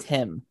Tom and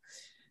Tim.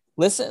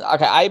 Listen,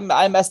 okay,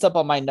 I messed up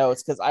on my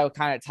notes because I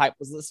kind of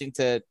was listening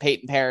to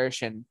Peyton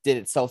Parrish and did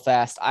it so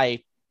fast.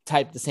 I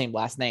typed the same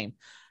last name.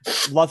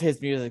 Love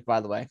his music, by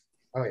the way.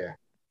 Oh, yeah.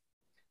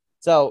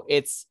 So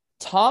it's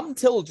Tom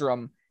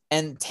Tildrum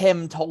and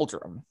Tim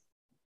Toldrum.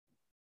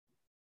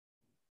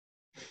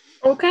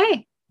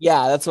 Okay.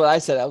 Yeah, that's what I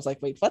said. I was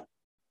like, wait, what?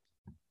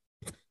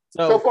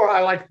 So far,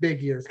 I like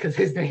Big Ears because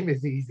his name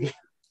is easy.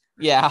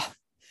 Yeah.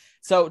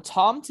 So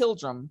Tom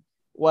Tildrum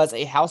was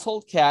a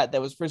household cat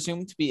that was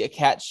presumed to be a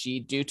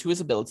catchi due to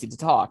his ability to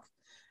talk.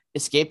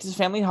 Escaped his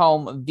family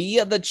home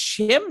via the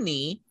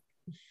chimney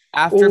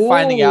after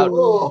finding out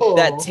Whoa.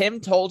 that Tim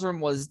Toldrum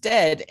was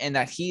dead and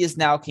that he is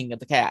now king of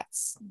the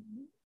cats.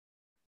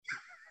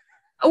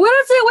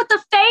 What is it with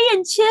the Fae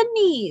and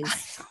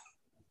chimneys?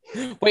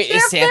 Wait, They're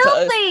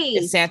filthy.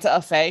 is Santa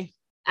a fae?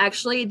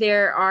 Actually,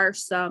 there are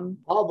some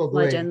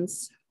Probably.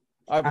 legends.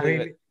 I I believe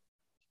mean, it.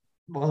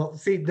 well,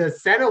 see, the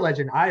Santa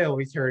legend I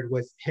always heard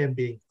was him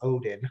being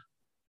Odin.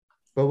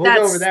 But we'll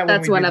That's- go over that when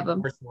that's we one do of the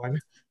them. first one.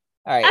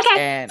 All right, Okay.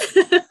 and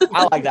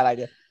I like that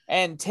idea.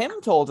 And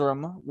Tim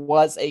Toldrum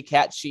was a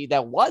catchi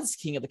that was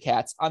king of the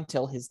cats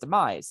until his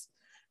demise.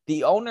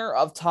 The owner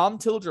of Tom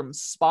Tildrum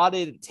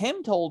spotted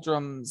Tim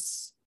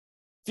Toldrum's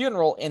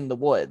funeral in the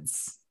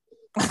woods.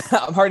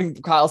 I'm hurting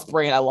Kyle's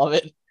brain. I love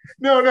it.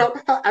 No,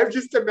 I'm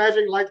just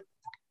imagining, like,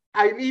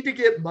 I need to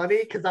get money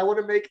because I want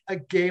to make a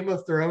Game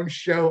of Thrones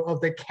show of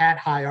the cat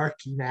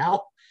hierarchy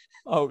now.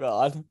 Oh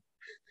God.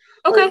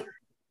 Okay. Like,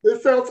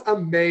 this sounds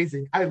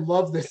amazing. I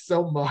love this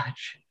so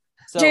much.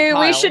 So Dude, we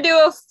Kyle- should do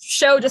a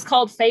show just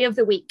called Fae of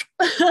the Week.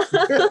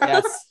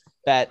 Yes,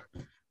 bet.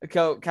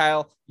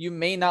 Kyle, you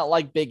may not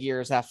like Big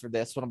Ears after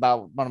this. What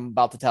I'm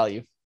about to tell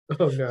you?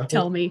 Oh, no.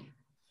 Tell me.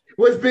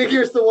 Was Big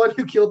Ears the one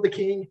who killed the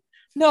king?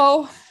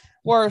 No,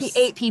 worse. He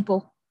ate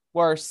people.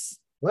 Worse.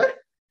 What?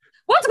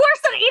 What's worse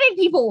than eating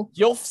people?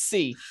 You'll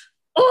see.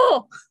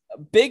 Oh,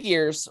 Big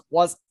Ears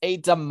was a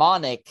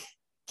demonic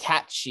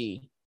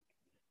catchi.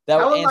 That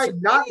How would am I answer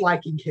not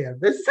liking him?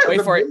 This sounds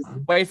Wait for it.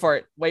 amazing.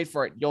 Wait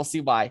for it. You'll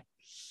see why.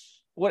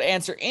 Would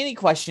answer any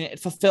question and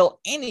fulfill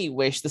any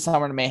wish the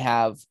summoner may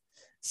have.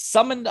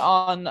 Summoned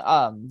on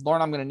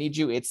Lauren, I'm gonna need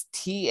you. It's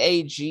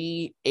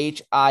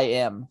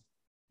TAGHIM.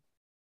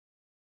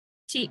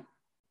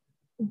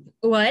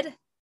 What?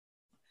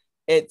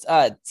 It's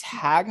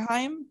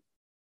Tagheim.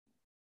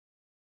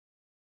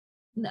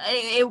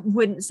 It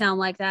wouldn't sound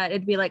like that.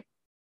 It'd be like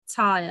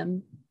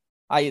time.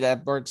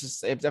 That or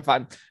just if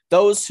I'm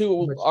those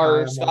who Much are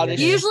time on Scottish.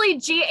 your hands. Usually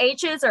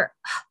GHs are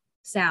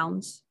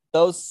sounds.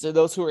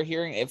 Those who are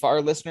hearing, if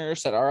our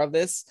listeners that are of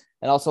this,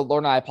 and also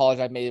Lorna, I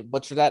apologize, I may have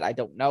butchered that. I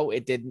don't know.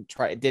 It didn't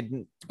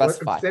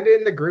specify. Send it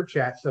in the group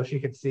chat so she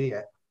can see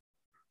it.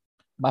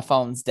 My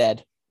phone's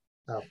dead.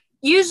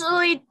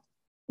 Usually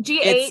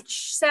GH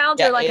sounds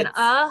are like an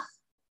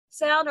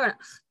sound or an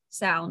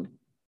sound.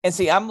 And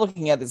see, I'm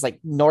looking at this like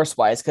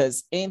Norse-wise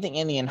because anything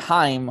Indian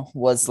Heim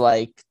was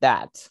like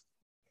that.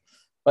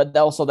 But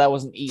also that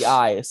was an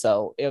EI,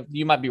 so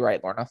you might be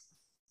right, Lorna.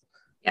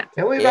 Yeah.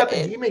 Tell me about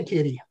the demon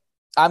kitty.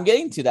 I'm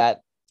getting to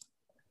that.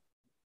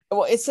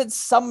 Well, it said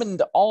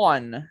summoned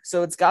on,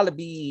 so it's got to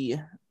be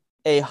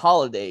a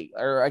holiday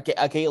or a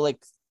Gaelic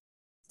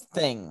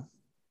thing.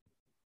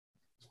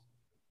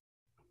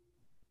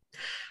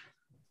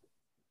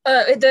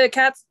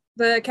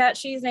 The cat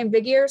she's named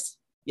Big Ears.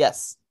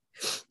 Yes.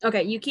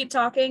 Okay, you keep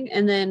talking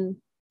and then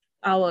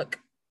I'll look.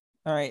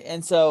 All right,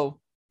 and so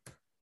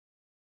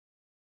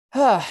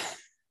the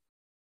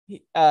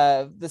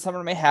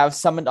summoner may have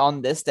summoned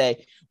on this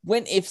day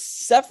when if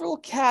several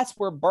cats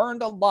were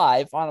burned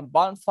alive on a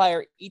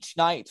bonfire each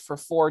night for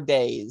 4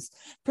 days,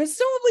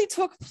 presumably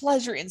took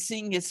pleasure in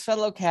seeing his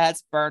fellow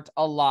cats burnt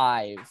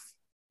alive.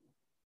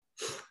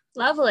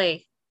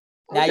 Lovely.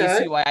 Now you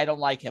see why I don't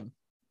like him.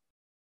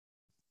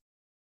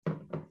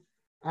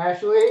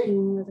 Ashley,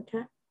 The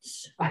cat.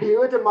 are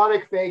you a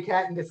demonic fey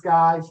cat in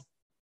disguise?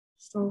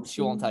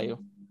 She won't tell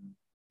you.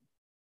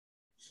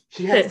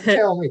 She has to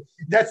tell me.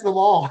 That's the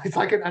law. It's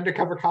like an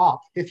undercover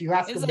cop. If you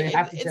ask them, they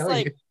have to tell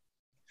you.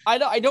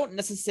 I don't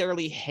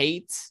necessarily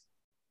hate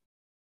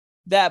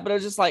that, but I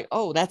was just like,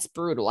 oh, that's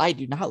brutal. I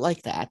do not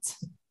like that.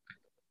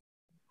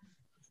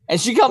 And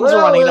she comes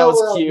running. That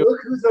was cute. Look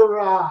who's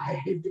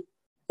arrived.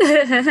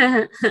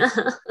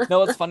 No,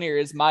 what's funnier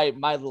is my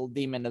little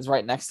demon is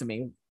right next to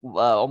me,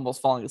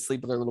 almost falling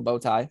asleep with her little bow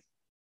tie.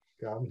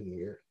 Come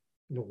here.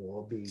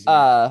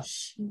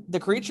 The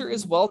creature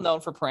is well known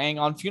for preying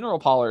on funeral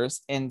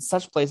parlors in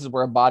such places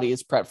where a body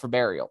is prepped for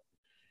burial.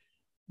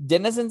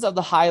 Denizens of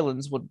the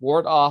Highlands would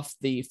ward off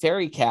the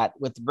fairy cat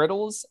with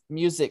riddles,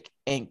 music,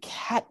 and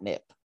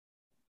catnip.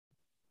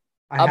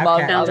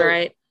 Sounds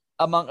right.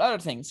 Among other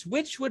things,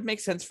 which would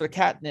make sense for the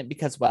catnip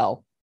because,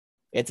 well,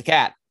 it's a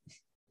cat.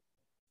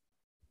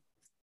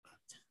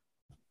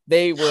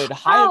 They would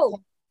hide.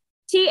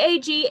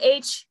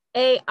 TAGHAIRM.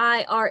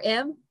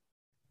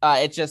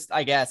 It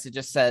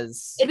just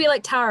says. It'd be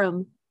like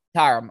Tarum.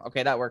 Tarum.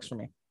 Okay, that works for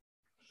me.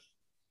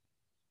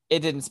 It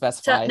didn't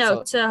specify.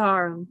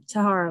 Taharum.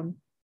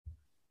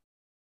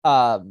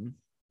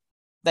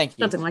 Thank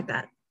you. Something like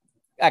that.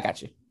 I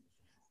got you.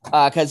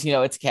 Because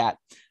it's a cat.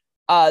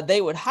 They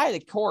would hide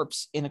a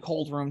corpse in a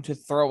cold room to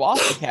throw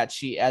off the cat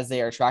sheet as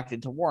they are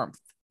attracted to warmth.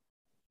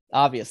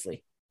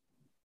 Obviously.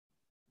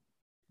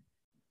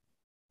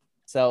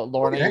 So,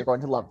 Lorna, you're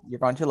going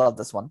to love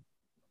this one.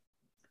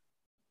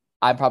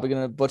 I'm probably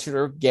going to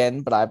butcher it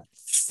again, but I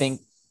think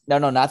no,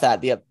 not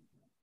that. The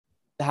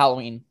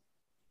Halloween.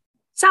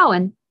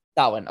 Samhain.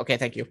 Okay,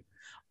 thank you.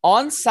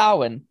 On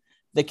Samhain,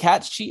 the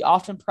cat she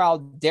often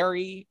prowled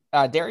dairy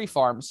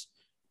farms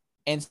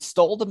and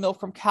stole the milk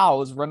from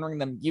cows, rendering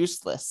them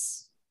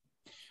useless.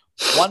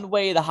 One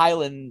way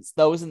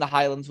those in the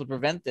Highlands would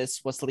prevent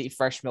this was to leave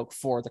fresh milk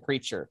for the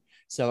creature.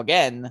 So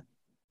again,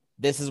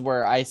 this is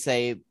where I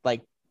say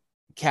like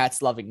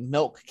cats loving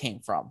milk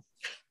came from.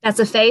 That's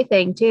a Fae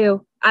thing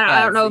too.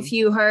 I don't know if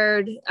you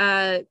heard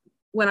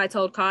when I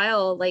told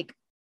Kyle, like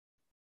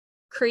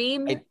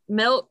cream,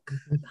 milk,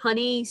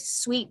 honey,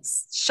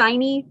 sweets,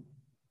 shiny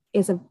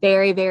is a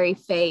very, very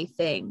Fae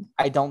thing.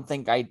 I don't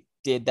think I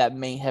did. That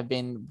may have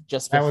been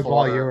just that before. was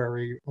while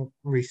you were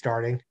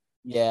restarting.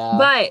 Yeah.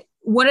 But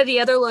one of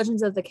the other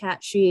legends of the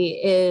cat she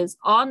is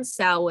on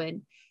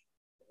Samhain,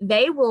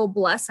 they will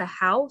bless a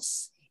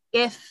house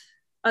if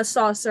a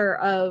saucer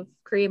of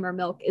cream or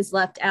milk is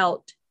left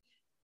out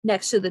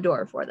next to the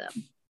door for them.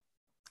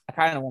 I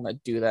kind of want to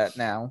do that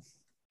now.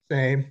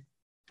 Same.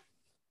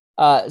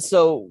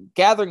 So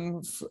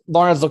gathering,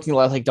 Lorna's looking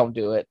like don't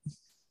do it.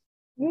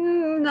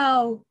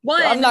 No.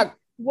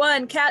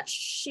 One cat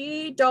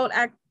she don't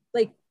act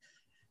like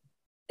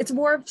it's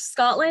more of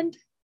Scotland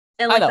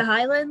and like the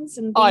Highlands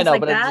and things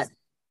like that.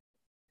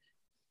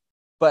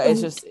 But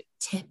it's just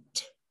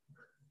tipped.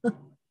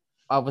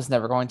 I was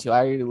never going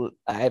to.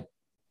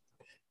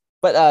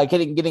 But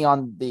getting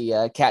on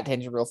the cat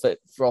tangent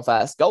real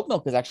fast. Goat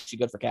milk is actually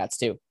good for cats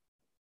too.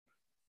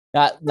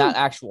 Not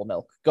actual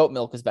milk. Goat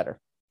milk is better.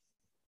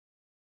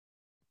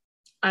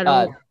 I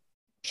don't.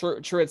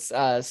 Truett's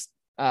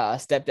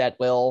stepdad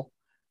Will,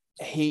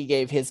 he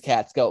gave his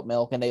cats goat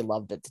milk and they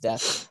loved it to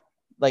death.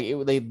 Like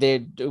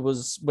it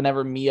was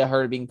whenever Mia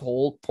heard it being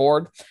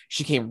poured,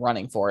 she came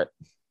running for it.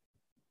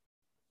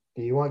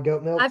 Do you want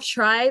goat milk? I've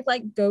tried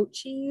like goat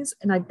cheese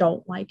and I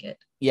don't like it.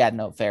 Yeah,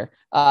 no, fair.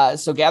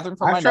 So gathering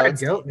from my I've tried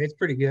notes, goat and it's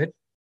pretty good.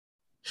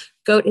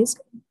 Goat is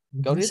good.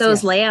 Go to So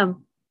is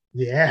Lamb.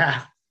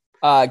 Yeah.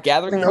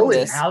 Gathering So is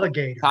this.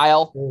 alligator.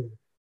 Kyle, Oh,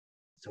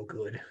 so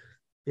good.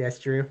 Yes,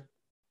 Drew.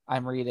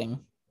 I'm reading.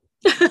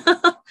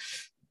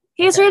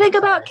 He's Okay, reading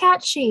I'm about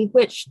Catchy,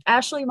 which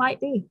Ashley might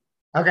be.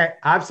 Okay,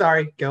 I'm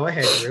sorry. Go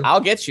ahead, Drew. I'll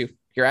get you.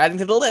 You're adding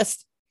to the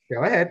list.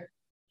 Go ahead.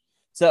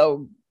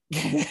 So,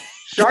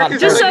 Shark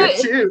is Just really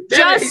so- good too.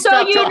 Just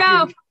so you know,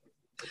 talking.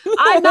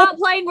 I'm not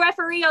playing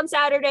referee on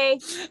Saturday.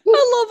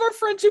 I love our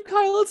friendship,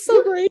 Kyle. It's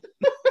so great.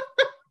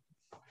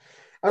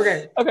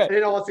 Okay. Okay.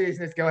 In all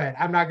seriousness, go ahead.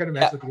 I'm not going to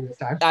mess with you this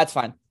time. That's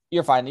fine.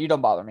 You're fine. You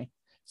don't bother me.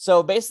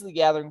 So basically,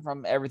 gathering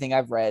from everything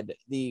I've read,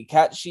 the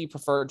cat she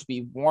preferred to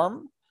be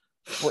warm,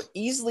 were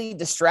easily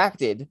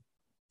distracted.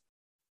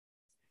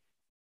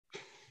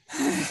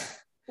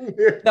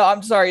 No,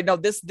 I'm sorry. No,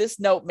 this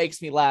note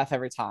makes me laugh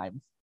every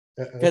time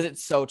because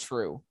it's so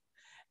true.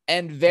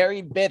 And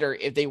very bitter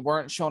if they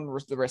weren't shown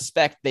the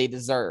respect they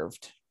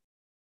deserved.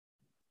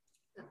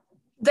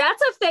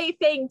 That's a Faye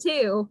thing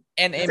too.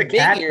 And That's in a Big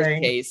cat Ear's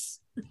thing. case,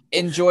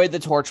 enjoy the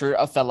torture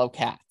of fellow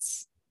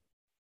cats.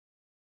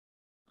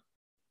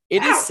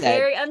 It is said.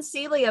 Very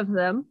unseelie of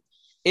them.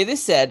 It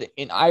is said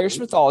in Irish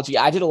mythology.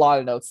 I did a lot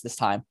of notes this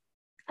time.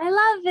 I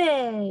love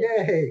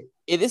it. Yay.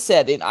 It is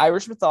said in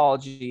Irish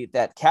mythology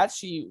that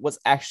Catchy was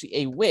actually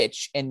a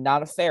witch and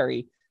not a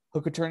fairy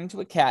who could turn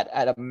into a cat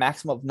at a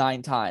maximum of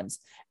 9 times.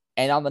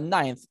 And on the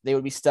 9th, they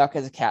would be stuck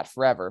as a cat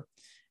forever.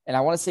 And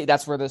I want to say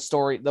that's where the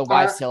story, the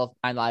wives' tale of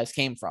 9 lives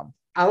came from.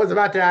 I was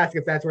about to ask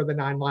if that's where the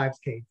 9 lives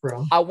came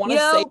from. I want to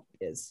say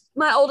it is.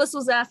 My oldest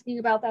was asking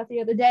about that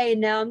the other day,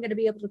 and now I'm going to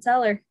be able to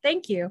tell her.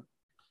 Thank you.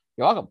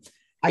 You're welcome.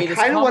 I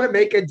kind of want to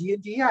make a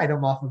D&D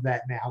item off of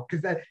that now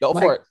because that Go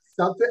for it.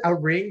 Something, a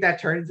ring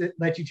that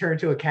lets you turn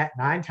into a cat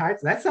 9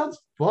 times. That sounds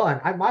fun.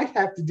 I might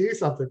have to do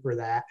something for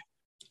that.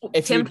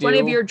 If Tempt one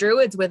of your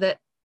druids with it.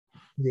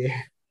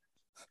 Yeah.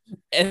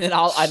 And then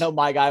I know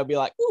my guy will be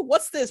like, "Ooh,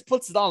 what's this?"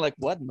 Puts it on, like,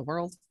 what in the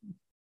world?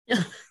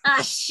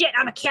 Shit,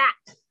 I'm a cat.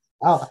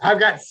 Oh, I've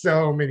got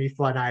so many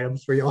fun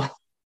items for y'all.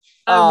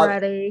 I'm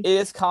ready. It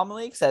is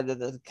commonly accepted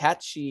that the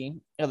Catchy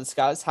of the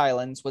Scottish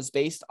Highlands was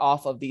based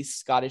off of the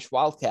Scottish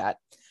wildcat,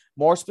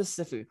 more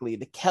specifically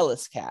the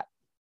Kellis cat,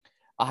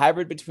 a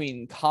hybrid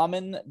between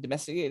common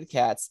domesticated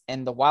cats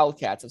and the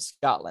wildcats of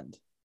Scotland.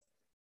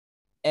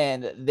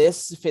 And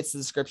this fits the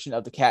description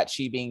of the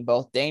Catchy being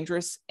both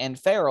dangerous and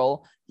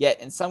feral,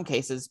 yet in some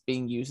cases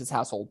being used as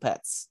household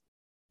pets.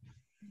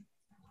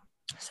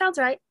 Sounds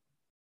right.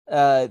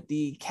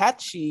 The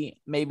Catchy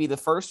may be the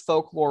first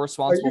folklore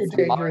responsible for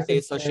the modern-day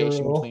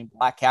association between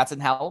black cats and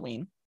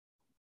Halloween.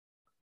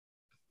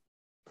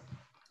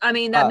 I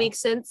mean, that makes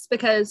sense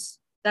because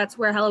that's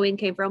where Halloween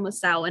came from, with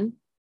Samhain.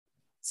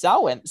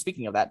 Samhain,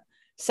 speaking of that,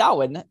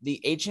 Samhain,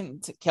 the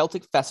ancient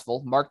Celtic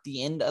festival, marked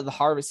the end of the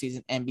harvest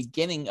season and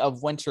beginning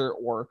of winter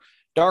or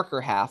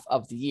darker half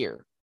of the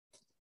year.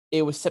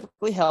 It was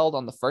typically held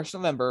on the 1st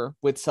of November,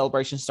 with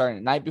celebrations starting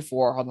the night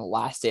before on the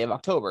last day of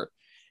October,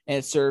 and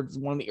it served as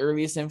one of the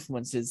earliest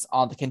influences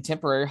on the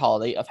contemporary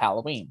holiday of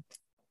Halloween.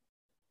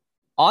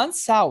 On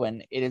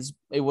Samhain,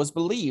 it was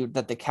believed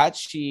that the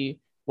Catchy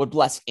would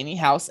bless any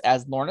house,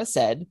 as Lorna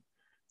said,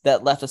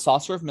 that left a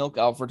saucer of milk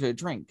out for her to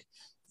drink.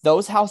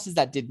 Those houses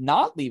that did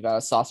not leave out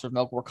a saucer of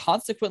milk were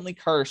consequently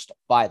cursed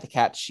by the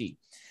Catchy.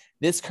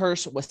 This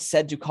curse was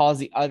said to cause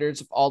the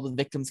udders of all the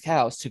victims'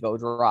 cows to go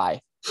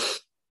dry.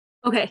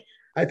 Okay.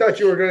 I thought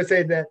you were going to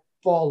say that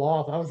fall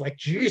off. I was like,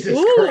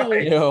 Jesus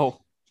Christ.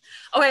 No.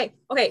 Okay.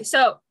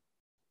 So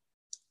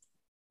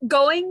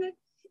going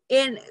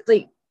in,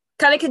 like,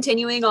 kind of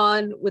continuing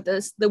on with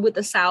this, with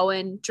the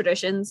Samhain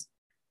traditions.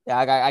 Yeah,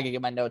 I can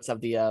get my notes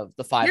of the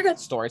 5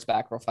 stories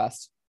back real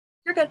fast.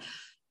 You're good.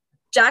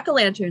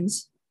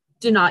 Jack-o'-lanterns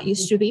do not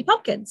used to be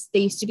pumpkins. They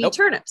used to be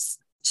turnips.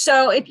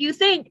 So if you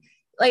think,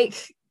 like,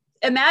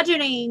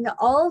 imagining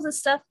all the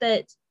stuff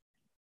that,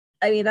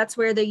 I mean, that's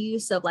where the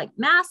use of, like,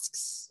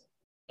 masks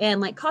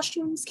and, like,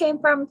 costumes came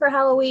from for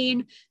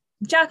Halloween.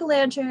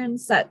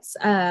 Jack-o'-lanterns, that's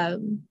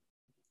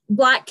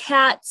black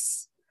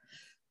cats.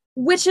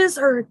 Witches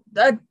are,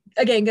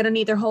 again, gonna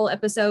need their whole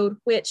episode.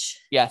 Witch.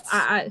 Yes.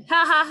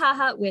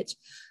 Witch.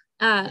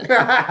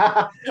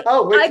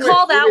 Oh, I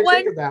call that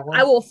one. that one.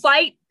 I will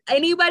fight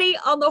anybody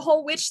on the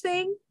whole witch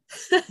thing.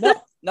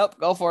 Nope,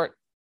 go for it.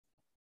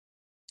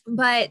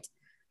 But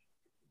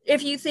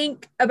if you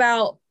think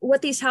about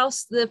what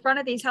the front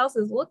of these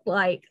houses look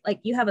like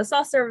you have a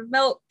saucer of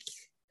milk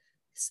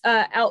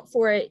out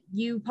for it.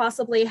 You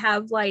possibly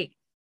have like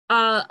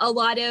a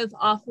lot of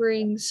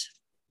offerings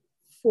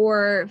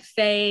for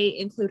Fae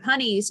include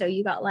honey. So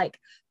you got like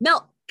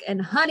milk and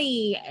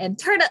honey and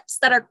turnips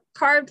that are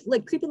carved,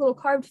 like creepy little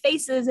carved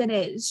faces in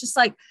it. It's just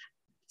like,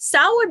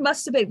 Samhain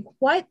must have been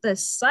quite the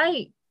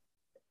sight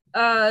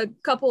a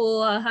couple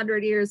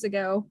 100 years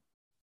ago.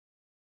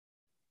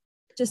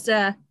 Just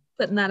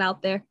putting that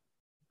out there.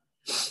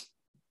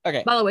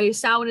 Okay. By the way,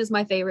 Samhain is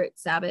my favorite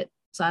Sabbath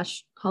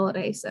 /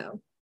 holiday, so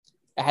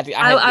I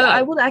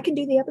can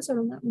do the episode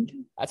on that one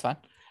too. That's fine.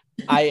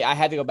 I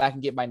had to go back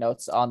and get my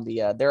notes on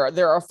the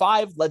there are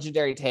 5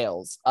 legendary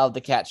tales of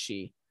the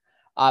Catchy.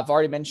 I've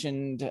already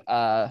mentioned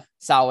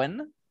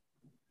Samhain,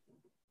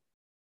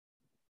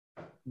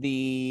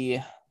 the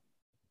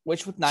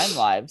Witch with 9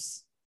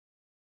 Lives.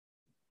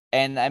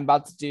 And I'm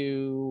about to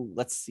do,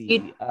 let's see.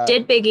 You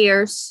did Big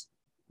Ears.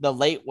 The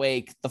Late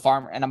Wake, the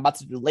Farmer, and I'm about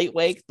to do Late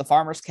Wake, the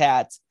Farmer's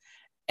Cat,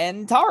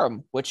 and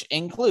Tarum, which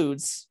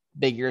includes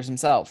Big Ears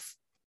himself.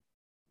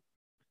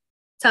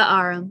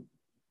 Ta'arum,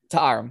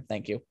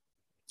 thank you.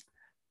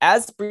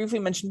 As briefly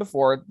mentioned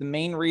before, the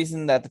main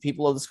reason that the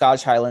people of the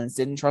Scottish Highlands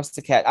didn't trust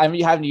the cat,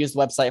 you having to use the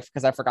website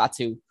because I forgot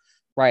to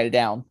write it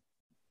down.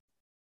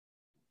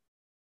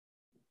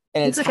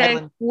 And it's okay.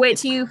 Highland, wait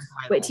till you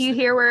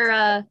hear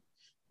where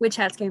Witch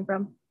Hats came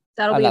from.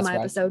 That'll be in my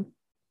episode.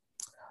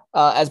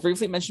 As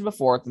briefly mentioned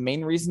before, the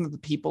main reason that the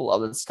people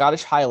of the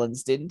Scottish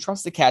Highlands didn't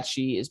trust the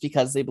catchy is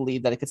because they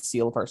believed that it could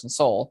steal a person's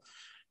soul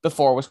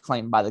before it was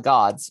claimed by the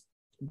gods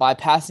by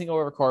passing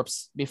over a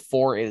corpse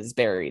before it is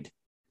buried.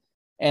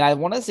 And I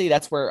want to say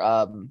that's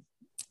where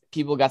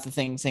people got the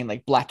thing saying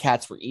like black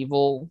cats were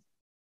evil.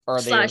 Or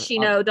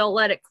don't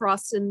let it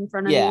cross in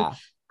front of you.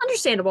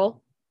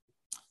 Understandable.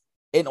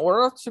 In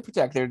order to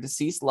protect their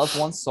deceased loved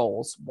ones'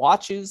 souls,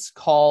 watches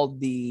called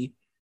the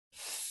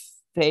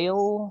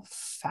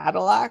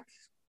Fadalak?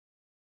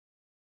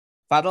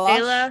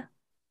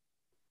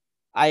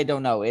 I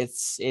don't know.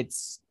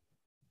 It's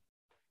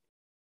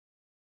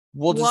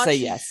we'll just say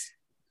yes.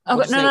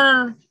 Okay,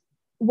 no.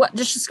 What?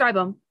 Just describe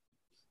them.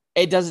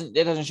 It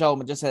doesn't show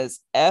them. It just says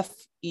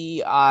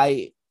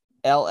FEILL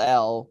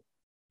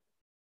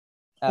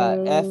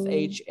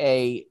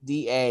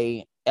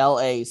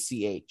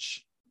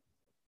FHADALACH.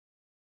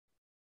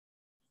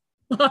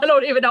 I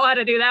don't even know how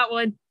to do that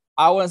one.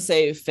 I want to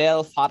say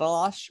Fail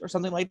Fadalash or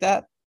something like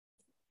that.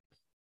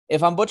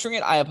 If I'm butchering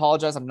it, I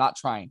apologize. I'm not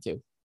trying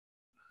to.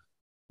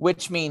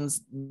 Which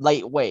means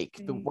late wake.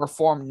 Okay. Were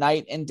formed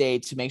night and day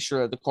to make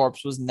sure that the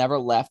corpse was never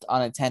left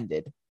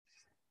unattended.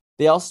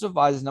 They also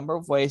devised a number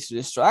of ways to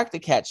distract the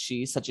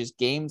catchy, such as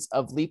games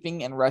of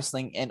leaping and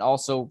wrestling, and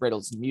also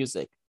riddles and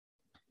music.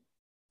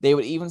 They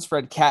would even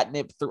spread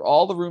catnip through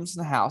all the rooms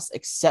in the house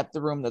except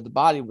the room that the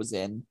body was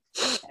in,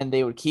 and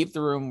they would keep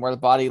the room where the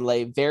body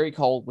lay very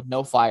cold with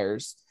no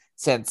fires,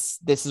 since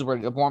this is where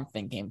the warmth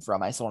thing came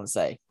from, I just want to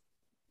say.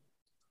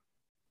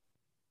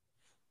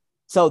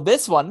 So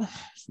this one's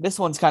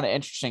kind of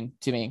interesting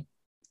to me.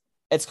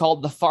 It's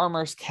called The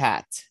Farmer's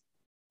Cat.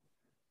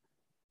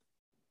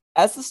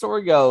 As the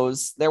story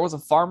goes, there was a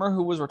farmer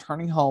who was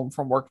returning home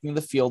from working in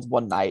the fields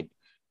one night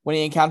when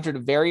he encountered a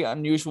very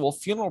unusual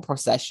funeral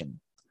procession.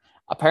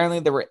 Apparently,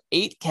 there were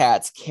 8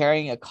 cats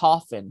carrying a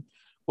coffin,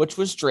 which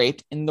was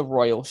draped in the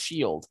royal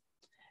shield.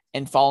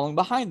 And following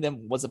behind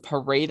them was a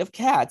parade of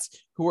cats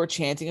who were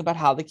chanting about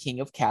how the king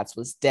of cats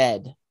was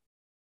dead.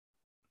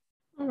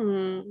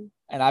 And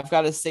I've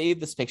got to save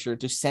this picture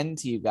to send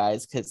to you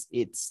guys because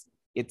it's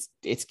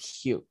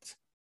cute.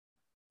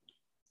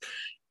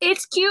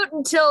 It's cute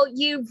until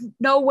you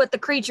know what the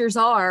creatures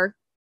are.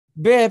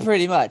 Yeah,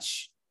 pretty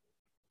much.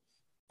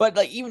 But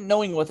like even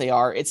knowing what they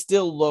are, it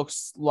still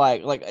looks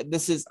like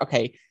this is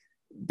okay.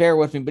 Bear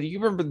with me, but do you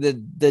remember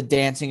the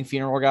dancing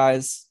funeral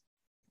guys?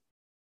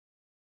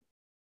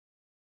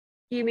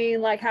 You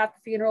mean like half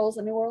the funerals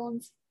in New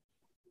Orleans?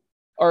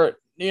 Or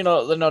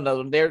no,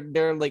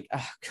 they're like,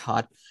 oh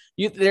god,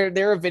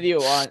 they're a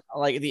video on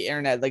like the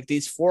internet, like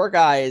these 4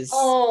 guys.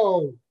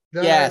 Oh,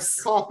 the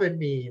yes, coffin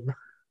meme.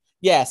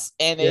 Yes,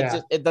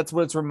 and that's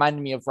what it's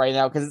reminding me of right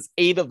now because it's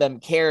 8 of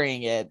them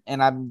carrying it,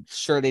 and I'm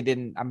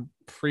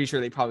pretty sure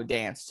they probably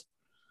danced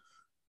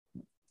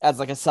as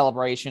like a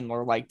celebration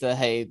or like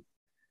hey,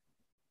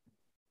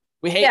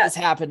 we hate this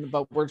happened,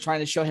 but we're trying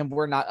to show him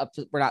we're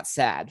not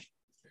sad.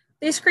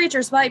 These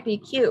creatures might be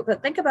cute,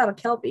 but think about a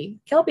Kelpie.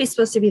 Kelpie's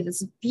supposed to be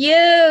this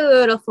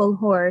beautiful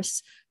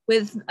horse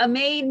with a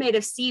mane made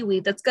of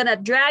seaweed that's gonna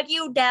drag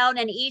you down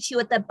and eat you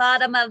at the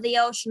bottom of the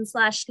ocean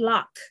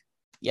 /loch.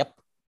 Yep.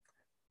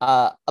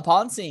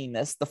 Upon seeing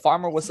this, the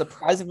farmer was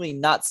surprisingly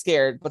not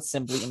scared, but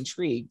simply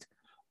intrigued.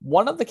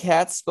 One of the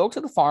cats spoke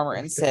to the farmer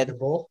and said,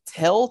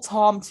 "Tell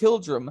Tom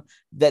Tildrum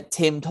that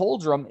Tim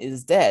Toldrum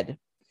is dead."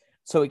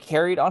 So he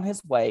carried on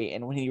his way,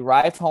 and when he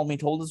arrived home, he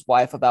told his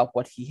wife about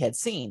what he had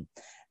seen.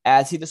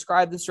 As he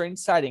described the strange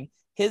sighting,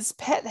 his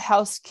pet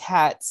house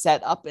cat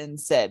sat up and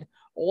said,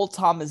 "Old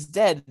Tom is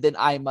dead, then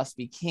I must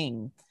be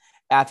king."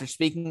 After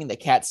speaking, the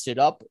cat stood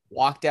up,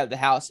 walked out of the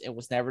house, and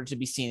was never to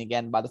be seen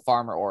again by the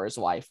farmer or his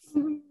wife.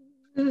 Love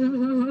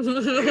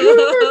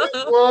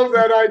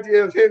that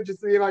idea of him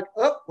just being like,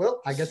 "Oh,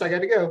 well, I guess I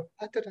gotta go."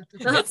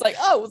 It's like,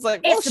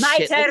 it's my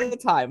shit, turn. look at the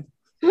time.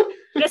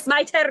 It's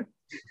my turn.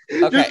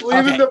 Okay, just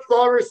leaving the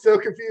farmer so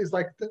confused,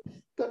 like, the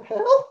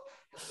hell?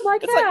 My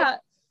cat. Like,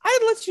 I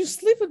let you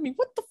sleep with me.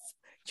 What the?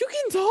 You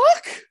can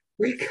talk.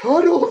 We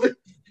cuddled.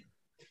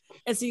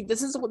 And see,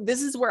 this is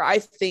where I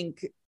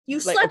think you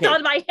slept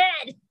on my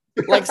head.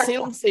 Like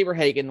Salem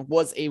Saberhagen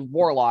was a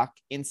warlock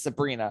in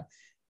Sabrina.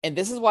 And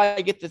this is why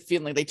I get the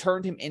feeling like they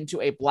turned him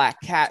into a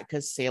black cat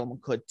because Salem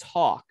could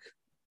talk.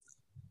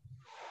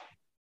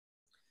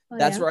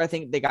 That's where I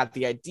think they got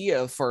the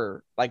idea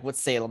for like with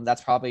Salem.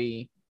 That's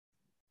probably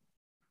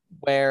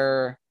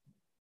where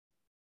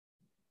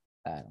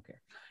I don't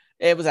care.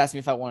 It was asking me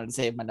if I wanted to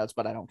save my notes,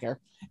 but I don't care.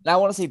 And I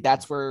want to say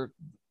that's where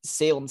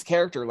Salem's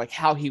character, like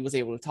how he was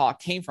able to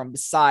talk, came from,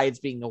 besides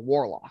being a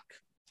warlock.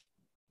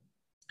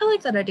 I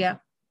like that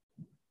idea.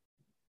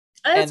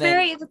 That's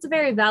a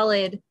very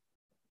valid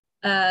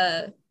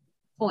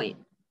point.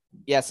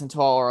 Yes, and to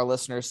all our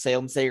listeners,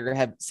 Salem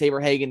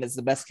Saberhagen is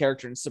the best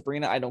character in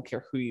Sabrina. I don't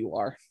care who you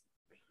are.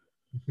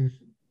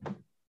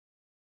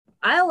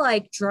 I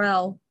like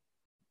Drell.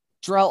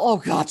 Oh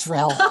God,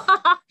 Drell.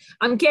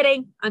 I'm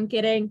kidding.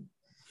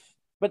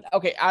 But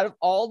okay, out of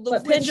all the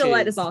But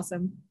Pendulette is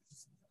awesome.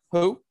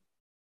 Who?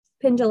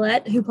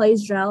 Pendulette, who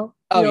plays Drell.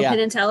 Penn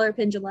and Teller,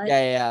 Pendulette.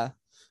 Yeah.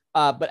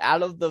 But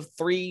out of the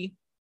 3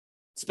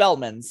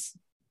 Spellmans,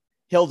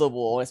 Hilda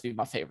will always be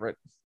my favorite.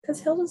 Because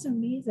Hilda's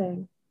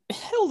amazing.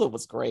 Hilda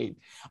was great.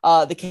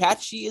 The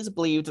cat, she is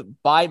believed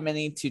by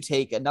many to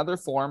take another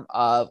form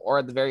of, or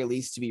at the very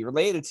least to be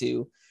related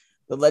to,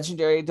 the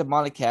legendary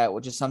demonic cat,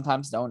 which is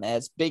sometimes known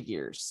as Big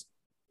Ears.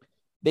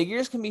 Big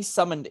Ears can be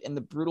summoned in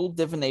the brutal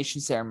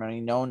divination ceremony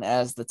known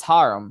as the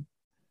Tarum.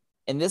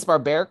 In this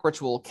barbaric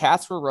ritual,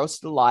 cats were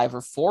roasted alive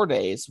for 4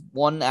 days,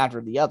 one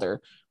after the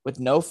other, with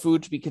no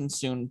food to be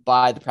consumed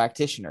by the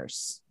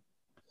practitioners.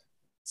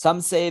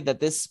 Some say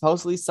that this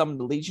supposedly summoned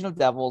a legion of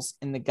devils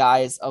in the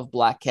guise of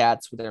black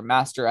cats with their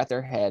master at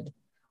their head,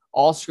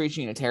 all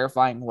screeching in a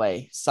terrifying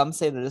way. Some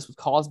say that this would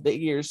cause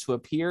Big Ears to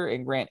appear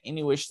and grant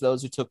any wish to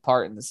those who took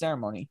part in the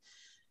ceremony.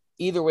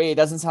 Either way, it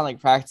doesn't sound like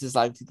practice is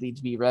likely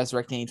to be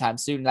resurrected anytime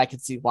soon, and I can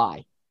see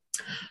why.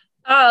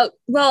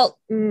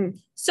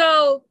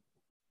 So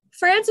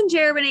France and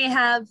Germany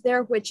have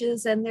their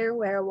witches and their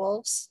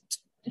werewolves.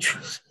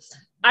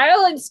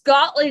 Ireland,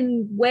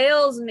 Scotland,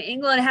 Wales, and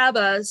England have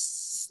a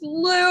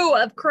slew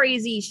of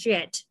crazy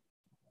shit.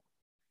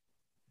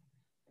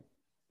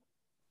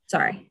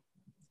 Sorry.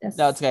 Yes.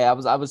 No, it's okay. I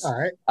was all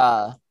right.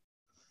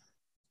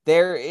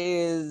 There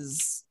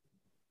is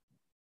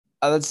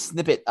a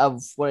snippet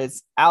of what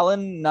is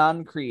Alan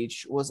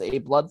Nancreach was a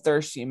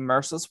bloodthirsty and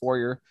merciless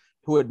warrior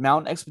who would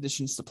mount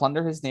expeditions to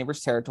plunder his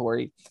neighbor's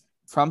territory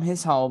from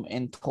his home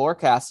in Tor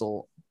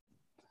Castle.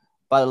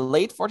 By the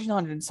late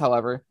 1400s,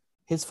 however,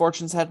 his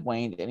fortunes had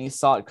waned and he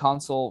sought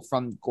counsel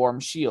from Gorm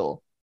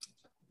Shiel,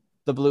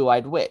 the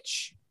blue-eyed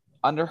witch.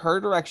 Under her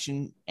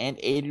direction and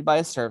aided by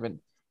a servant,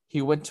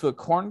 he went to a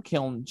corn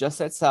kiln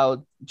just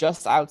outside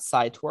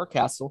Tor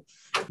Castle,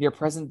 near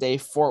present-day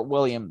Fort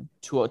William,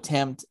 to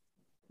attempt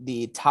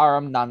the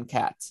Tarum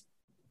non-cat.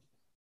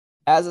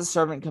 As the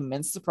servant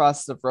commenced the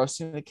process of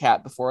roasting the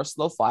cat before a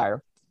slow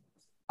fire,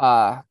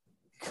 Camdu,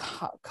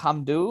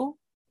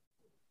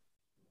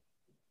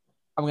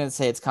 I'm going to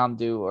say it's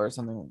Camdu or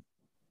something.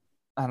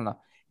 I don't know.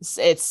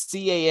 It's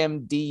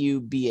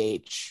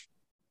Camdubh.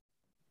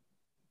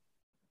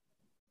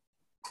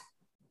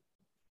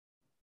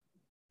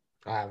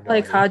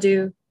 Like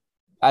Hadu.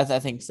 I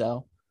think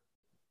so.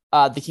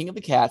 The king of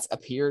the cats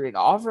appeared and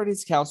offered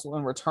his counsel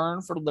in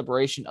return for the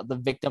liberation of the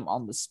victim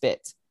on the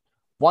spit.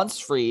 Once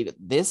freed,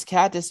 this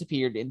cat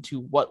disappeared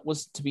into what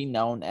was to be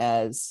known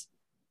as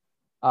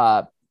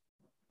I'm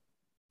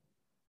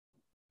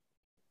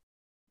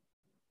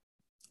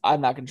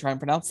not going to try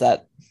and pronounce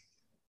that.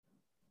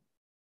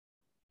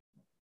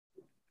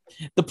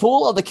 The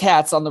pool of the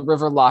cats on the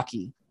River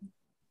Lochie.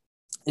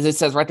 As it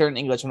says right there in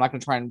English, I'm not going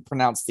to try and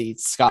pronounce the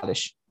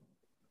Scottish.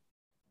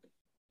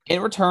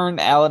 In return,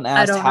 Alan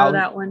asked I don't know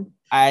that one.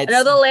 I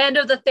know the land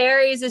of the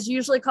fairies is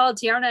usually called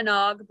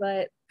Tiernanog,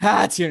 but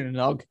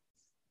Tiernanog.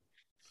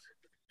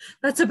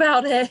 That's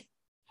about it.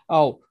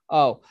 Oh,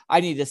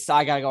 I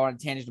gotta go on a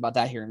tangent about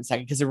that here in a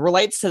second because it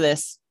relates to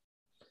this.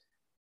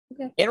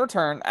 Okay. In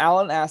return,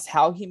 Alan asked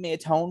how he may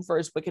atone for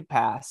his wicked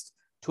past.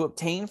 To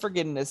obtain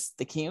forgiveness,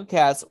 the King of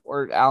Cats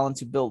ordered Alan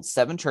to build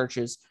 7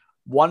 churches,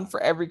 one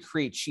for every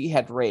creature he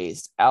had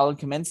raised. Alan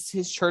commenced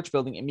his church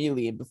building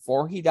immediately, and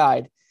before he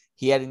died,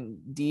 he had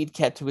indeed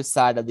kept to his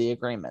side of the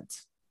agreement.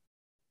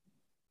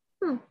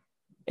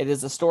 It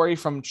is a story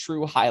from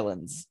True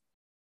Highlands.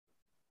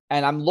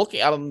 And I'm like,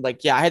 I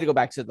had to go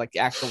back to like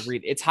actual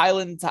read. It's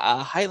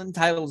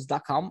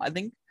highlandtitles.com, I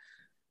think.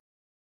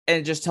 And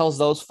it just tells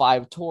those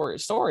 5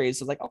 stories.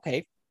 So like,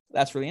 okay,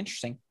 that's really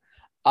interesting.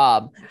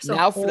 There's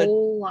now a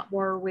whole lot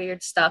more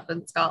weird stuff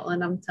in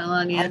Scotland, I'm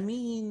telling you. I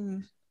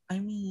mean,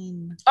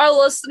 our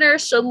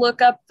listeners should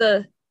look up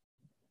the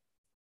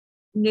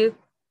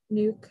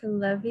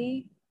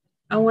Nuke-Levy.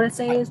 I want to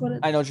say is what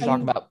I know what you're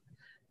talking about.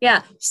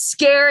 Yeah,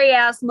 scary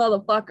ass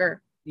motherfucker.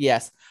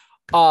 Yes.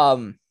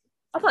 I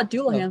thought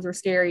Doolahans were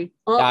scary.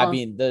 I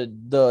mean, the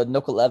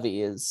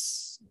Nuke-Levy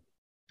is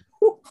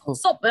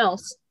something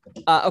else.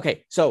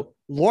 Okay, so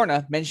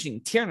Lorna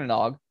mentioning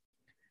Tiernanog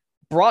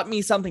brought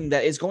me something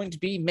that is going to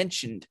be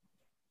mentioned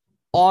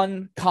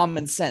on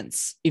Common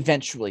Sense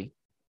eventually.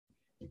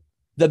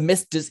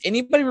 Does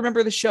anybody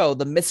remember the show,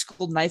 The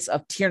Mystical Knights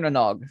of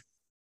Tiernanog?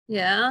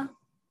 Yeah.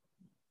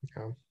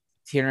 Okay.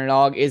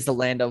 Tiernanog is the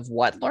land of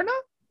what, Lorna?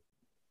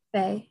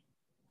 Fae.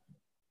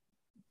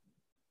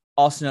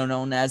 Also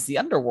known as the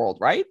underworld,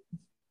 right?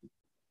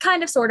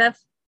 Kind of, sort of.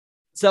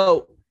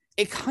 So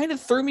it kind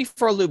of threw me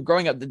for a loop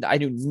growing up. I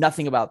knew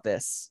nothing about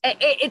this.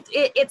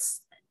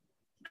 It's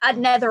a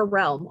nether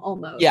realm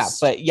almost. Yeah,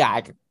 but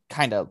yeah,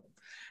 kind of.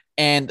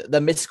 And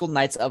the mystical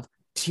knights of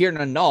Tir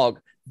na Nog,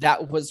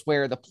 that was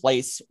where the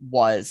place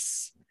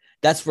was.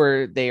 That's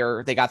where they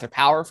got their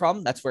power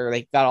from. That's where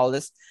they got all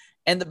this.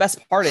 And the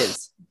best part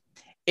is,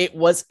 it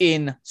was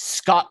in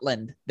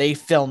Scotland they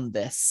filmed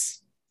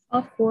this.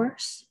 Of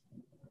course.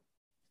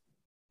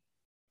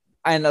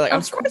 And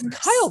I'm surprised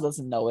Kyle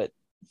doesn't know it.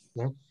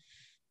 Yeah.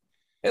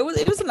 It was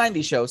a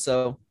 90s show,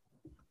 so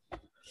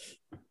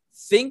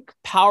think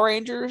Power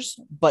Rangers,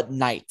 but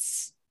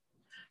knights.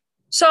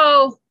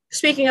 So,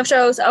 speaking of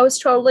shows, I was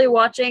totally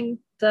watching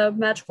the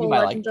Magical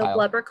Legend of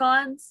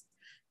Leprechauns,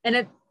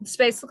 and it's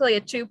basically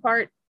a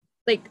two-part,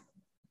 like,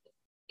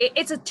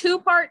 it's a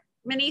two-part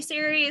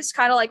miniseries,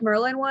 kind of like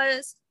Merlin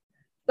was,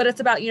 but it's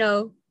about,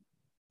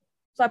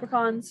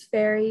 leprechauns,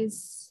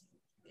 fairies,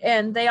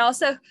 and they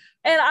also,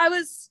 and I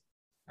was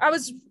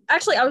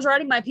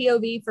writing my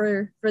POV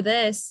for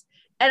this,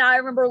 and I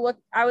remember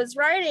I was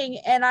writing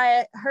and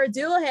I heard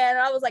Doulahan and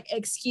I was like,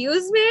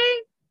 excuse me?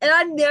 And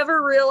I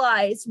never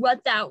realized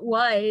what that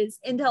was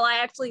until I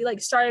actually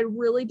started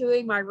really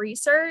doing my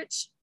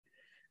research.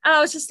 And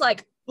I was just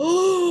like,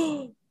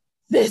 oh,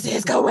 this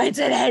is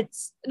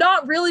coincidence.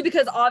 Not really,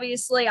 because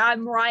obviously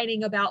I'm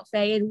writing about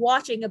Fae and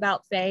watching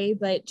about Fae,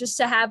 but just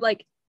to have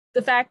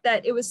the fact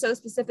that it was so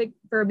specific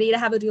for me to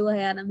have a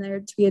Doulahan and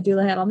there to be a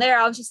Doulahan on there,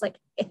 I was just like,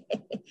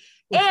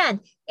 and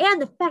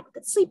the fact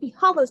that Sleepy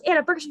Hollow's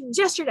anniversary was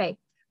yesterday,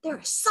 there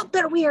is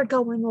something weird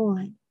going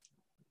on.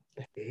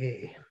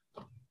 Hey.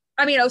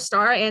 I mean,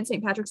 Ostara and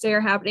St. Patrick's Day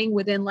are happening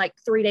within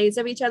 3 days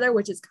of each other,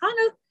 which is kind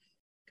of,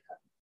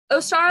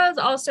 Ostara is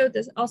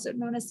also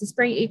known as the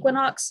spring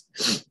equinox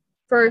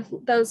for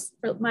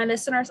my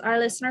listeners, our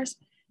listeners.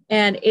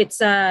 And it's,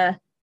 like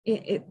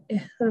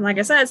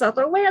I said, it's not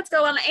the way it's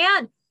going.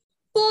 And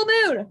full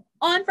moon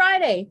on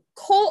Friday,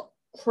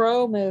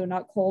 crow moon,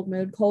 not cold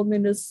moon. Cold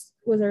moon was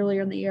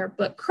earlier in the year,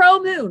 but crow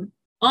moon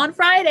on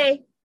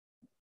Friday.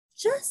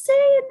 Just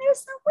saying, there's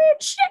some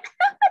weird shit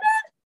happening.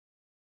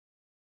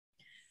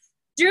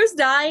 Drew's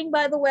dying,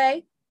 by the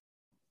way.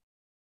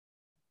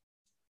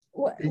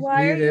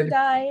 Why are you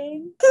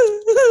dying?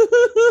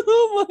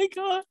 Oh my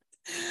god.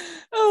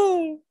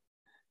 Oh,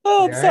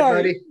 I'm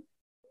sorry. Buddy?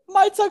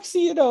 My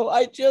tuxedo.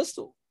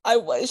 I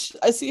wish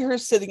I see her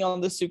sitting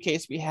on the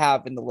suitcase we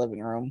have in the living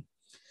room,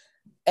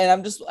 and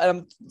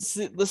I'm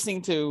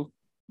listening to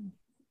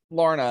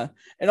Lorna,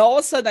 and all of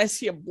a sudden I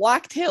see a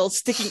black tail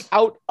sticking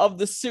out of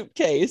the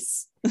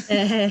suitcase.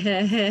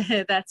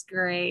 That's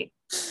great.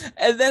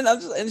 And then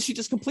and she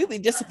just completely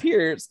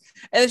disappears.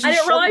 And then I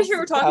didn't realize you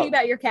were talking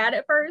about your cat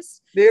at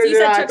first. So you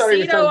said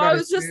tuxedo. I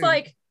was just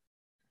like,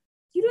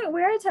 you didn't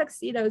wear a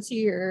tuxedo to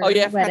your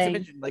wedding.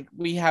 Mention,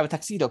 we have a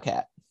tuxedo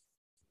cat.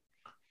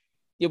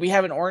 Yeah, we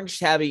have an orange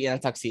tabby and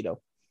a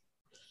tuxedo.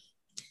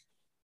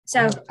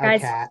 So,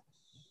 guys, cat.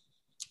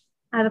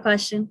 I have a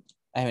question.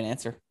 I have an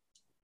answer.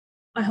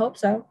 I hope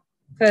so.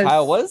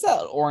 Kyle, what is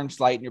that orange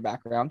light in your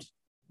background?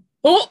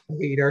 Oh,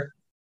 Heater.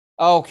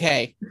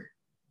 Okay.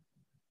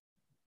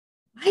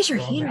 Why is your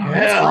heater on?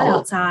 It's hot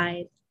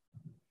outside.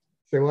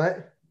 Say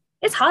what?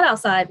 It's hot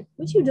outside.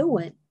 What you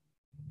doing?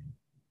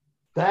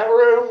 That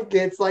room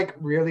gets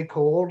really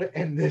cold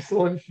and this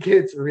one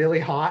gets really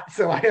hot.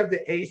 So I have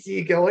the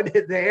AC going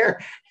in there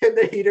and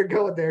the heater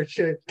going there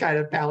should kind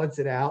of balance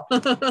it out.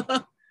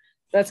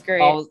 That's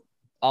great. All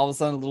of a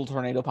sudden, a little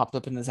tornado popped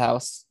up in his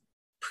house.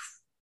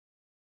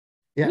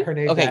 Yeah, her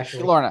name's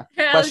Ashley. Lorna.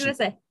 I was going to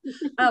say,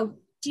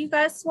 do you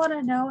guys want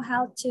to know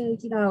how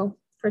to,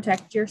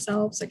 protect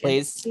yourselves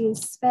against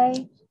these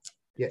Fae?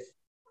 Yes.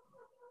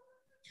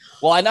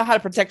 Well, I know how to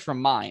protect from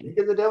mine.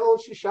 Because the devil,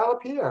 she shall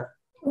appear.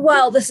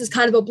 Well, this is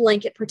kind of a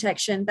blanket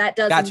protection. That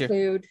does Gotcha.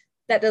 include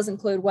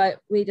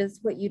what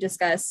you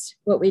discussed,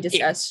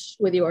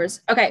 with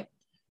yours. Okay.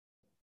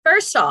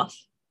 First off,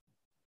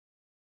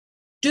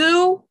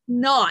 do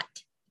not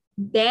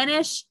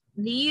banish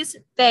these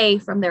Fae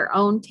from their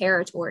own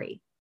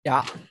territory.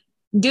 Yeah.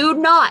 Do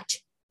not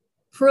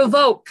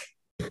provoke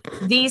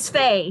these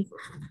Fae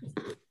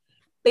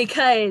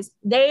because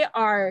they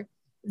are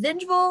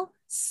vengeful,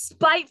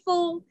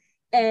 spiteful,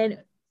 and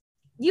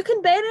you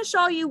can banish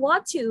all you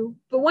want to,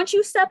 but once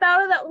you step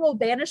out of that little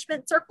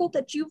banishment circle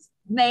that you've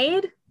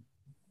made,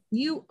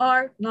 you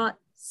are not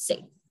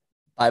safe.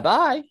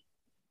 Bye-bye.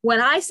 When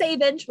I say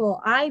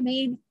vengeful, I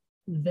mean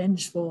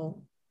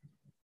vengeful.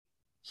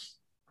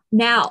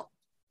 Now,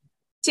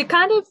 to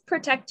kind of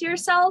protect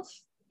yourself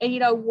and,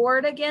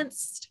 ward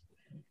against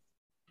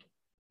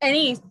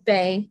any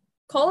Fae,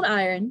 cold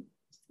iron,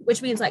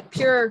 which means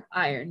pure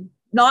iron,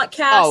 not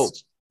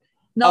cast,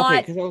 okay,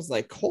 because I was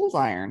like, cold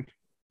iron.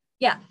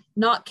 Yeah,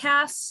 not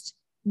cast,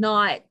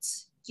 not,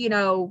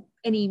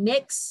 any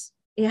mix.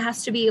 It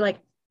has to be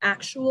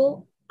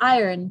actual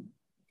iron.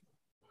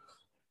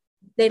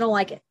 They don't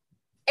like it.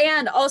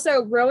 And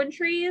also rowan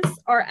trees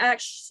are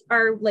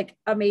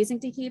amazing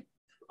to keep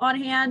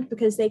on hand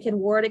because they can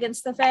ward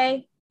against the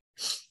Fae.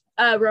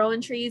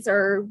 Rowan trees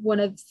are one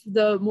of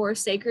the more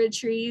sacred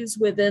trees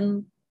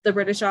within the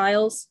British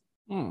Isles.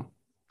 Hmm.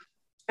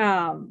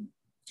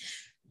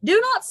 Do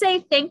not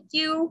say thank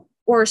you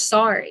or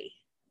sorry.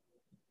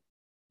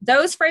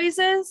 Those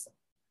phrases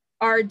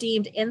are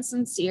deemed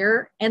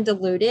insincere and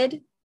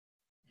diluted.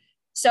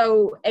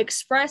 So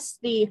express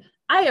the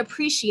I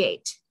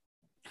appreciate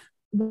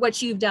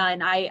what you've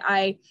done.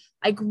 I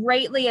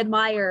greatly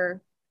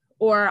admire,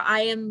 or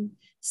I am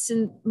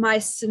my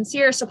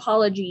sincerest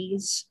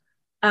apologies.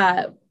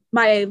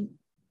 My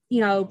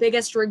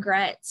biggest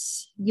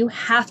regrets. You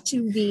have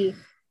to be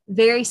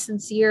very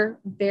sincere,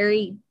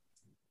 very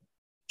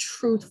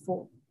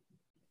truthful.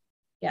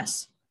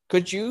 Yes.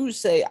 Could you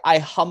say, I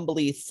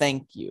humbly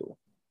thank you?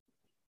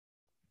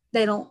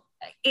 They don't,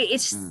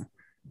 it's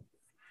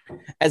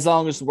as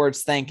long as the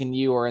words thanking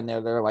you are in there,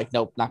 they're like,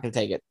 nope, not gonna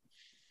take it.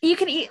 You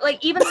can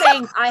like even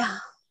saying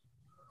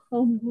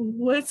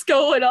what's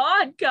going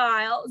on,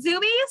 Kyle?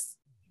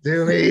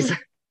 Zoomies.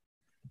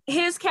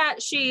 His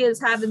cat, she is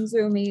having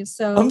zoomies,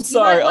 so I'm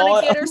sorry. You might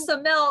want to get her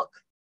some milk.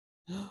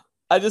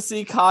 I just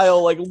see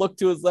Kyle like look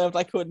to his left.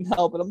 I couldn't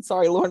help it. I'm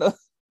sorry, Lorna.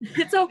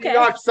 It's okay. You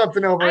knocked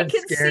something over and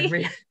scared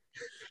me.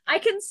 I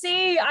can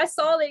see. I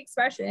saw the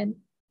expression,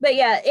 but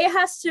yeah, it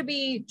has to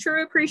be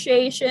true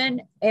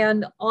appreciation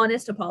and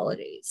honest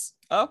apologies.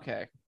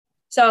 Okay.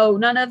 So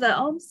none of the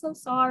I'm so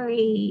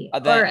sorry or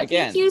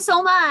again, thank you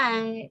so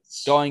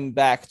much. Going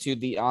back to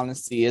the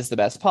honesty is the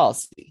best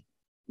policy.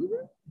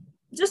 Mm-hmm.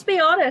 Just be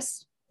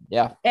honest.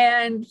 Yeah.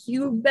 And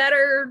you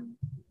better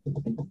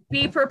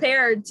be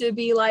prepared to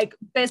be like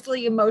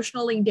basically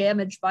emotionally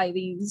damaged by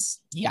these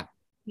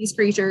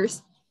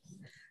creatures.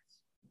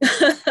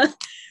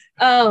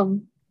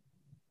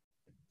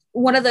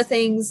 One of the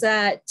things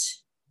that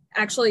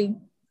actually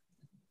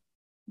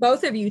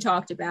both of you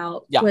talked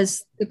about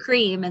was the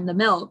cream and the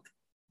milk.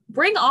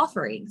 Bring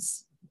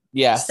offerings.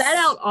 Yes. Set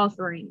out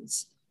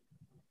offerings.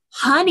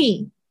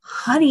 Honey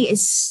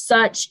is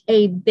such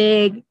a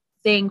big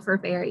thing for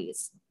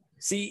fairies.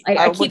 See,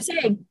 I keep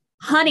saying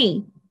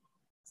honey,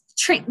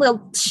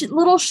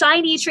 little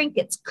shiny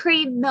trinkets,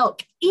 cream,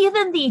 milk,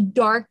 even the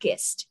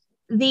darkest,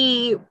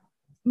 the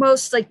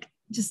most like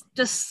just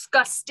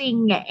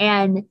disgusting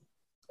and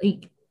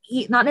like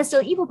not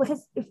necessarily evil,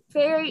 because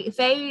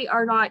fae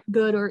are not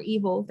good or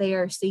evil. They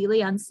are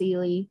Seelie,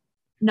 Unseelie.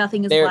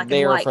 Nothing is black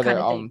and white. For kind their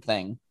of own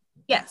thing.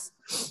 Yes.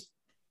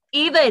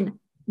 Even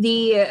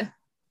the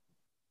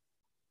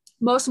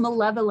most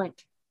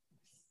malevolent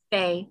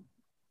fae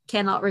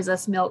cannot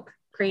resist milk,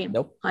 cream,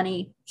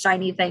 honey,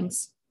 shiny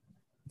things.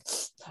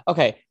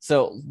 Okay,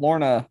 so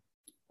Lorna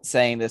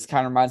saying this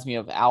kind of reminds me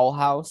of Owl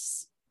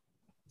House.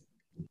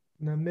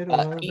 In the middle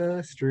of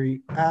the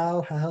street,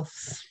 Owl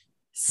House.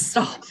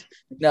 Stop.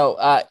 No,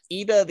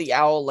 Ida, the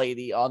owl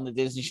lady on the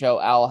Disney show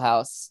Owl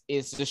House,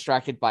 is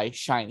distracted by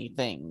shiny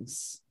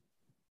things.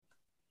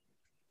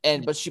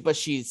 But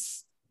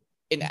she's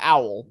an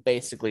owl,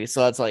 basically.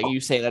 So that's like you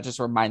say that just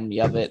reminded me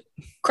of it.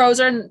 Crows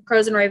and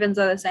ravens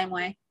are the same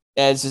way.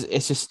 Yeah,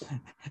 it's just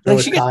like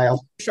she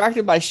gets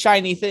distracted by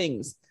shiny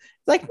things.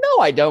 It's like, no,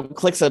 I don't.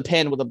 Clicks a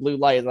pen with a blue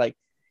light, like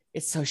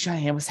it's so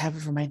shiny, I must have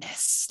it for my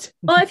nest.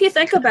 Well, if you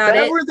think about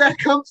it, where that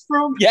comes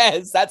from?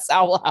 Yes, that's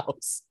Owl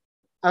House.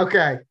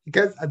 Okay,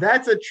 because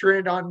that's a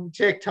trend on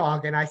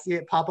TikTok and I see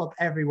it pop up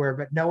everywhere,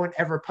 but no one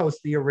ever posts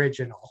the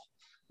original.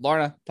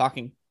 Lorna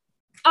talking.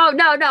 Oh,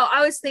 no.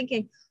 I was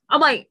thinking, I'm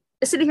like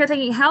sitting here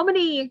thinking, how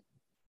many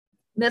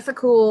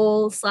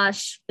mythical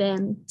 /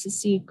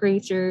 fantasy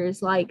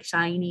creatures like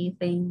shiny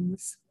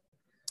things?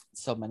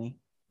 So many.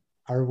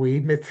 Are we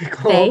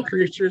mythical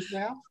creatures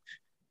now?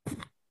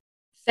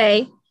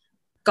 Fae,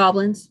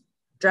 goblins,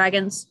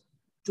 dragons,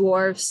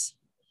 dwarves,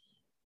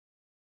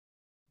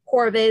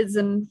 corvids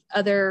and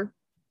other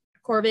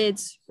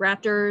corvids,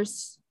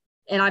 raptors,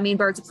 and I mean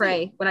birds of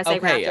prey when I say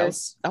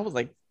raptors. I was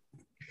like,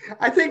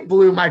 I think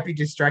Blue might be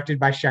distracted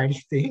by shiny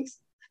things.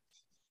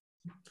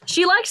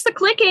 She likes the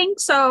clicking,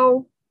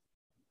 so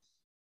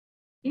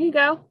there you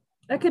go.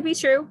 That could be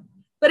true.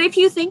 But if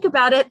you think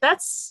about it,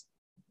 that's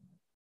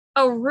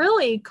a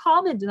really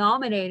common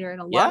denominator in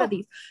a lot of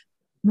these.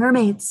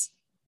 Mermaids.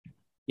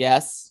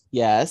 Yes.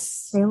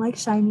 They like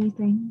shiny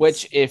things.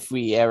 Which, if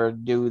we ever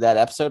do that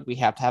episode, we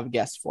have to have a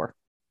guest for.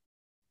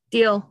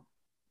 Deal.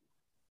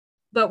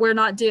 But we're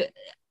not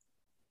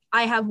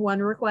I have one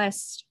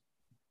request.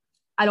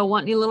 I don't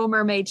want any Little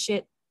Mermaid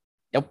shit.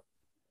 Nope.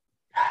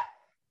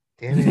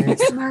 Damn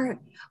it.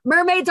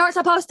 Mermaids aren't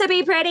supposed to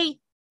be pretty.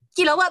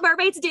 You know what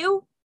mermaids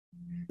do?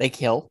 They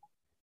kill.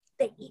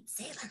 They eat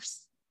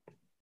sailors.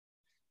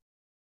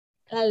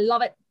 I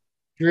love it.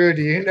 Drew,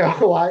 do you know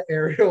why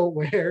Ariel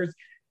wears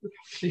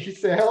she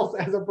sells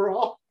as a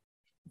bra?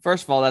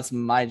 First of all, that's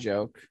my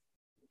joke.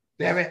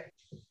 Damn it.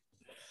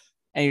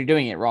 And you're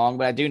doing it wrong,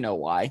 but I do know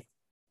why.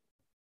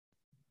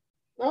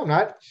 No,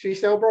 not she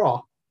sell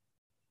bra.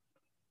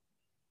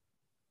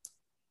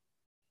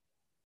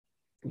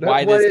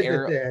 Why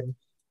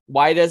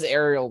does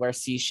Ariel wear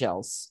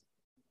seashells?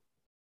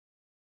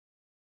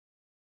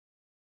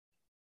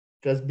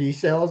 Because bee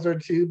shells are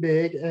too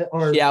big?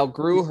 Or she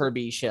outgrew her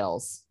bee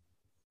shells.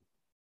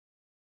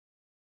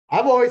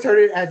 I've always heard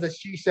it as a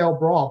she shell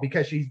bra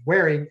because she's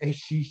wearing a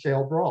she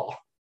shell bra.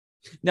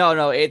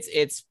 No,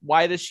 it's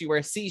why does she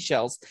wear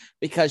seashells?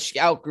 Because she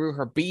outgrew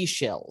her bee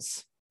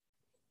shells.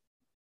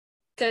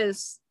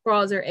 Because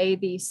bras are A,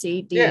 B,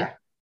 C, D. Yeah.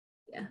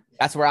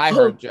 That's where I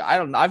heard. I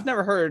don't know. I've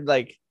never heard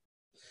like.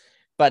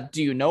 But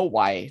do you know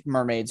why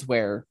mermaids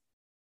wear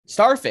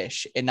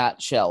starfish and not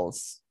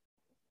shells?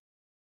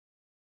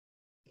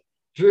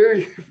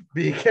 Drew,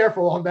 be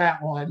careful on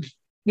that one.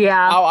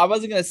 Yeah. I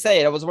wasn't gonna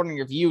say it. I was wondering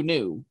if you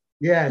knew.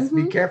 Yes,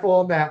 be Mhm. careful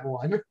on that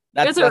one.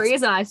 There's a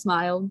reason I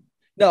smiled.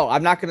 No,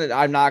 I'm not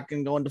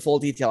gonna go into full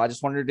detail. I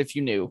just wondered if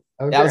you knew.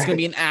 Okay. That was gonna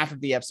be an after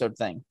the episode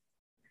thing.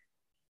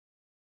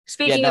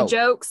 Speaking of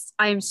jokes,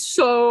 I am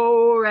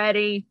so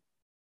ready.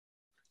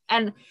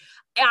 And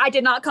I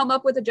did not come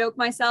up with a joke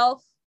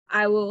myself.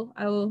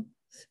 I'll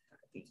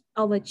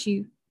let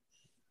you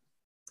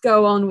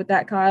go on with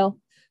that, Kyle.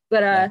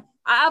 But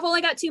I've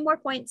only got 2 more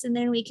points, and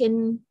then we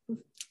can,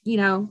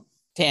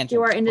 Tangent.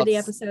 do our end of the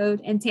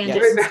episode and tangents.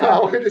 Wait, and no, I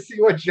stuff. wanted to see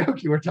what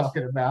joke you were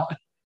talking about.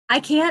 I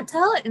can't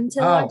tell it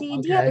until our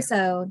D&D okay.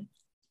 episode.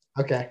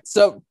 Okay.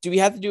 So do we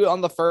have to do it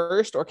on the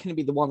first, or can it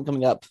be the one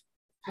coming up?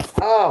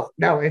 Oh,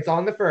 no, it's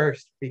on the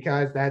 1st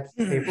because that's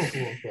April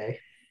Fool's Day.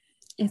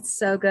 It's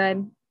so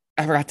good.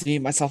 I forgot to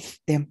mute myself.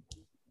 Damn.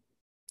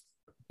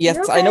 Yes,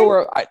 You're I know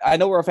okay. I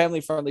know we're a family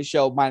friendly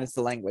show minus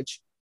the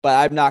language, but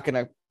I'm not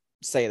gonna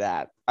say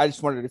that. I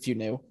just wondered if you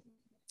knew,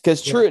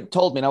 because True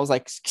told me, and I was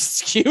like,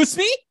 "Excuse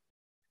me."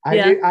 I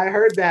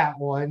heard that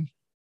one.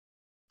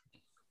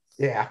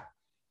 Yeah.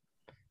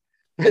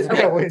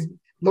 Okay. When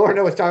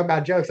Lorna was talking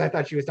about jokes, I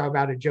thought she was talking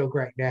about a joke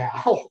right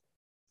now.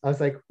 I was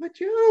like, what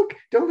joke?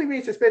 Don't leave me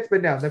in suspense.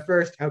 But no, the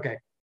first, okay.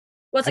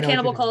 What's a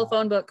cannibal call a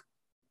phone book?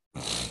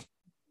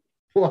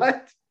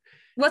 What?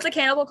 What's a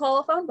cannibal call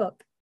a phone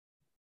book?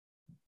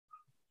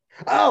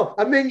 Oh,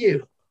 a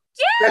menu.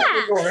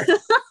 Yeah.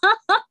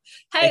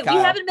 Hey, we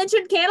Kyle. haven't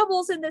mentioned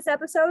cannibals in this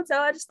episode, so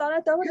I just thought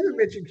I'd throw We it haven't in.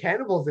 mentioned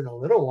cannibals in a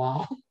little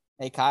while.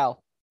 Hey,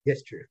 Kyle,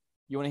 Yes, true.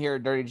 you want to hear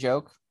a dirty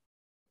joke?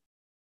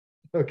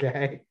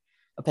 Okay.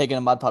 A pig in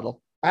a mud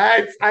puddle.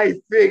 I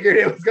figured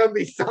it was gonna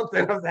be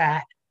something of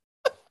that.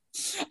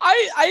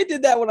 I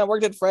did that when I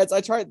worked at Fred's.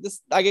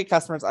 I get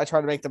customers. I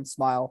try to make them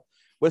smile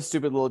with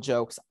stupid little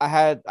jokes. I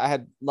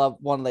had loved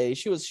one lady.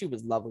 She was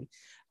lovely.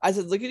 I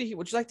said, "Look at you.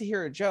 Would you like to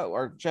hear a joke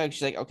or joke?"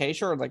 She's like, "Okay,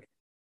 sure." Like,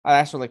 I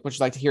asked her, like, "Would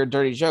you like to hear a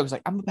dirty joke?" She's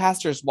like, "I'm a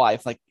pastor's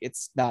wife. Like,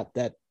 it's not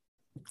that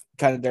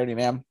kind of dirty,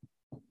 ma'am."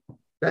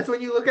 That's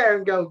when you look at her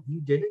and go,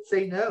 "You didn't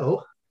say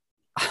no."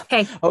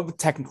 Hey, Oh,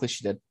 technically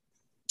she did.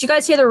 did you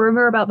guys hear the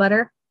rumor about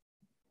butter?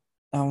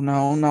 Oh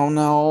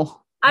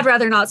no. I'd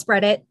rather not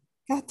spread it.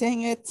 God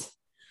dang it.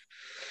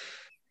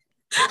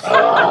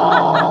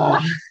 Oh.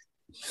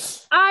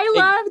 I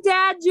love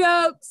dad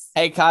jokes.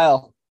 Hey,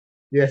 Kyle,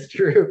 Yes,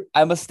 true.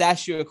 I must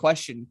ask you a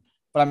question,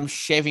 but I'm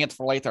shaving it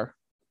for later.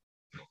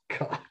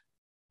 God.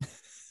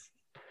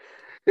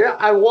 Yeah,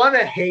 I want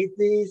to hate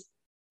these,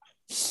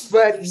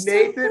 but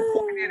Nathan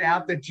pointed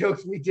out the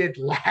jokes we did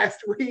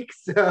last week,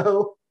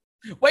 so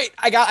Wait,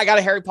 I got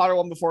a Harry Potter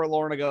one before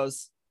Lorna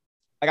goes.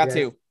 I got Yes.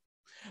 2.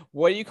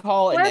 What do you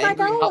call Where an am I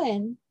angry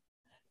going?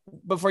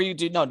 before you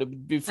do I your know,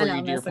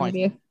 I'm messing point? with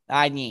you.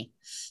 I need.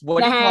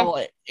 What do you call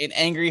it? An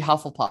angry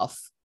Hufflepuff?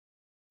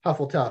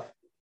 Hufflepuff.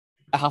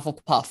 A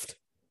Hufflepuffed.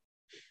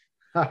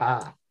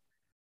 Haha.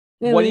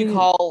 What do you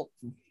call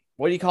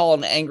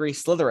an angry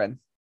Slytherin?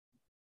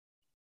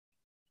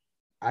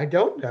 I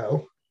don't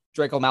know.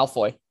 Draco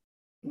Malfoy.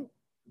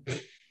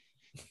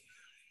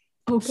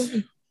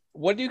 Okay.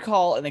 What do you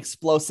call an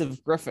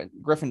explosive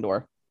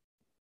Gryffindor?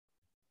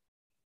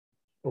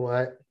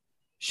 What?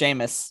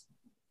 Seamus.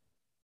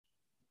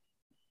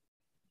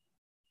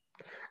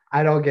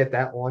 I don't get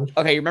that one.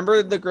 Okay,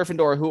 remember the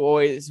Gryffindor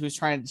who's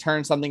trying to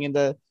turn something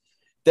into?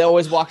 They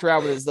always walked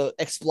around with the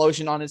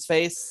explosion on his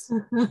face.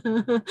 I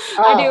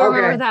do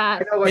remember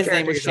that. I know what His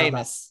name character was you're talking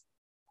about. Seamus.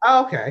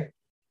 Oh, okay.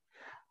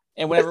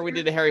 And whenever we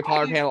did a Harry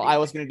Potter panel, I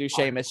was going to do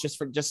Seamus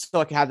just so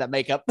I could have that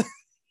makeup.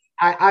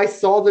 I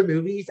saw the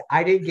movies.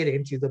 I didn't get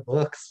into the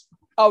books.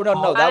 Oh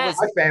no, that was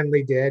My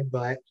family did,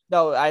 but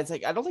no. I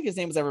don't think his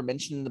name was ever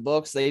mentioned in the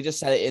books. They just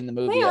said it in the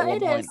movie Yeah, at one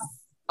it point. is.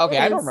 Okay,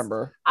 It I don't is.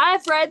 remember.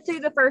 I've read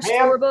through the first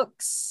Ma'am. 4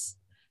 books,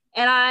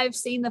 and I've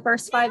seen the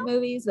first 5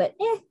 movies, but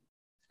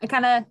I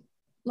kind of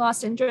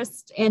lost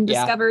interest and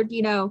Yeah. discovered,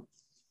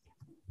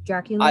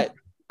 Dracula.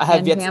 I have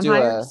and yet to do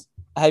vampires.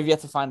 I have yet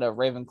to find a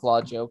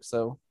Ravenclaw joke.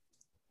 So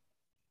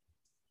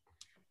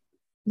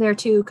They're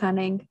too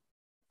cunning.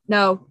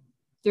 No,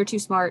 they're too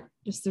smart.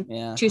 They're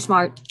yeah, too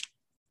smart.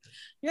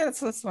 yeah.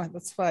 That's fine.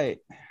 That's fine.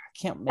 I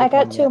can't. Make I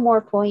got one 2 yet.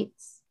 more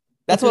points.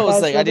 That's If what you I was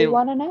guys saying. I really did.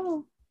 want to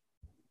know.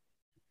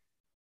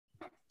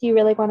 Do you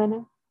really want to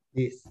know?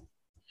 yes.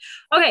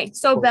 Okay,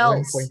 so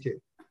bells. 1.2.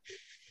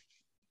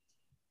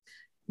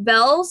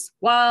 Bells,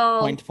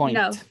 while Point.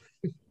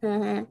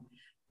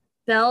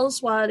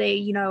 bells, while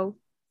they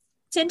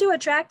tend to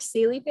attract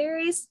Seelie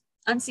fairies,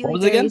 What Unseelie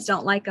was it again? fairies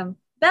don't like them.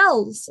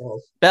 Bells.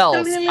 Well,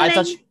 Bells. Ding, ding, I ding,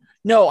 thought. ding.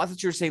 I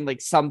thought you were saying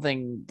like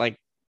something like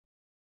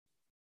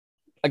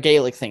a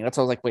Gaelic thing. That's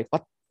why I was like, wait,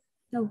 what?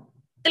 No,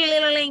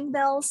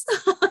 bells.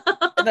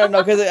 No,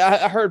 because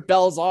I heard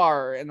bells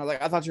are, and I was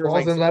like, I thought you were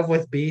Falls like in love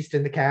with Beast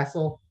in the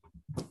castle.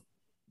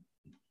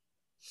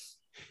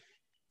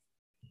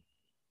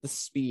 the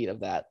speed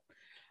of that.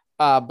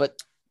 But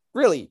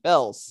really,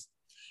 bells.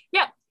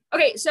 Yeah.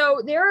 Okay,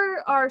 so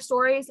there are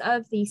stories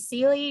of the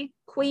Unseelie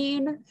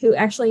queen who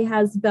actually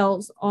has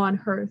bells on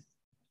her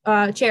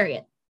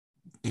chariot.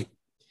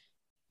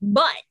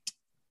 But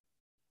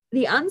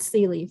the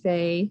Unseelie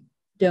fae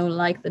don't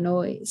like the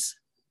noise.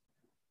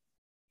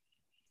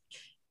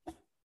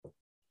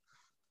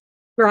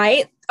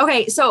 Right?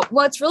 Okay, so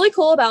what's really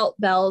cool about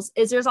bells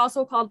is there's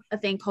also a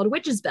thing called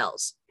witches'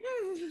 bells.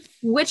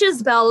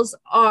 Witches' bells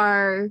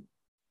are,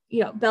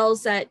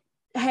 bells that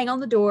hang on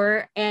the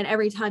door, and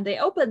every time they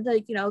open,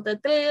 the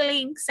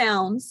ding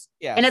sounds,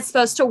 Yes. and it's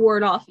supposed to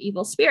ward off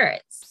evil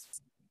spirits.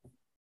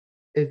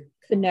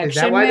 Connection, is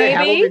that why maybe? they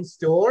have them in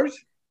stores?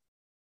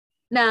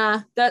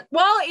 Nah,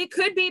 it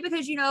could be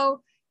because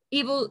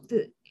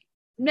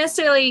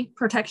necessarily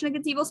protection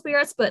against evil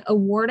spirits, but a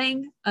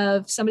warning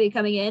of somebody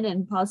coming in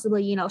and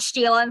possibly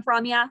stealing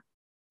from you.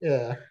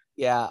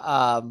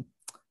 Yeah.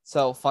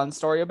 So fun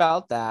story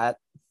about that.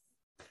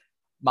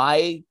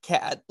 My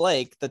cat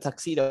Blake, the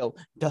tuxedo,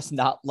 does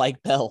not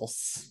like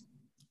bells.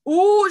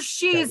 Ooh,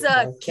 she's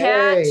a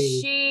cat.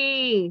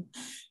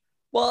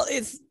 Well,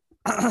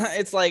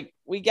 it's like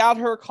we got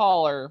her a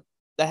collar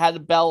that had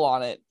a bell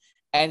on it,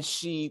 and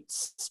she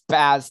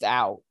spazzed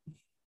out.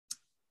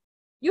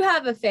 You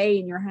have a fae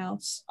in your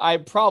house. I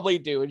probably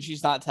do, and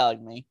she's not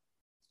telling me.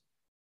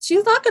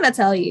 She's not going to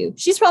tell you.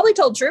 She's probably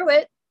told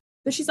Truett,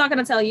 but she's not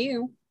going to tell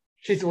you.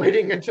 She's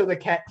waiting until the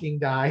cat king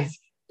dies.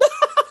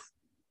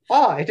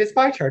 Oh, it is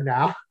my turn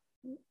now.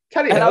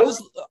 And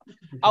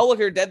I'll look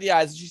her dead in the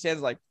eyes, and she stands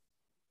like.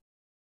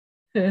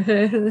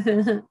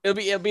 it'll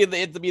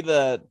be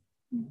the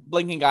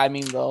blinking guy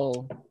meme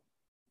though.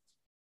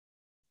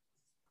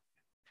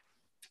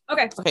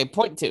 Okay.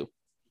 Point 2.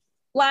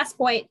 Last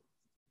point.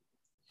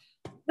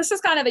 This is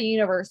kind of a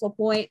universal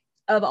point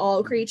of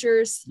all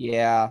creatures.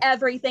 Yeah.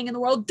 Everything in the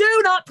world.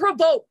 Do not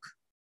provoke.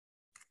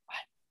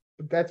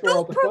 That's where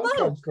all the fun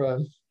comes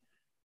from.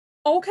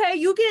 Okay,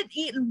 you get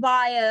eaten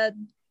by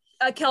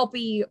a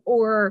kelpie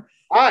or.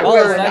 I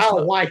will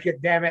not like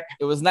it, damn it.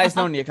 It was nice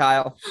knowing you,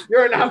 Kyle.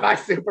 You're not my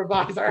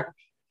supervisor.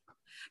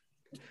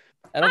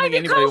 I don't think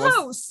anybody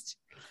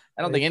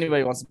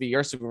wants to be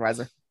your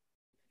supervisor.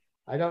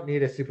 I don't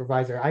need a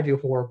supervisor. I do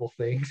horrible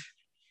things.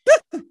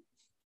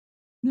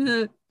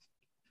 My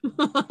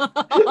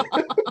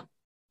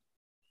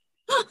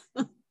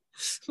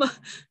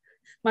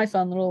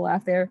fun little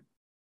laugh there.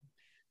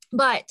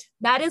 But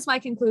that is my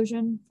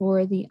conclusion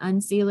for the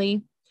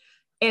Unseelie.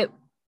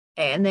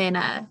 And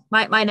then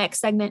my next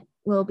segment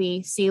will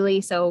be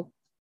Seelie. So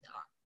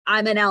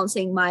I'm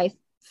announcing my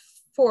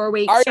 4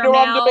 weeks from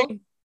now.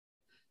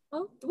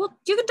 Well,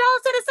 you can tell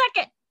us in a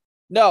second.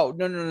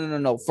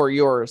 No. For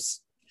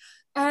yours.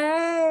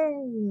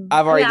 Oh,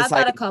 I've already decided.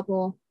 I've got a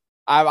couple.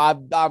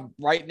 I'm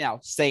right now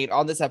saying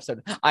on this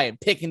episode, I am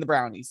picking the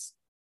brownies.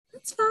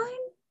 That's fine.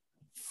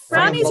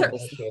 Brownies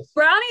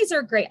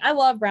are great. I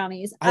love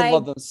brownies. I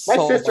love them so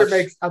much. My sister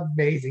makes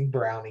amazing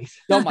brownies.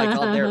 Oh my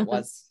god, there it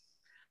was.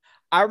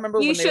 I remember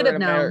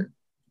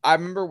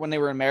when they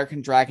were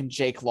American Dragon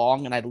Jake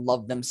Long, and I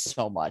loved them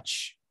so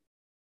much.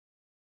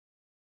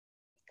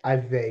 I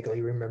vaguely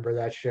remember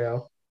that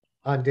show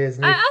on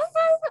Disney. I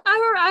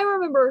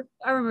remember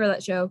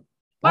that show.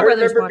 My I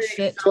brothers remember watched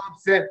being it. so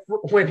upset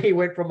when he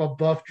went from a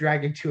buff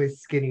dragon to a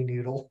skinny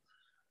noodle.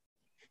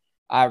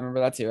 I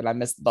remember that too, and I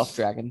missed the buff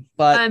dragon.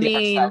 But I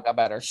mean, got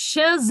better.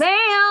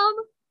 Shazam!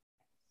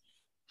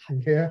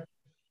 Yeah,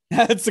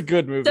 that's a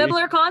good movie.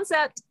 Similar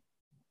concept.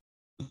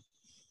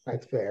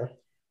 That's fair.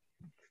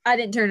 I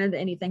didn't turn into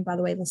anything, by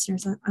the way,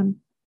 listeners.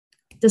 I'm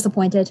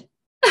disappointed.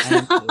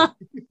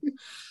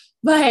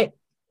 But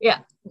yeah,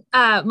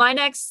 my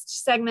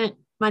next segment,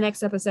 my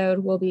next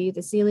episode will be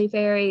the Unseelie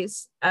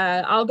fairies.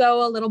 I'll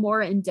go a little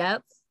more in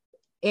depth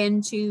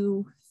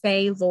into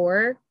fae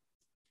lore,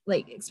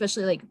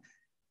 especially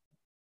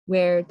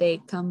where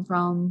they come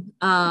from.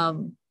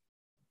 Not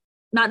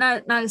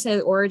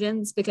necessarily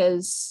origins,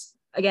 because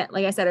again,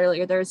 like I said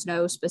earlier, there's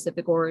no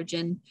specific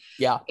origin.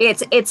 Yeah,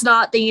 it's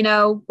not the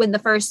when the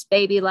first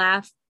baby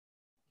laughed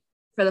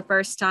for the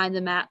first time,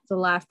 the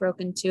laugh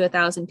broke into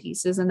 1,000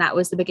 pieces, and that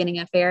was the beginning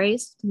of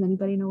fairies. Does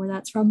anybody know where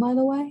that's from, by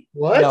the way?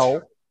 What?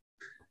 No.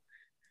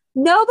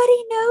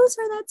 Nobody knows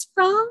where that's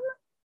from?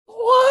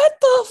 What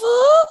the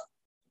fuck?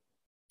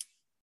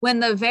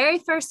 When the very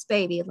first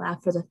baby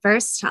laughed for the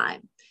first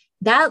time,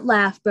 that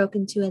laugh broke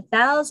into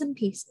 1,000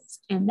 pieces,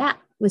 and that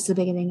was the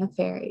beginning of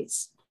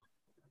fairies.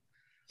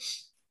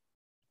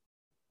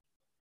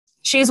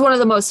 She's one of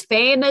the most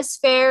famous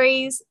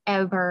fairies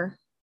ever.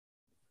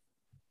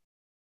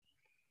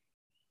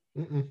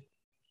 Mm-mm.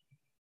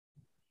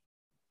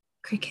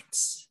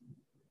 Crickets.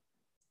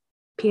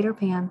 Peter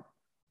Pan.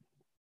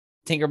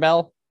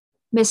 Tinkerbell.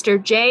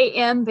 Mr.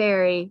 J.M.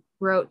 Barrie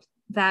wrote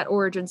that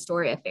origin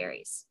story of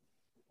fairies.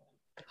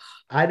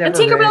 And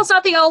Tinkerbell's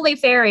not the only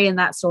fairy in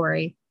that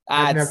story.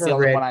 I've It's never the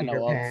only read one I Peter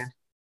know Pan. of.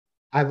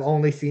 I've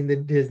only seen the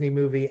Disney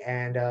movie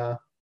and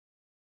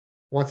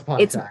Once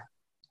Upon a Time.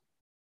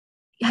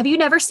 Have you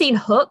never seen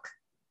Hook?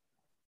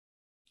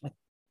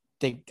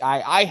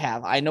 I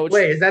have. I know.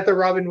 Wait, is that the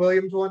Robin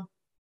Williams one?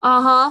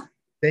 Uh-huh.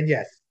 Then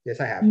yes,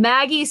 I have.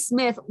 Maggie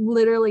Smith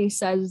literally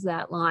says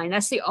that line.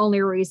 That's the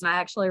only reason I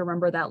actually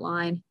remember that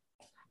line.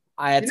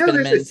 It's been a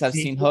minute since I've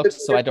seen Hook,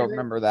 so I don't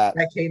remember that.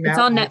 It's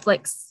on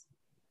Netflix.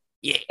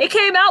 Yeah. It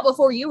came out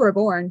before you were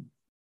born.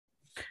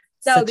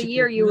 So Such the a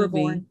year good you were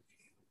movie. born.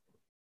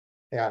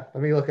 Yeah,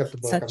 let me look up the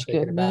book I'm Such a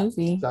thinking good about.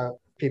 movie. So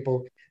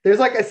there's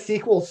like a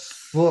sequel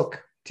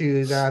book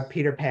to the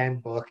Peter Pan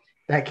book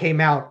that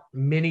came out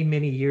many,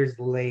 many years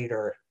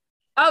later.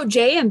 Oh,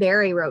 J.M.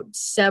 Barrie wrote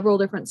several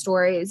different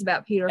stories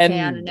about Peter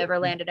Pan and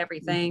Neverland and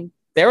everything.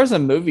 There was a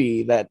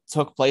movie that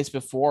took place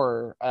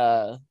before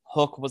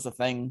Hook was a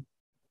thing.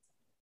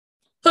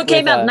 Hook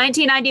came out in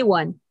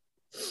 1991.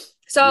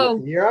 So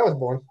The year I was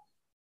born.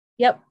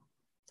 Yep.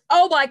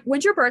 Oh, like,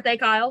 when's your birthday,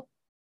 Kyle?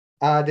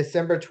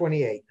 December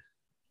 28th.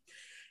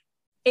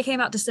 It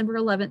came out December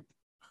 11th.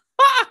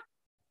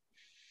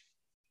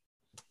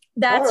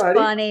 That's Alrighty.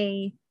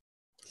 funny.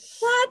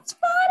 That's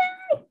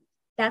funny.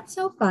 That's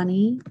so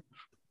funny.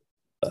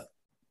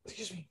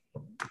 Excuse me.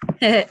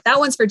 That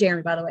one's for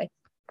Jeremy, by the way.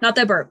 Not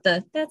the burp.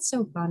 That's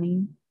so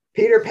funny.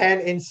 Peter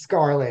Pan in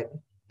Scarlet.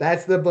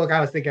 That's the book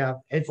I was thinking of.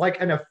 It's like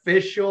an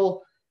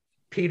official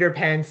Peter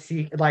Pan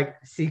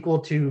sequel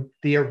to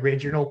the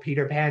original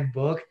Peter Pan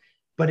book,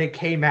 but it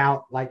came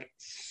out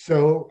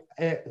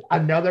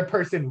another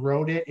person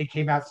wrote it. It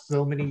came out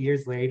so many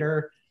years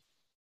later.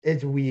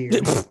 It's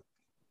weird.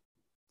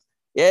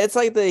 Yeah, it's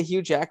like the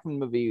Hugh Jackman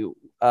movie,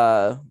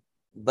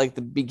 like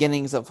the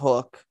beginnings of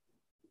Hook.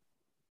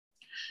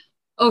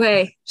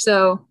 Okay,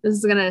 so this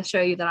is gonna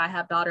show you that I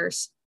have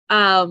daughters.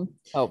 Oh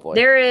boy.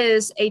 There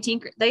is they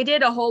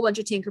did a whole bunch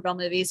of Tinkerbell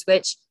movies,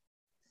 which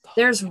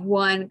there's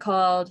one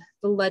called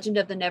The Legend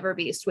of the Never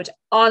Beast, which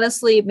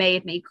honestly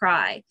made me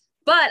cry.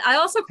 But I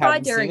also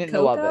cried during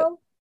Coco.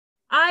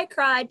 I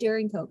cried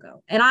during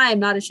Coco, and I am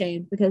not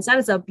ashamed because that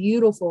is a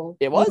beautiful.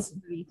 It was.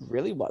 Movie. It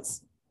really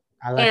was.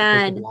 I like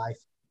And to life.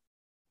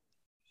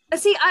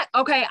 see, I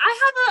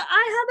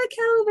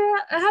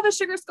have a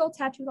sugar skull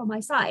tattooed on my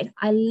side.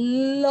 I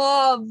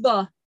love Day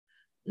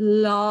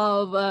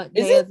of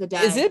the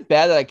Dead. Is it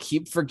bad that I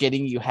keep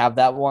forgetting you have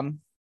that one?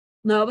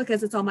 No,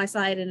 because it's on my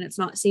side and it's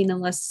not seen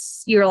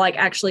unless you're like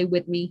actually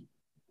with me.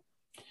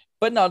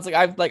 But no, it's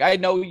like I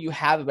know you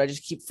have it, but I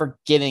just keep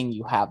forgetting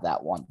you have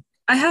that one.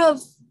 I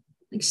have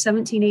like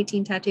 17,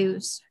 18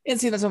 tattoos.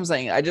 And see, that's what I'm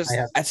saying. I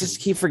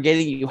just keep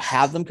forgetting you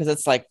have them because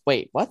it's like,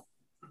 wait, what?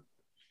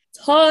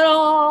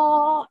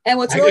 Ta-da! And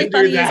what's really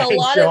funny is a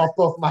lot show of off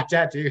both my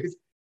tattoos.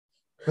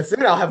 But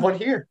soon I'll have one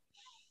here.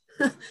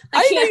 I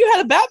didn't know you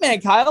had a Batman,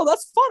 Kyle.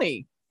 That's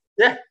funny.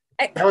 Yeah,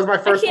 that was my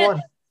first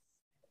one.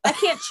 I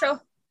can't show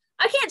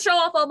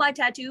off all my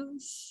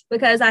tattoos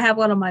because I have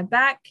one on my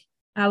back,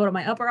 I have one on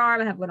my upper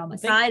arm, I have one on my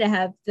side. I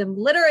have them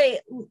literally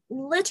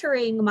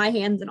littering my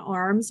hands and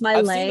arms, my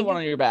I've leg. seen the one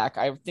on your back.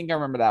 I think I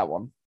remember that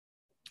one.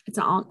 It's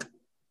an onk.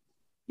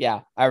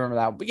 Yeah, I remember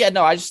that one. But yeah,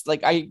 no, I just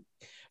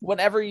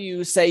whenever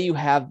you say you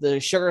have the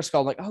sugar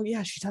skull, I'm like, oh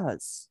yeah, she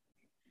does.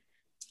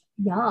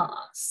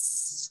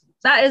 Yes.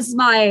 That is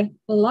my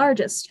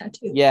largest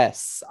tattoo.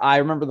 Yes. I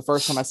remember the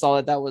first time I saw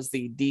it. That was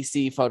the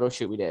DC photo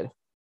shoot we did.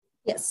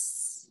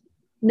 Yes.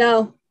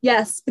 No.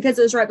 Yes. Because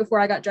it was right before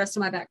I got dressed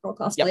in my Batgirl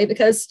cosplay. Yep.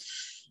 Because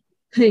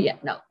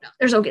no.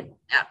 There's no getting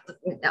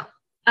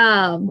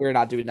no. We're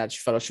not doing that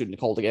photo shoot in the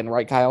cold again,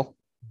 right, Kyle?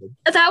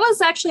 That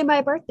was actually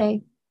my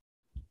birthday.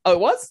 Oh, it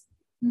was?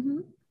 Mm-hmm.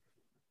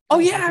 Oh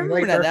yeah, I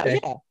remember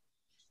that now.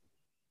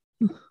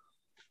 Yeah.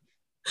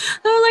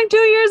 That was like 2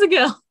 years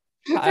ago.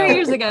 3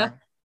 years ago.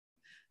 remember.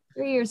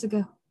 3 years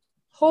ago.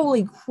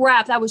 Holy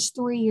crap, that was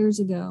 3 years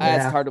ago.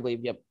 It's hard to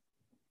believe. Yep.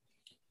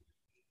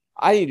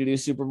 I need to do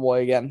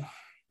Superboy again.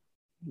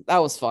 That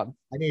was fun.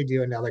 I need to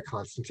do another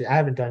Constantine. I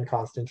haven't done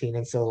Constantine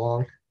in so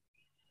long.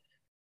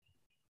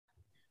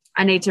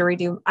 I need to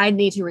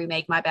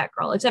remake my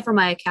Batgirl, except for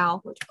my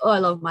cow, which I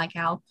love my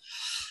cow.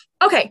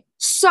 Okay,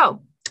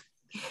 so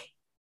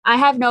I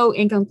have no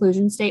in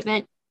conclusion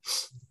statement.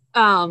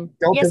 Don't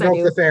yes,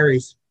 provoke the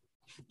fairies.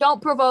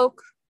 Don't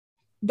provoke.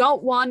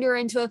 Don't wander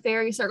into a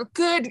fairy circle.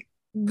 Good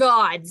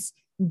gods,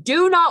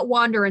 do not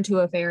wander into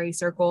a fairy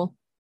circle.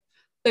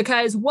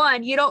 Because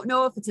one, you don't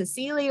know if it's a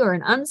Seelie or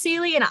an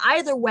Unseelie, and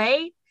either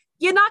way,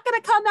 you're not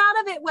going to come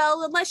out of it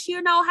well unless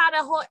you know how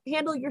to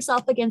handle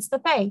yourself against the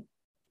fae.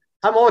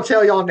 I'm going to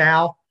tell y'all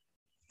now,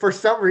 for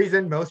some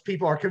reason, most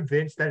people are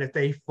convinced that if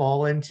they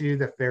fall into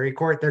the fairy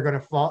court,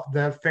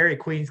 the fairy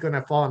queen's going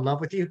to fall in love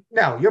with you.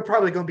 No, you're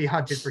probably going to be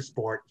hunted for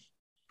sport.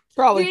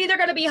 Probably. You're either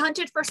going to be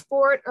hunted for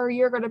sport or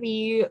you're going to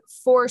be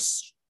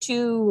forced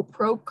to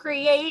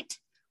procreate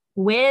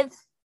with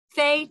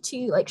fae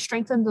to like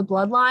strengthen the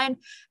bloodline.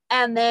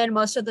 And then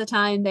most of the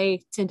time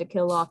they tend to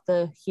kill off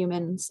the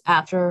humans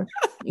after,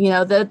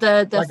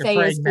 the like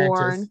fae is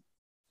born.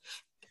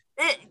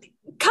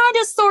 Kind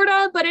of, sort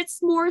of, but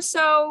it's more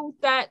so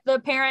that the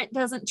parent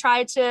doesn't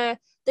try to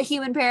the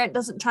human parent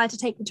doesn't try to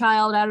take the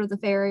child out of the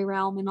fairy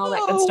realm and all that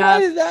good Why stuff.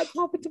 did that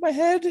pop into my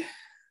head?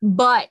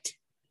 But,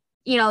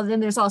 then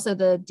there's also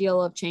the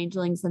deal of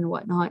changelings and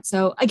whatnot.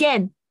 So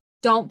again,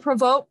 don't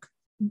provoke.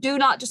 Do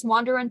not just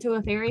wander into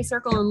a fairy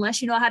circle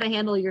unless you know how to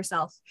handle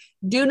yourself.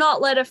 Do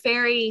not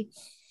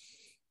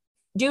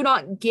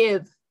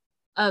give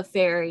a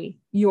fairy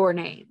your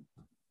name.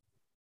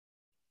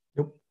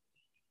 Nope.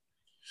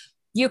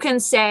 You can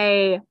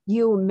say,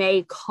 you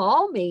may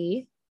call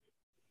me.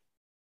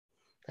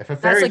 If a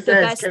fairy like the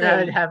says, best "Can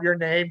I thing. have your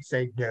name?"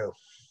 Say no.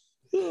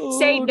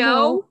 Say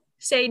no.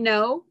 Say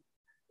no.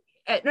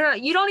 No,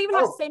 you don't even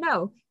have to say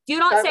no. Do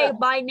not Time say out.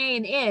 my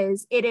name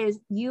is. It is,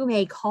 you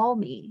may call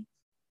me.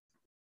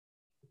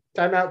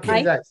 Time out,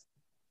 Right? King's X.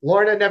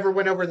 Lorna never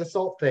went over the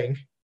salt thing.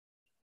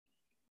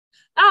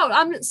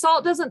 Oh,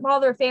 salt doesn't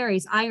bother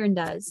fairies. Iron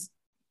does.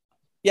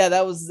 Yeah,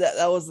 that was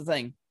the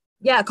thing.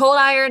 Yeah, cold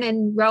iron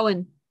and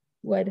Rowan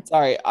would.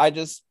 Sorry, I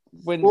just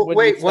when Well, when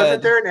wait, you wasn't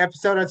said there an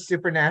episode on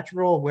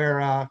Supernatural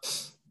where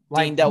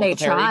Dean dealt They with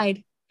the fairy?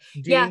 tried.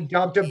 Dean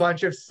dumped a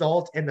bunch of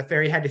salt and the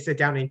fairy had to sit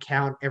down and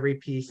count every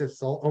piece of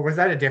salt? Or was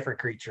that a different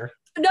creature?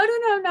 No.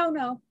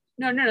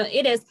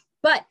 It is.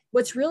 But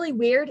what's really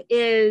weird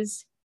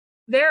is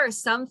there are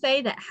some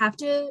fae that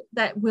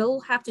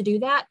will have to do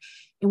that.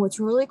 And what's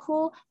really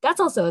cool, that's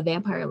also a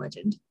vampire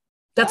legend.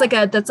 That's like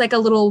a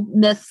little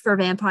myth for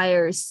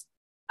vampires.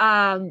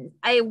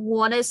 I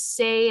want to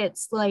say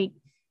it's like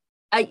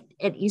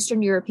an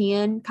Eastern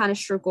European kind of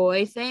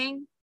strigoi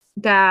thing,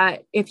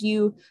 that if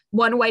you,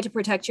 one way to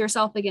protect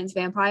yourself against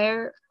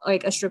vampire,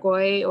 like a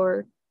strigoi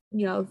or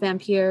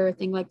vampire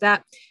thing like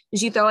that,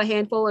 is you throw a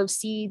handful of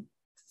seeds,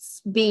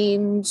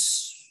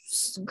 beans,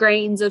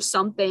 grains of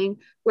something,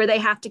 where they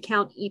have to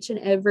count each and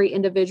every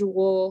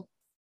individual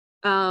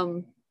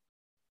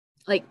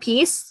like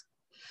piece.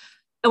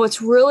 And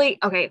what's really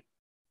okay,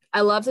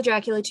 I love the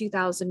Dracula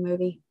 2000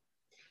 movie.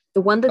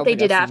 The one that they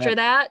did after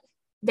that,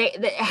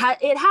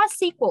 it has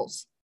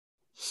sequels.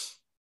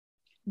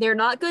 They're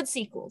not good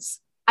sequels.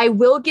 I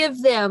will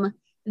give them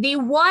the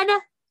one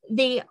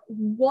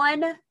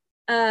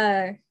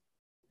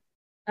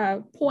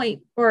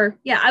point, or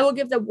I will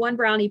give them one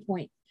brownie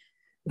point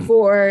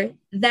for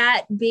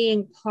that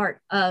being part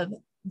of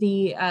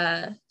the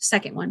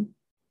second one.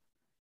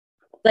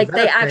 Like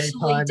they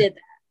actually did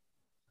that.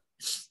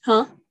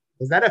 Huh?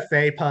 Was that a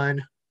fae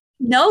pun?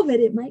 No, but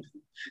it might.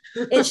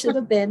 It should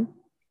have been.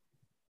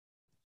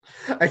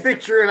 I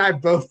think Drew and I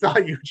both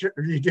thought you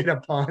did a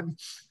pun.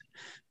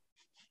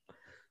 A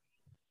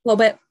little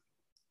bit.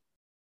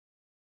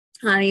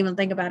 I didn't even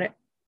think about it.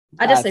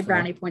 I just say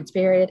brownie points,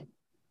 period.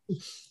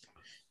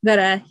 But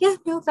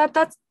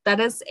that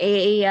is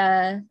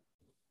a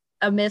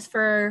myth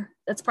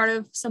that's part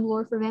of some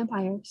lore for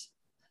vampires.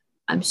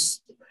 I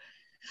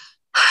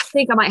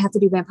think I might have to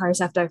do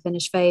vampires after I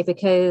finish Fae,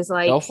 because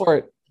go for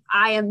it.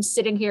 I am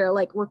sitting here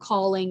like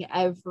recalling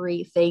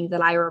everything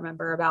that I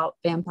remember about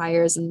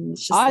vampires, and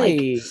it's just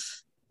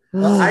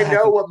I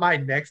know what my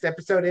next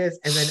episode is,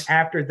 and then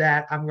after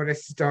that, I'm going to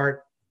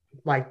start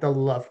like the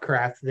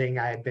Lovecraft thing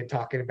I had been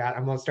talking about.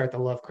 I'm going to start the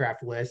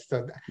Lovecraft list,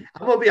 so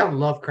I'm going to be on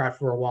Lovecraft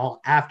for a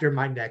while after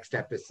my next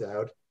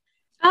episode.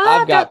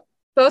 I've got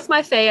both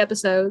my Fae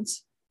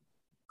episodes.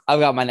 I've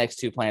got my next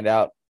two planned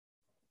out.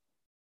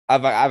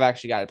 I've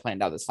actually got it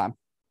planned out this time.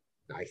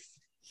 Nice.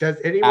 Does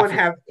anyone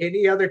have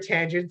any other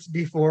tangents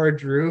before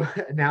Drew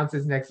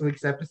announces next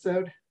week's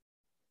episode?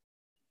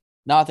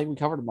 No, I think we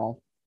covered them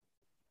all.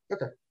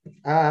 Okay.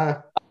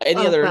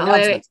 Any other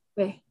announcements?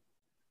 Wait.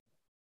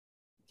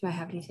 Do I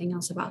have anything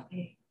else about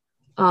Fae?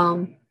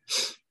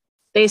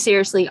 They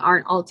seriously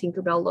aren't all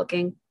Tinkerbell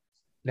looking.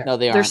 No,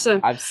 they aren't.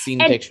 I've seen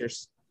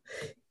pictures.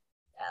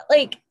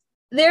 Like,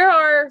 there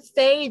are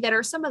Fae that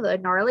are some of the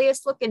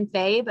gnarliest looking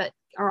Fae, but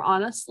are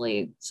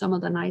honestly some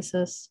of the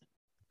nicest.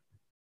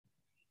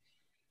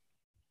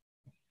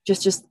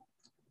 Just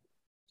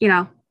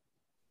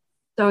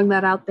throwing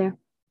that out there.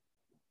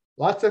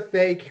 Lots of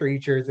Fae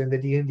creatures in the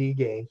D&D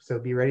game, so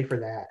be ready for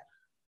that.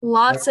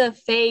 Lots of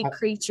Fae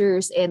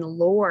creatures in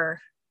lore.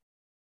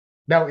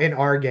 No, in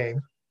our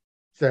game.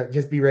 So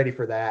just be ready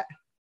for that.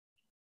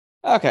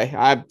 Okay,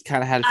 I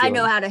kind of had a feeling. I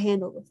know how to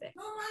handle the Fae.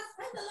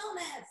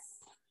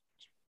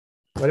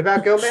 What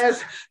about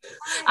Gomez?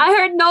 I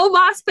heard no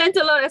mas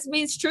pantalones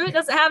means true. It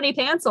doesn't have any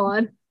pants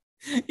on.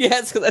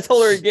 Yes, because I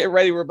told her to get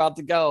ready. We're about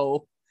to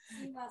go.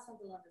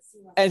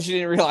 And she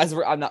didn't realize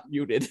I'm not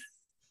muted.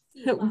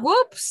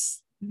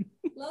 Whoops.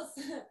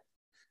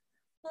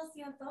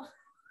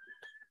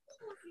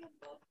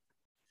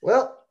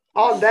 Well,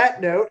 on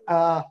that note,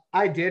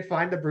 I did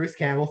find the Bruce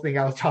Campbell thing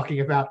I was talking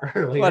about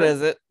earlier. What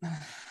is it?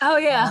 Oh,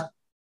 yeah.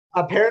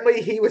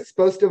 Apparently, he was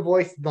supposed to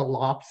voice the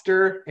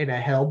Lobster in a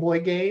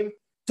Hellboy game.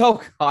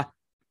 Oh, God.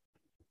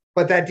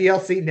 But that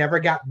DLC never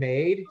got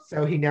made,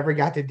 so he never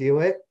got to do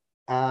it.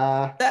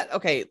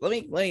 Okay,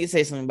 let me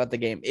say something about the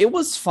game. It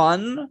was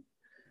fun,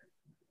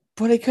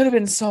 but it could have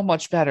been so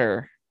much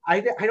better. I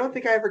don't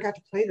think I ever got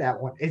to play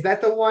that one. Is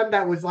that the one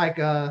that was like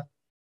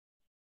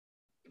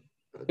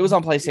It was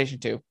on PlayStation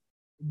 2.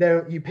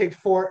 you picked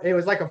four. It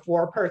was like a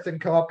 4-person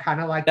co-op,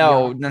 kind of like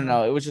No.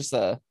 It was just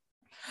I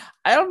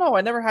don't know.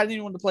 I never had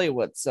anyone to play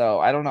with, so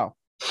I don't know.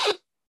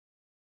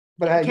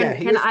 But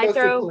Can I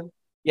throw?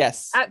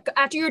 Yes.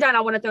 After you're done,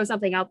 I want to throw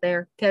something out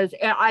there because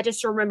I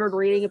just remembered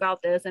reading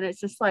about this, and it's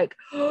just like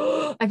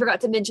I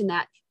forgot to mention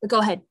that. But go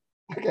ahead.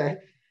 Okay.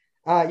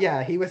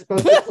 He was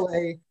supposed to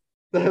play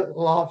the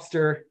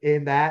lobster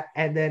in that,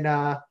 and then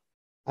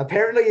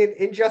apparently in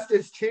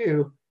Injustice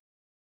 2,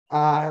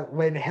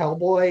 when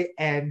Hellboy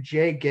and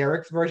Jay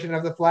Garrick's version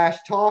of the Flash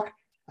talk,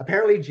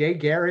 apparently Jay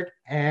Garrick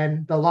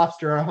and the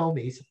lobster are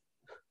homies.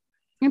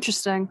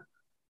 Interesting.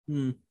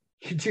 You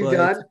two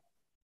done?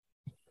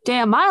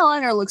 Damn, my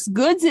eyeliner looks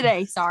good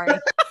today. Sorry.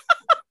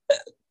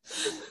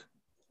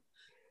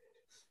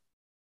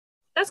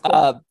 That's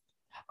cool.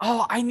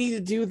 I need to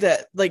do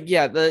that. Like,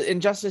 yeah, the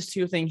Injustice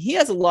 2 thing. He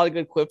has a lot of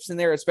good quips in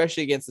there,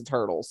 especially against the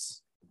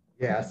Turtles.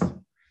 Yes.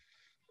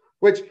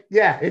 Which,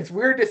 it's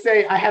weird to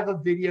say I have a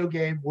video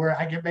game where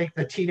I can make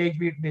the Teenage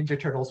Mutant Ninja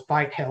Turtles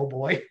fight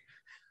Hellboy.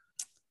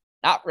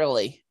 Not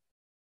really.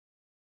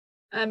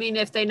 I mean,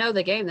 if they know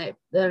the game,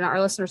 then our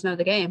listeners know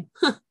the game.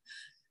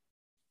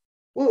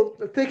 Well,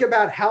 think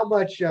about how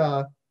much,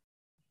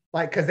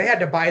 because they had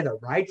to buy the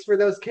rights for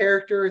those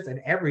characters and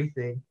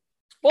everything.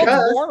 Well,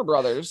 it's Warner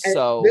Brothers,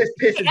 so this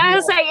pisses I me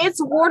was off. say it's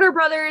Warner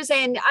Brothers,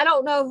 and I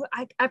don't know.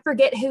 I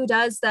forget who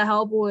does the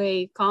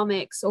Hellboy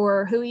comics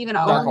or who even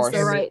owns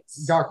the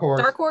rights. Dark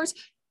Horse.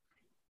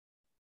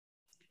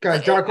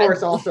 Because Dark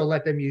Horse also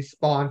let them use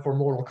Spawn for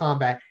Mortal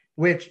Kombat,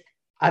 which,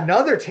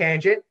 another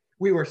tangent,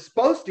 we were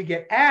supposed to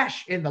get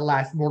Ash in the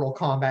last Mortal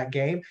Kombat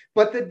game,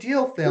 but the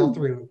deal fell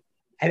through.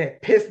 And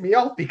it pissed me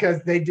off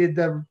because they did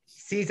the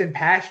season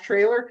pass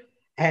trailer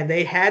and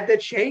they had the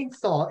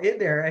chainsaw in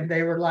there, and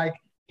they were like,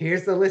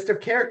 here's the list of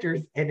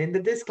characters. And in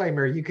the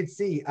disclaimer, you could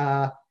see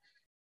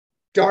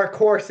Dark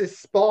Horse's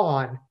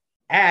Spawn,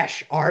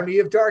 Ash, Army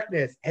of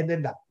Darkness. And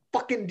then the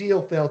fucking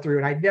deal fell through,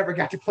 and I never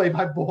got to play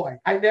my boy.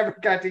 I never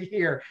got to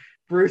hear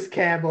Bruce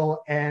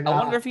Campbell and I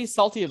wonder if he's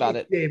salty about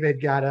it.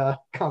 David got a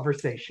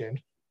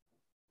conversation.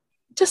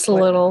 Just a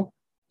little.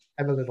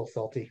 I'm a little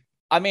salty.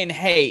 I mean,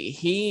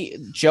 hey,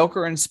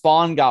 Joker and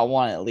Spawn got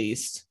one at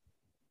least.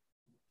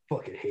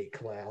 Fucking hate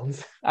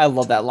clowns. I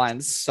love that line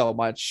so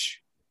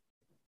much.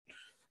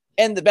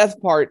 And the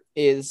best part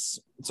is,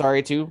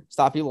 sorry to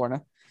stop you,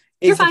 Lorna,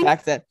 is the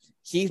fact that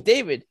Keith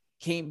David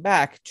came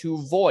back to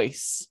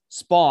voice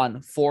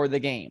Spawn for the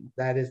game.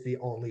 That is the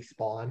only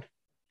Spawn.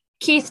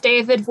 Keith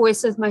David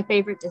voices my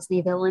favorite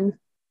Disney villain.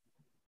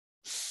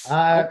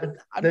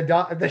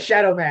 The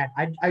Shadow Man.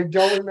 I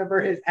don't remember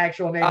his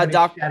actual name.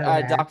 Doc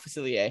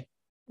Facilier.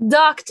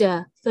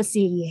 Dr.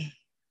 Facilier.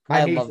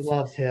 My niece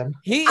loves him.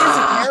 He is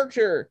a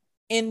character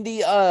in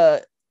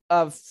the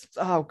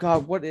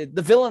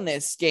the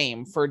Villainous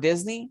game for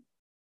Disney.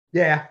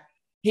 Yeah.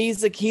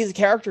 He's a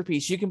character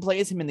piece. You can play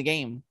as him in the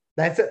game.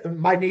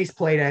 My niece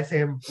played as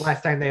him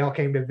last time they all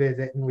came to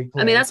visit, and we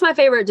played. I mean, that's my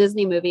favorite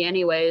Disney movie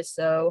anyway,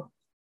 so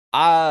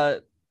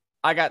I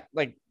got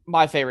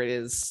my favorite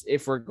is,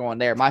 if we're going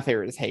there, my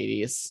favorite is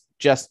Hades.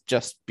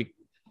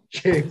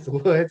 James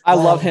Woods. I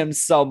love him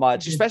so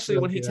much, especially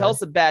when he tells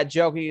the bad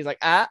joke. He's like,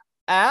 I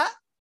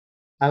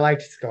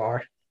liked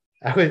Scar.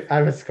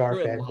 I'm a Scar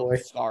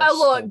fanboy.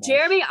 Look,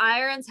 Jeremy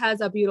Irons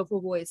has a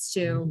beautiful voice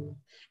too,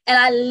 and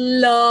I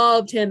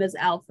loved him as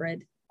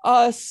Alfred.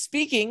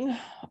 Speaking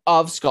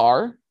of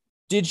Scar,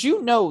 did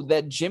you know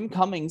that Jim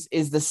Cummings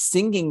is the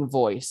singing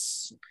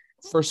voice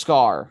for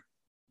Scar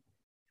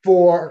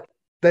for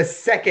the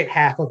second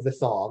half of the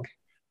song?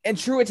 And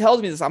True, it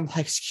tells me this. I'm like,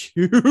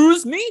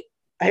 excuse me.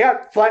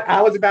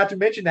 I was about to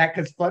mention that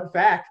because fun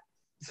fact.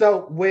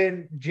 So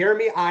when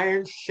Jeremy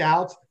Irons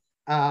shouts,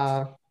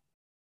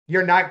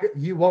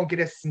 you won't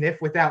get a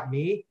sniff without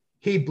me,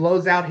 he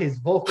blows out his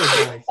vocal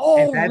voice.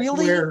 Oh, and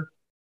really?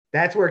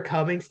 That's where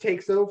Cummings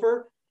takes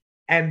over.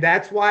 And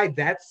that's why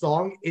that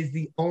song is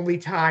the only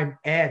time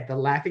Ed, the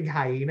laughing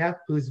hyena,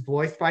 who's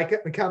voiced by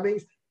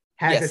Cummings,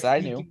 has a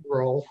speaking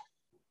role.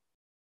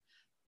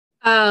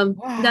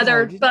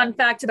 Another fun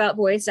fact about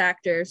voice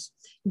actors.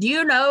 Do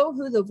you know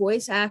who the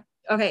voice act?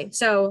 Okay,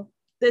 so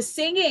the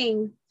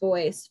singing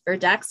voice for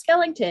Jack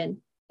Skellington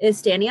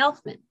is Danny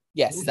Elfman.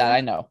 Yes, that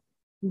I know.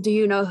 Do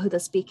you know who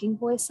the speaking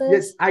voice is?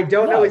 Yes, I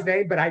don't know his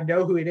name, but I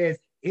know who it is.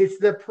 It's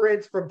the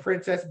prince from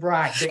Princess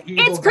Bride.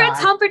 It's Prince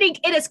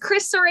Humperdinck. It is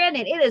Chris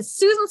Sarandon. It is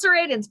Susan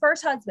Sarandon's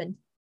first husband.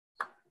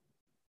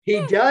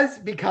 He does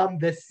become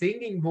the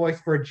singing voice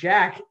for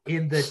Jack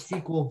in the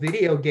sequel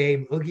video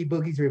game Oogie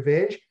Boogie's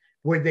Revenge,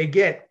 where they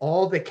get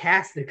all the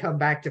cast to come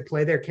back to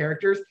play their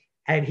characters,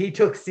 and he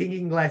took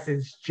singing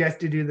lessons just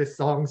to do the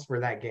songs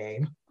for that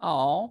game.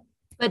 Oh.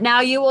 But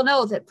now you will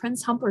know that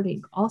Prince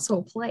Humperdinck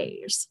also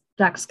plays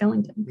Jack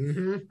Skellington.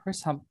 Mm-hmm.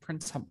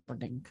 Prince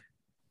Humperdinck.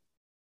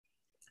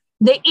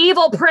 The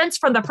evil prince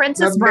from The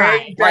Princess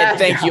Bride. Right,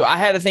 thank you. I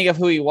had to think of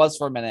who he was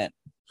for a minute.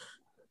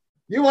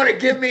 You want to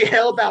give me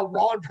hell about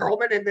Ron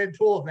Perlman and then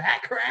pull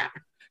that crap?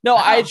 No,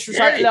 I was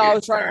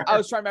trying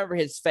to remember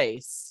his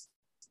face.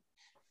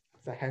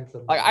 It's a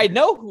handsome Like, man. I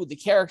know who the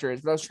character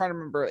is, but I was trying to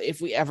remember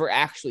if we ever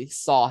actually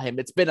saw him.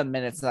 It's been a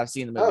minute since I've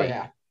seen the movie. Oh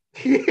yeah.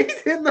 He's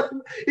in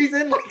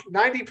like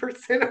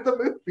 90% of the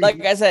movie.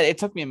 Like I said, it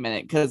took me a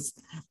minute because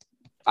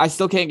I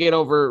still can't get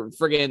over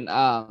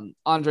friggin'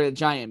 Andre the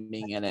Giant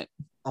being in it.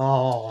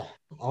 Oh,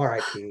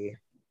 R.I.P.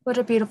 What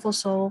a beautiful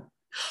soul.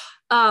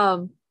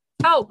 Oh,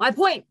 my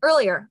point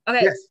earlier.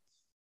 Okay. Yes.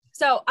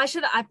 So I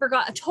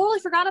totally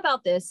forgot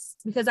about this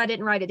because I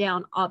didn't write it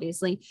down,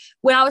 obviously.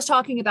 When I was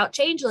talking about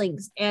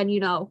changelings and,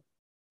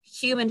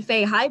 human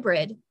fae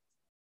hybrid,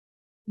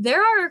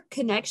 there are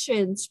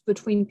connections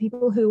between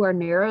people who are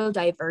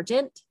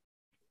neurodivergent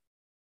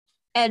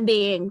and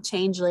being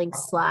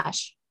changelings /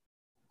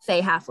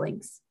 fae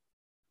halflings.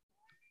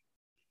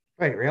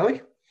 Wait,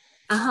 really?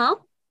 Uh-huh.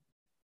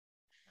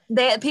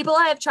 People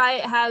have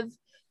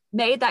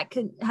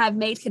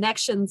made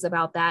connections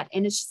about that,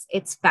 and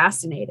it's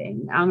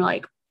fascinating. I'm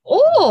like,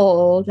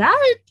 oh,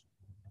 that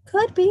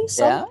could be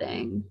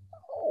something.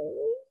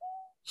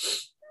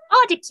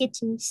 Oh, the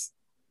kittens.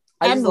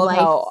 I And life.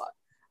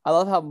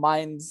 love how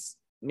mine's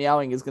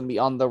meowing is going to be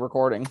on the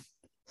recording.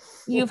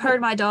 You've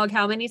heard my dog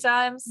how many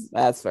times?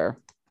 That's fair.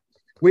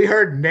 We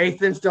heard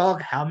Nathan's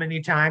dog how many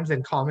times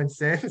in Common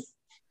Sense?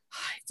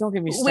 Don't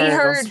get me started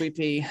on Sweet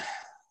Pea.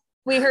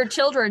 We heard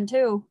children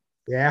too.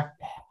 Yeah.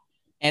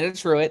 And a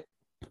Truett.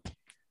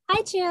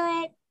 Hi,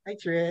 Truett. Hi,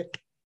 Trick.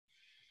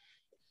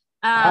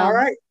 All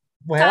right.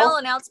 Well, final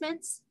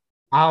announcements.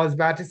 I was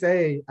about to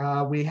say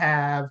we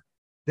have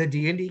the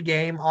D&D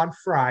game on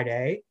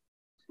Friday.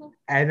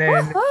 And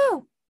then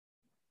Woohoo!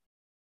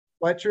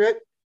 what, Truett?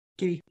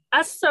 Kitty.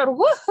 I said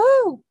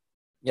woohoo!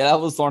 Yeah, that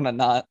was Lorna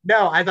not.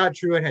 No, I thought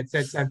Truett had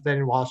said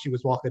something while she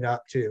was walking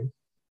up too.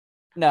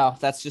 No,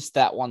 that's just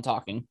that one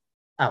talking.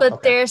 Oh, But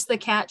okay. there's the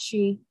cat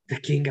she. The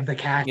king of the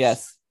cats.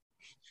 Yes.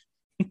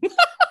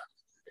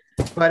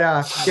 But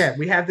yeah,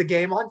 we have the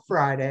game on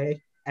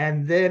Friday,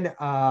 and then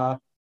our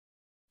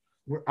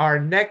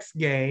next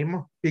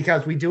game,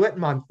 because we do it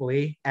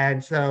monthly,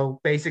 and so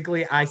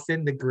basically I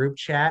send the group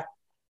chat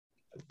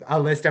a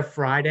list of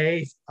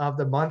Fridays of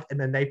the month, and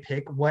then they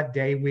pick what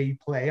day we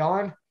play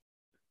on.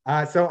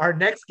 So our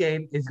next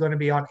game is going to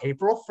be on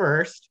April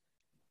 1st,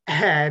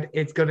 and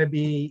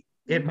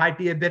it might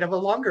be a bit of a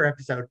longer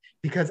episode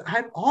because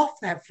I'm off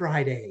that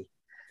Friday.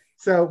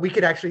 So we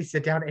could actually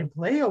sit down and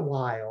play a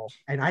while,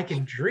 and I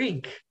can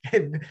drink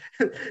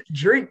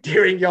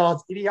during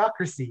y'all's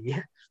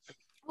idiocracy.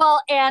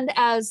 Well, and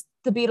as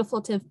the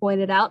beautiful Tiff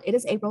pointed out, it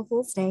is April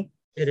Fool's Day.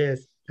 It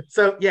is.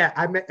 So yeah,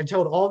 I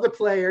told all the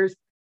players,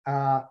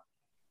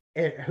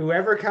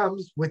 whoever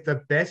comes with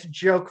the best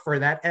joke for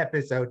that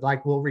episode,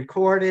 like we'll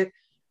record it,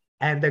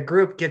 and the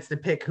group gets to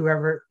pick who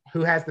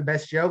has the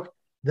best joke.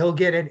 They'll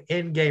get an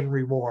in-game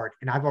reward,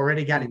 and I've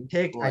already got it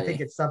picked. Boy. I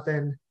think it's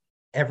something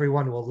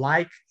everyone will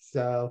like.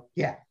 So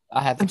yeah,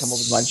 I have to come up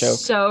with my joke.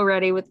 So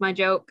ready with my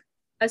joke.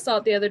 I saw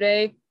it the other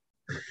day.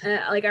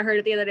 I heard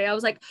it the other day. I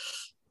was like,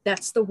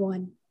 that's the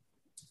one.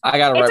 I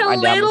gotta It's write a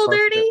mine down little before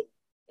I forget. dirty.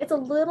 It's a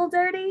little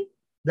dirty.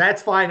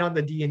 that's fine on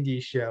the D&D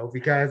show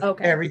because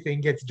Okay.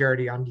 everything gets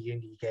dirty on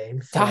D&D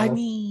games. So I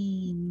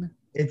mean,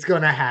 it's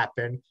gonna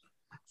happen.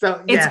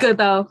 So It's yeah, good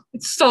though.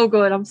 It's so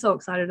good. I'm so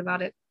excited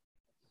about it.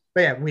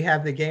 but yeah, we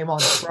have the game on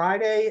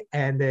Friday,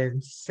 and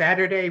then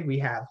Saturday we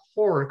have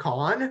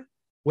HorrorCon,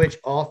 which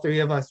all three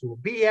of us will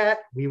be at.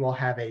 We will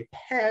have a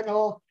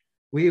panel.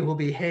 We will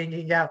be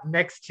hanging out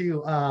next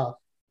to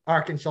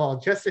Arkansas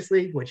Justice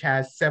League, which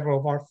has several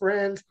of our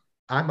friends.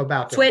 I'm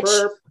about to Twitch.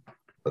 burp.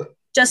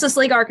 Justice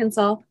League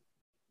Arkansas.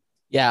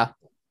 yeah.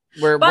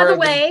 We're By the in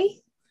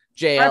way,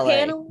 JLA, our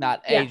panel-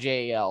 not yeah.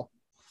 AJL.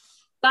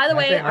 by the Did I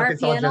way, say our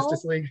Arkansas panel.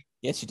 Justice League.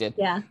 Yes, you did.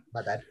 Yeah.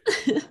 My bad.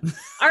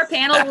 Our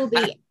panel will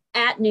be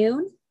at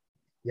noon.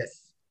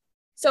 Yes.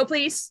 So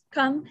please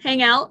come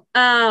hang out.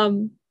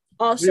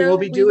 Also, We will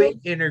be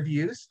doing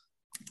interviews.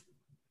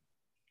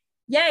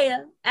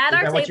 Yeah, at Is our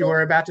that table. what you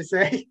were about to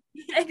say?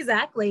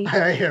 Exactly.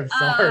 I am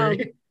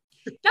sorry.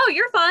 No,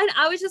 you're fine.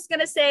 I was just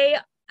gonna say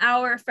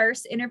our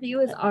first interview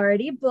is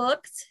already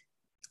booked.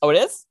 Oh, it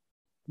is?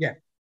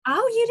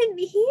 Oh, you didn't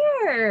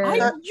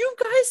hear. You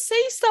guys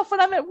say stuff when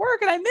I'm at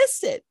work and I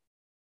miss it.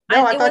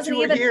 No, I it thought wasn't you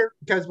were even- here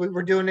because we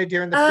were doing it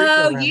during the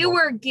Oh, pre-show you ramble.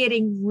 were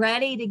getting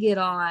ready to get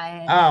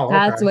on. Oh, okay.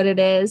 That's what it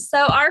is.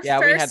 So our Yeah,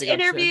 we had first to go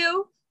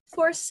interview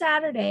for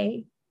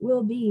Saturday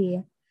will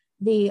be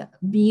the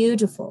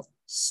beautiful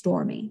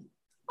Stormy.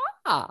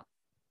 Ah.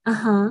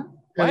 Uh-huh.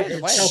 Why-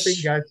 It's why-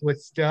 helping us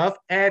with stuff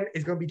and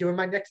is going to be doing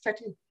my next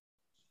tattoo.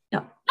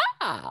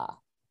 Ah.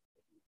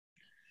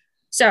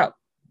 So,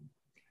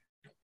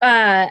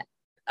 I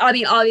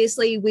mean,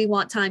 obviously we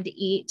want time to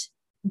eat,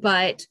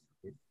 but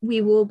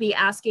we will be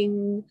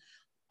asking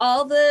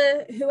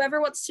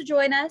whoever wants to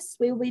join us.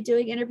 We will be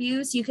doing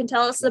interviews. You can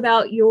tell us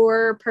about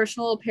your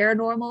personal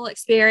paranormal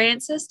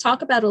experiences.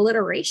 Talk about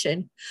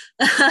alliteration.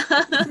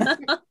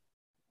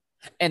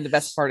 And the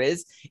best part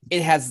is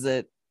it has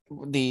the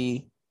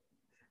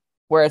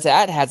where it's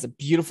at has a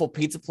beautiful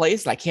pizza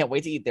place, and I can't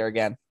wait to eat there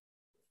again.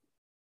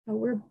 Oh,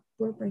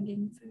 we're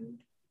bringing food.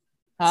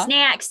 Huh?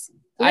 Snacks.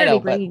 We're I gonna know,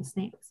 be but- bringing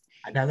snacks.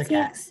 Another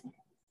cat. Snacks.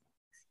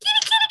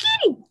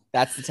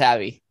 That's the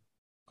tabby.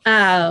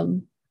 Yeah,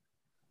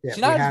 She's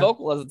not as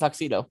vocal as a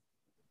tuxedo.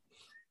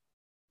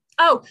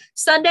 Oh,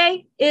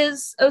 Sunday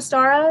is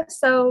Ostara.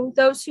 So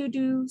those who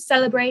do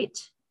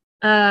celebrate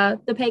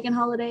the pagan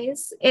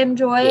holidays,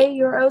 enjoy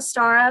your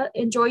Ostara,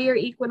 enjoy your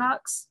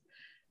equinox.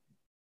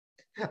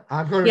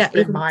 I'm going to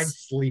spend mine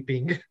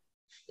sleeping.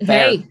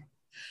 Hey,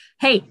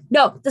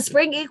 no, the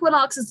spring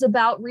equinox is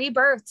about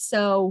rebirth.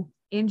 So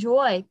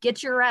enjoy,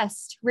 get your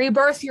rest,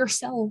 rebirth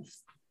yourself.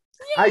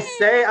 I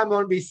say I'm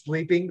going to be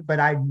sleeping, but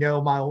I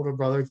know my older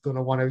brother's going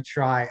to want to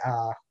try.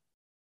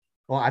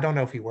 Well, I don't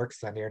know if he works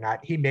Sunday or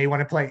not. He may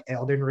want to play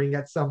Elden Ring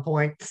at some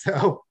point.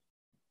 So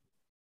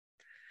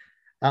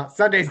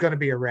Sunday's going to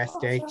be a rest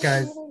day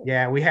because,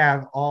 we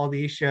have all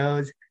these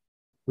shows.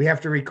 We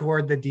have to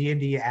record the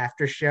D&D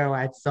after show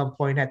at some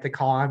point at the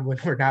con when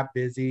we're not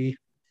busy.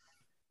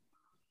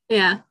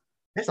 Yeah.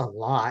 There's a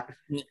lot.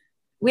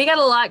 We got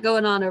a lot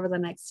going on over the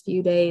next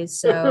few days,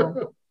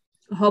 so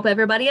I hope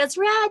everybody is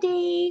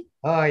ready.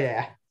 Oh,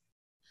 yeah.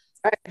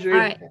 All right, Drew. All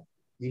right.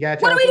 You got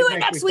to what are we doing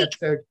next week?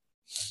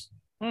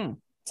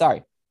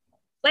 Sorry.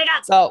 Wake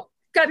up. So,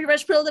 grab your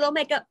brush, put a little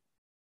makeup.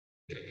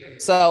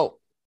 So,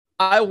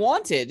 I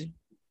wanted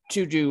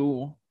to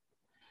do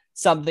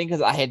something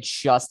because I had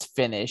just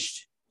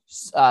finished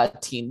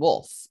Teen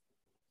Wolf.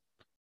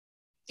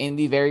 In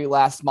the very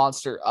last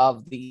monster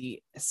of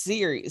the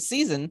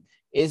season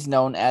is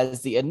known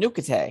as the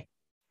Anukate.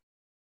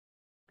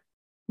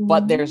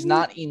 But there's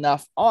not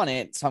enough on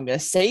it, so I'm going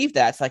to save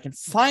that so I can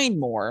find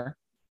more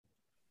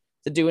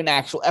to do an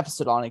actual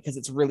episode on it because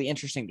it's really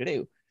interesting to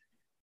do.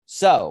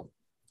 So,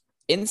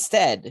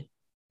 instead,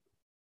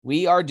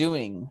 we are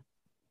doing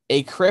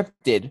a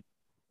cryptid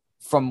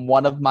from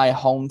one of my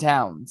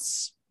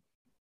hometowns.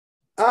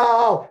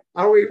 Oh,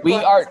 are we?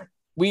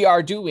 We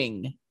are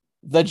doing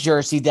the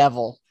Jersey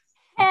Devil.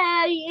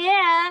 Hell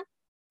yeah!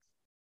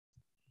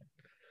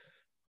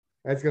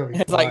 That's gonna be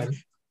it's fun. Like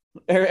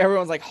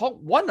everyone's like,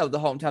 one of the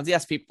hometowns.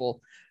 Yes,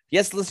 people.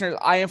 Yes, listeners.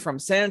 I am from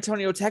San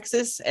Antonio,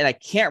 Texas, and I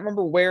can't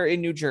remember where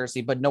in New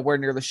Jersey, but nowhere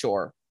near the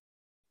shore.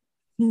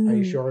 Are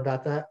you sure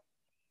about that?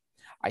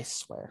 I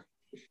swear.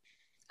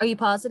 Are you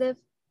positive?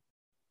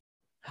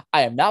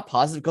 I am not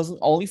positive because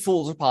only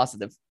fools are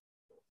positive.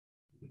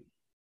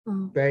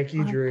 Oh, thank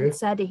you, Drew. I'm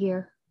sad to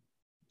hear.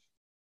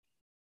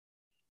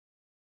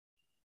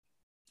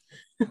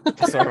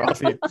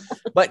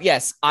 But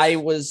yes, I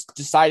was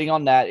deciding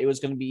on that. It was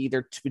going to be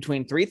either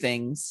between three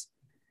things,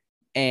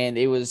 and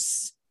it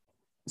was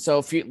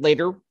so.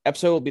 Later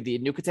episode will be the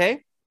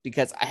Anukate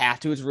because I have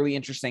to. It's really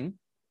interesting.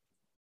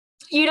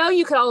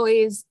 You could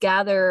always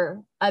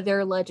gather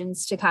other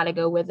legends to kind of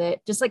go with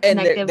it, just like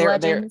connective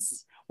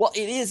legends. Well,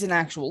 it is an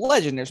actual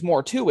legend. There's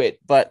more to it,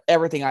 but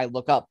everything I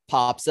look up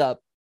pops up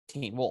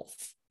Teen Wolf.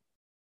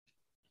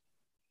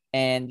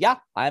 And yeah,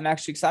 I'm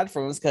actually excited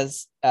for this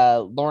because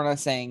Lorna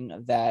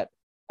saying that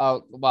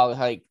while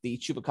like the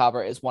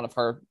Chupacabra is one of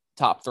her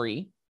top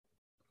three,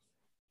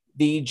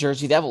 the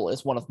Jersey Devil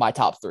is one of my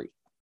top three.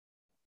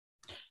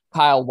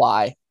 Kyle,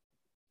 why?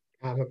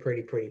 I'm a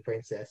pretty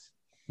princess.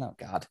 Oh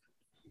God.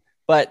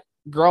 But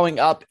growing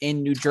up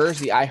in New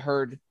Jersey, I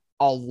heard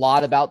a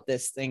lot about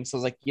this thing. So I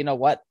was like, you know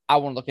what? I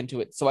want to look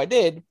into it. So I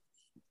did.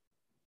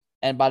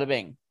 And bada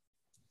bing.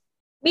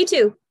 Me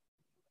too.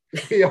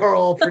 We are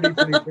all pretty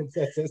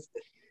princesses.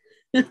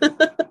 All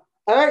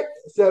right.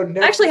 So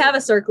next I actually have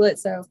a circlet,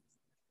 so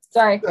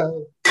sorry.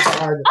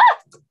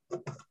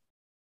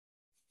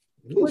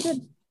 We're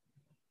good.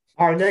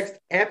 Our next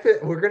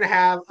episode, we're going to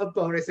have a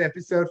bonus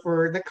episode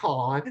for the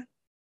con,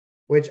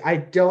 which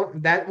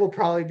that will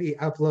probably be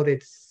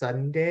uploaded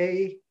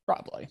Sunday.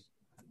 Probably.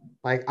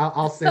 Like,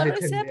 I'll send it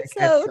to Nick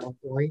at some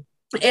point.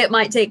 It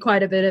might take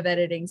quite a bit of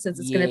editing since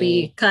it's going to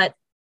be cut,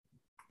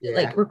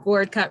 like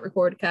record, cut.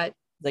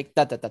 Like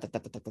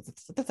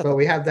So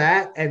we have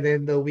that, and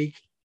then the week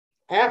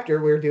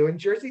after we're doing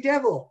Jersey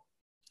Devil.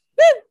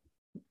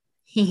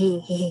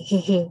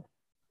 And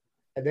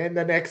then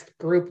the next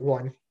group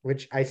one,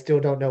 which I still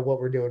don't know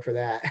what we're doing for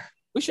that.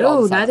 We should.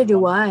 Oh, neither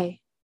do I.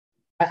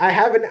 I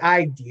have an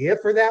idea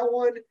for that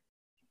one,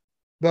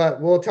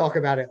 but we'll talk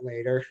about it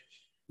later.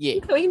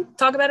 Yeah, we can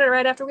talk about it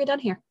right after we're done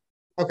here.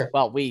 Okay.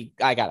 Well,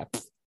 I gotta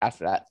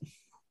after that.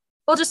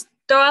 We'll just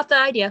throw out the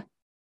idea.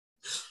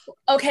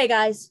 Okay,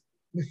 guys.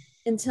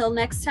 Until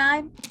next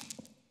time,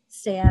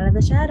 stay out of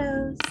the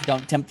shadows.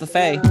 Don't tempt the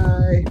fae.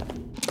 Bye.